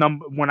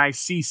when I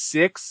see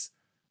 6,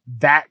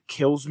 that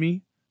kills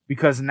me,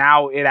 because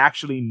now it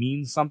actually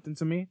means something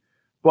to me.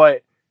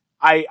 But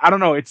I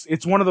don't know.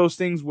 It's one of those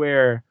things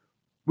where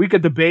we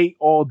could debate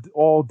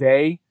all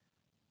day.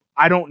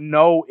 I don't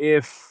know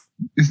if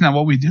Isn't that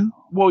what we do?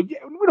 Well, yeah,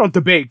 we don't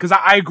debate because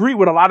I agree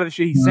with a lot of the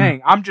shit he's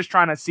saying. I'm just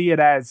trying to see it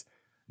as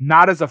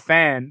not as a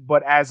fan,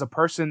 but as a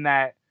person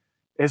that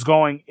is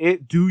going,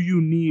 do you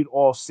need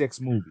all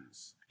 6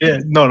 movies? Yeah,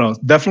 no,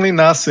 definitely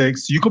not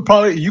 6. You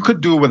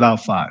could do it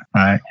without 5,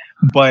 right?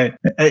 But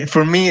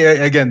for me,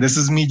 again, this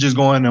is me just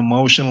going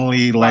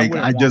emotionally. Like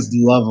I just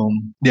love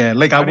them. Yeah,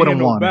 like I wouldn't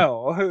want it.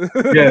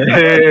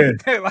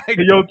 Yeah. Like,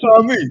 yo,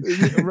 tell me.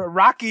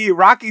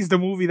 Rocky's the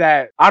movie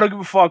that I don't give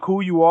a fuck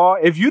who you are.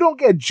 If you don't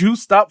get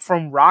juiced up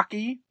from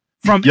Rocky,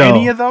 from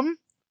any of them,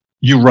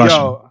 you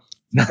Russian.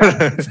 you're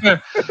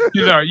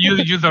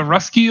the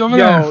Rusky over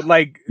there.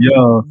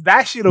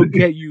 That shit'll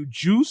get you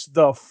juiced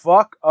the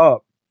fuck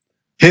up.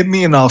 Hit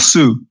me and I'll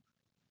sue.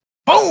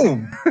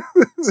 Boom.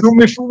 Sue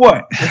me for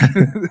what?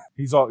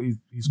 He's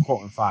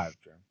quoting 5.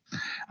 Jim.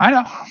 I know.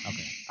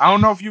 Okay. I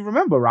don't know if you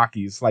remember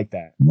Rockies like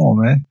that. Come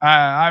on, man.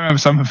 I remember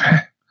some of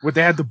it. What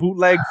they had the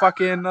bootleg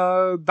fucking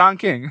Don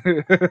King.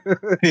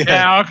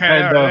 Yeah,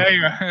 okay. There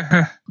you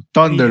go.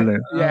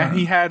 Thunderland. Yeah,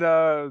 he had we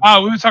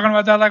were talking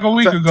about that like a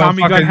week ago.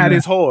 Tommy Gunn had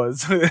his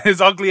whores.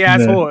 His ugly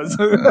ass whores.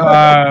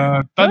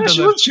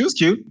 She was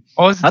cute.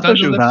 Oh, was it I thought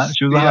she was hot.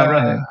 She was a hot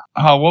redhead.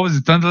 What was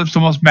it? Thunderlips, the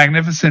most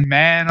magnificent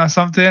man or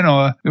something?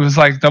 Or it was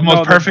like the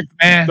most perfect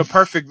man? The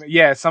perfect,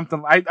 yeah,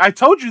 something. I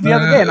told you the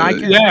other day, and I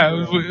can't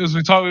remember.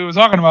 we were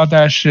talking about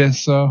that shit,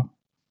 so.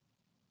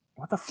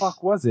 What the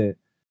fuck was it?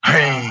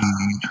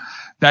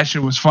 That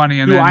shit was funny.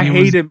 And dude, then I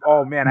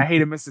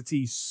hated Mr.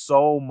 T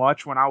so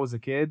much when I was a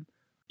kid.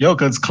 Yo,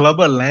 because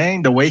Clubber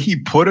Lang, the way he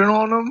put it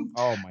on him.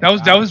 Oh my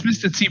God. That was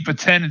Mr. T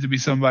pretending to be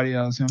somebody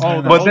else. You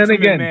know but then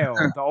again,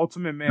 the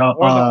ultimate male,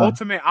 or the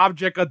ultimate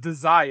object of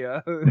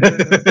desire. But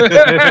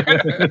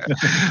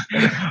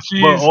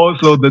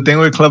also the thing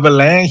with Clubber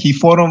Lang, he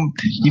fought him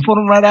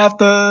right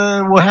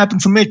after what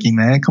happened to Mickey,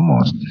 man. Come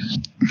on.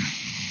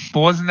 But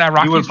wasn't that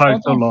Rocky? He was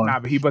probably so long. Nah,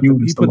 but he put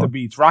the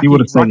beats. Rocky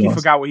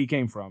forgot where he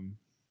came from.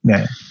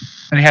 Yeah.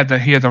 And he had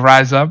to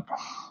rise up.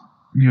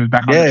 And he was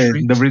back on the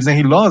street. The reason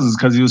he lost is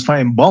because he was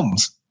fighting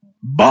bums.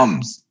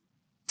 Bums.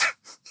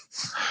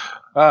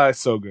 It's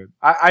so good.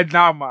 I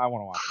want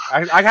to watch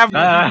it. I have.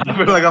 I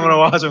feel like I'm gonna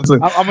watch them too.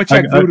 I'm gonna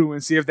check Vudu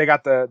and see if they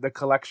got the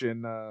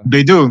collection.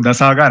 They do. That's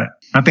how I got it.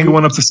 I think it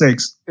went up to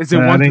 6. Is it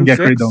 1 I didn't through get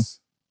 6? Creed though.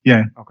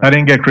 Yeah, okay. I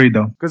didn't get Creed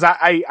though. Because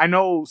I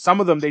know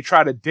some of them they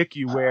try to dick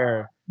you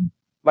where,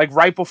 like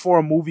right before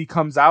a movie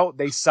comes out,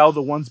 they sell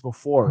the ones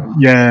before it.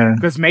 Yeah.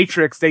 Because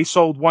Matrix, they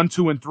sold 1,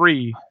 2, and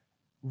 3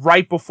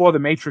 right before the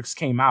Matrix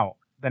came out.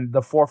 Then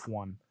the 4th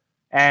one,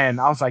 and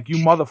I was like,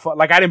 "You motherfucker!"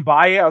 Like I didn't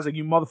buy it. I was like,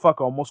 "You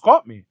motherfucker almost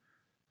caught me."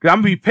 Because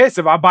I'm gonna be pissed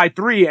if I buy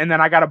 3 and then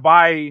I gotta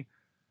buy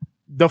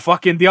the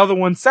other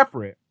one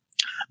separate.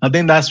 I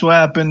think that's what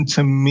happened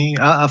to me.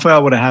 I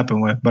forgot what it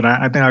happened with, but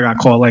I think I got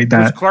caught like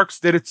that. Clerks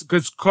did it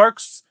because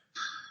Clerks,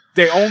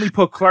 they only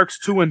put Clerks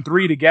 2 and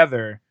 3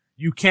 together.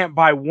 You can't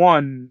buy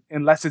one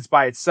unless it's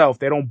by itself.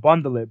 They don't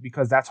bundle it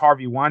because that's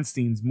Harvey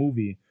Weinstein's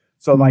movie.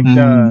 So like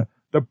the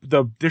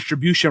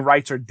distribution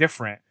rights are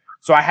different.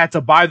 So I had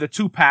to buy the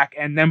 2-pack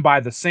and then buy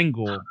the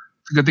single.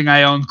 Good thing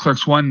I owned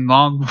Clerks 1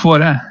 long before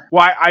that.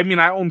 Well, I mean,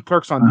 I own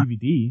Clerks on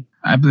DVD.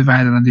 I believe I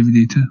had it on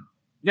DVD too.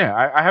 Yeah,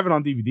 I have it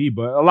on DVD,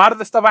 but a lot of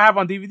the stuff I have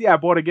on DVD, I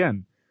bought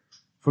again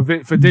for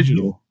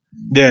digital.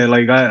 Yeah,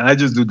 like I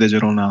just do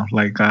digital now.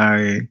 Like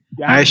a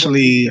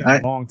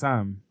long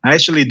time. I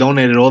actually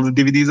donated all the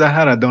DVDs I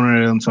had. I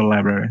donated them to the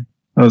library.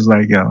 I was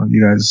like, yo,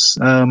 you guys,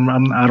 I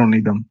don't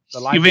need them.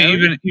 The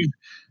library?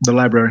 The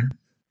library.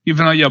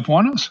 Even on your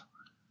pornos?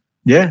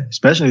 Yeah,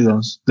 especially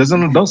those. There's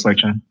an adult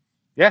section.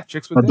 Yeah,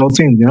 chicks with adult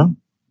teens, you know?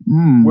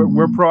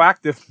 We're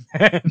proactive.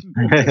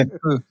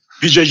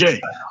 BJJ.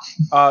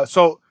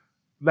 So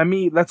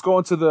let's go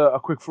into a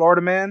quick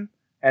Florida man,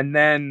 and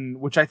then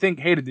which I think,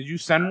 Hayden, did you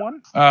send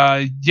one?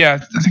 Yeah,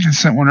 I think I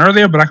sent one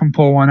earlier, but I can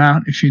pull one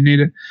out if you need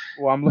it.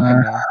 Well, I'm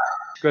looking now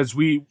because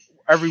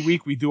every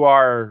week we do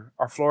our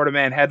Florida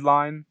man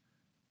headline,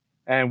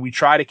 and we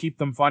try to keep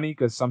them funny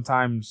because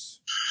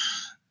sometimes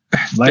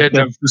they're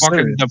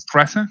fucking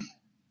depressing.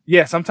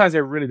 Yeah, sometimes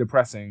they're really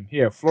depressing.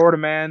 Here, Florida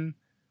man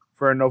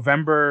for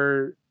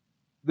November.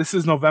 This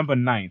is November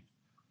 9th.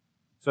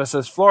 So it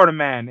says Florida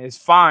man is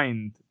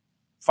fined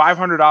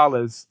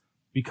 $500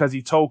 because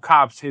he told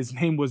cops his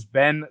name was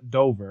Ben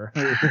Dover.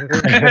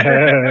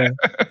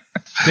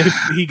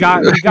 he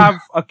got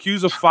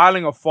accused of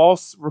filing a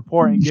false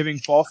report and giving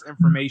false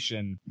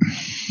information.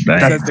 It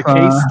says the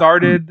case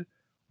started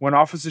when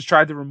officers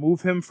tried to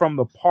remove him from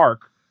the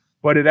park,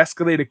 but it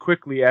escalated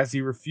quickly as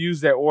he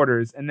refused their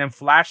orders and then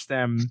flashed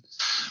them.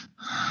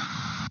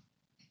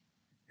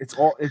 It's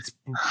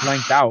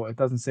blanked out. It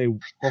doesn't say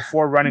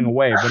before running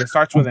away, but it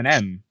starts with an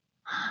M.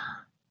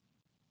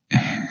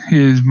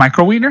 His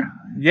micro wiener?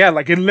 Yeah,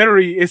 like it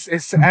literally it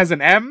has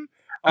an M,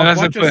 a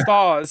bunch of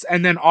stars,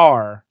 and then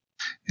R.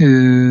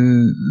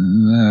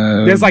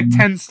 There's like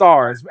 10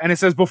 stars, and it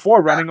says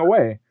before running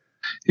away.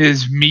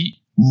 His meat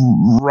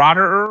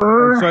rotter.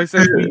 So it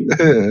says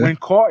when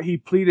caught, he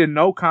pleaded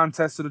no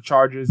contest to the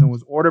charges and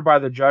was ordered by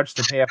the judge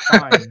to pay a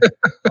fine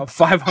of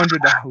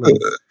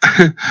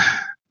 $500.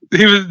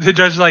 The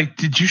judge like,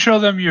 did you show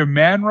them your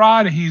man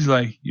rod? And he's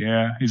like,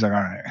 yeah. He's like,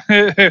 all right.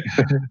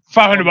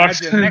 $500.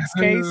 Imagine next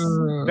case,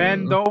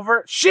 bend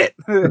over. Shit.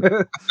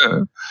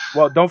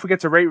 Well, don't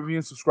forget to rate, review,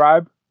 and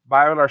subscribe.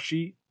 Buy our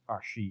sheet.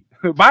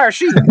 Buy our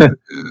sheet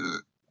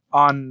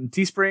on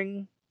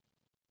Teespring.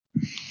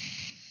 I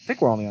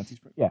think we're only on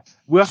Teespring. Yeah.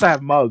 We also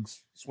have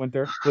mugs,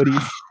 winter,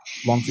 hoodies,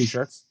 long sleeve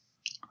shirts.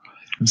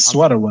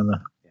 Sweater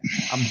weather.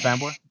 I'm the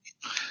fanboy.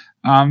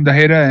 I'm the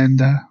hater,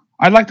 and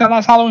I liked that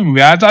last Halloween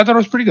movie. I thought it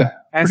was pretty good.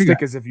 And Pretty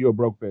stickers if you're a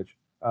broke bitch.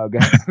 Go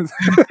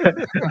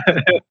ahead.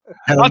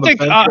 I'll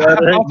take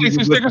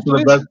some stickers, for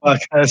the best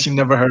podcast you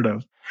never heard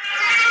of.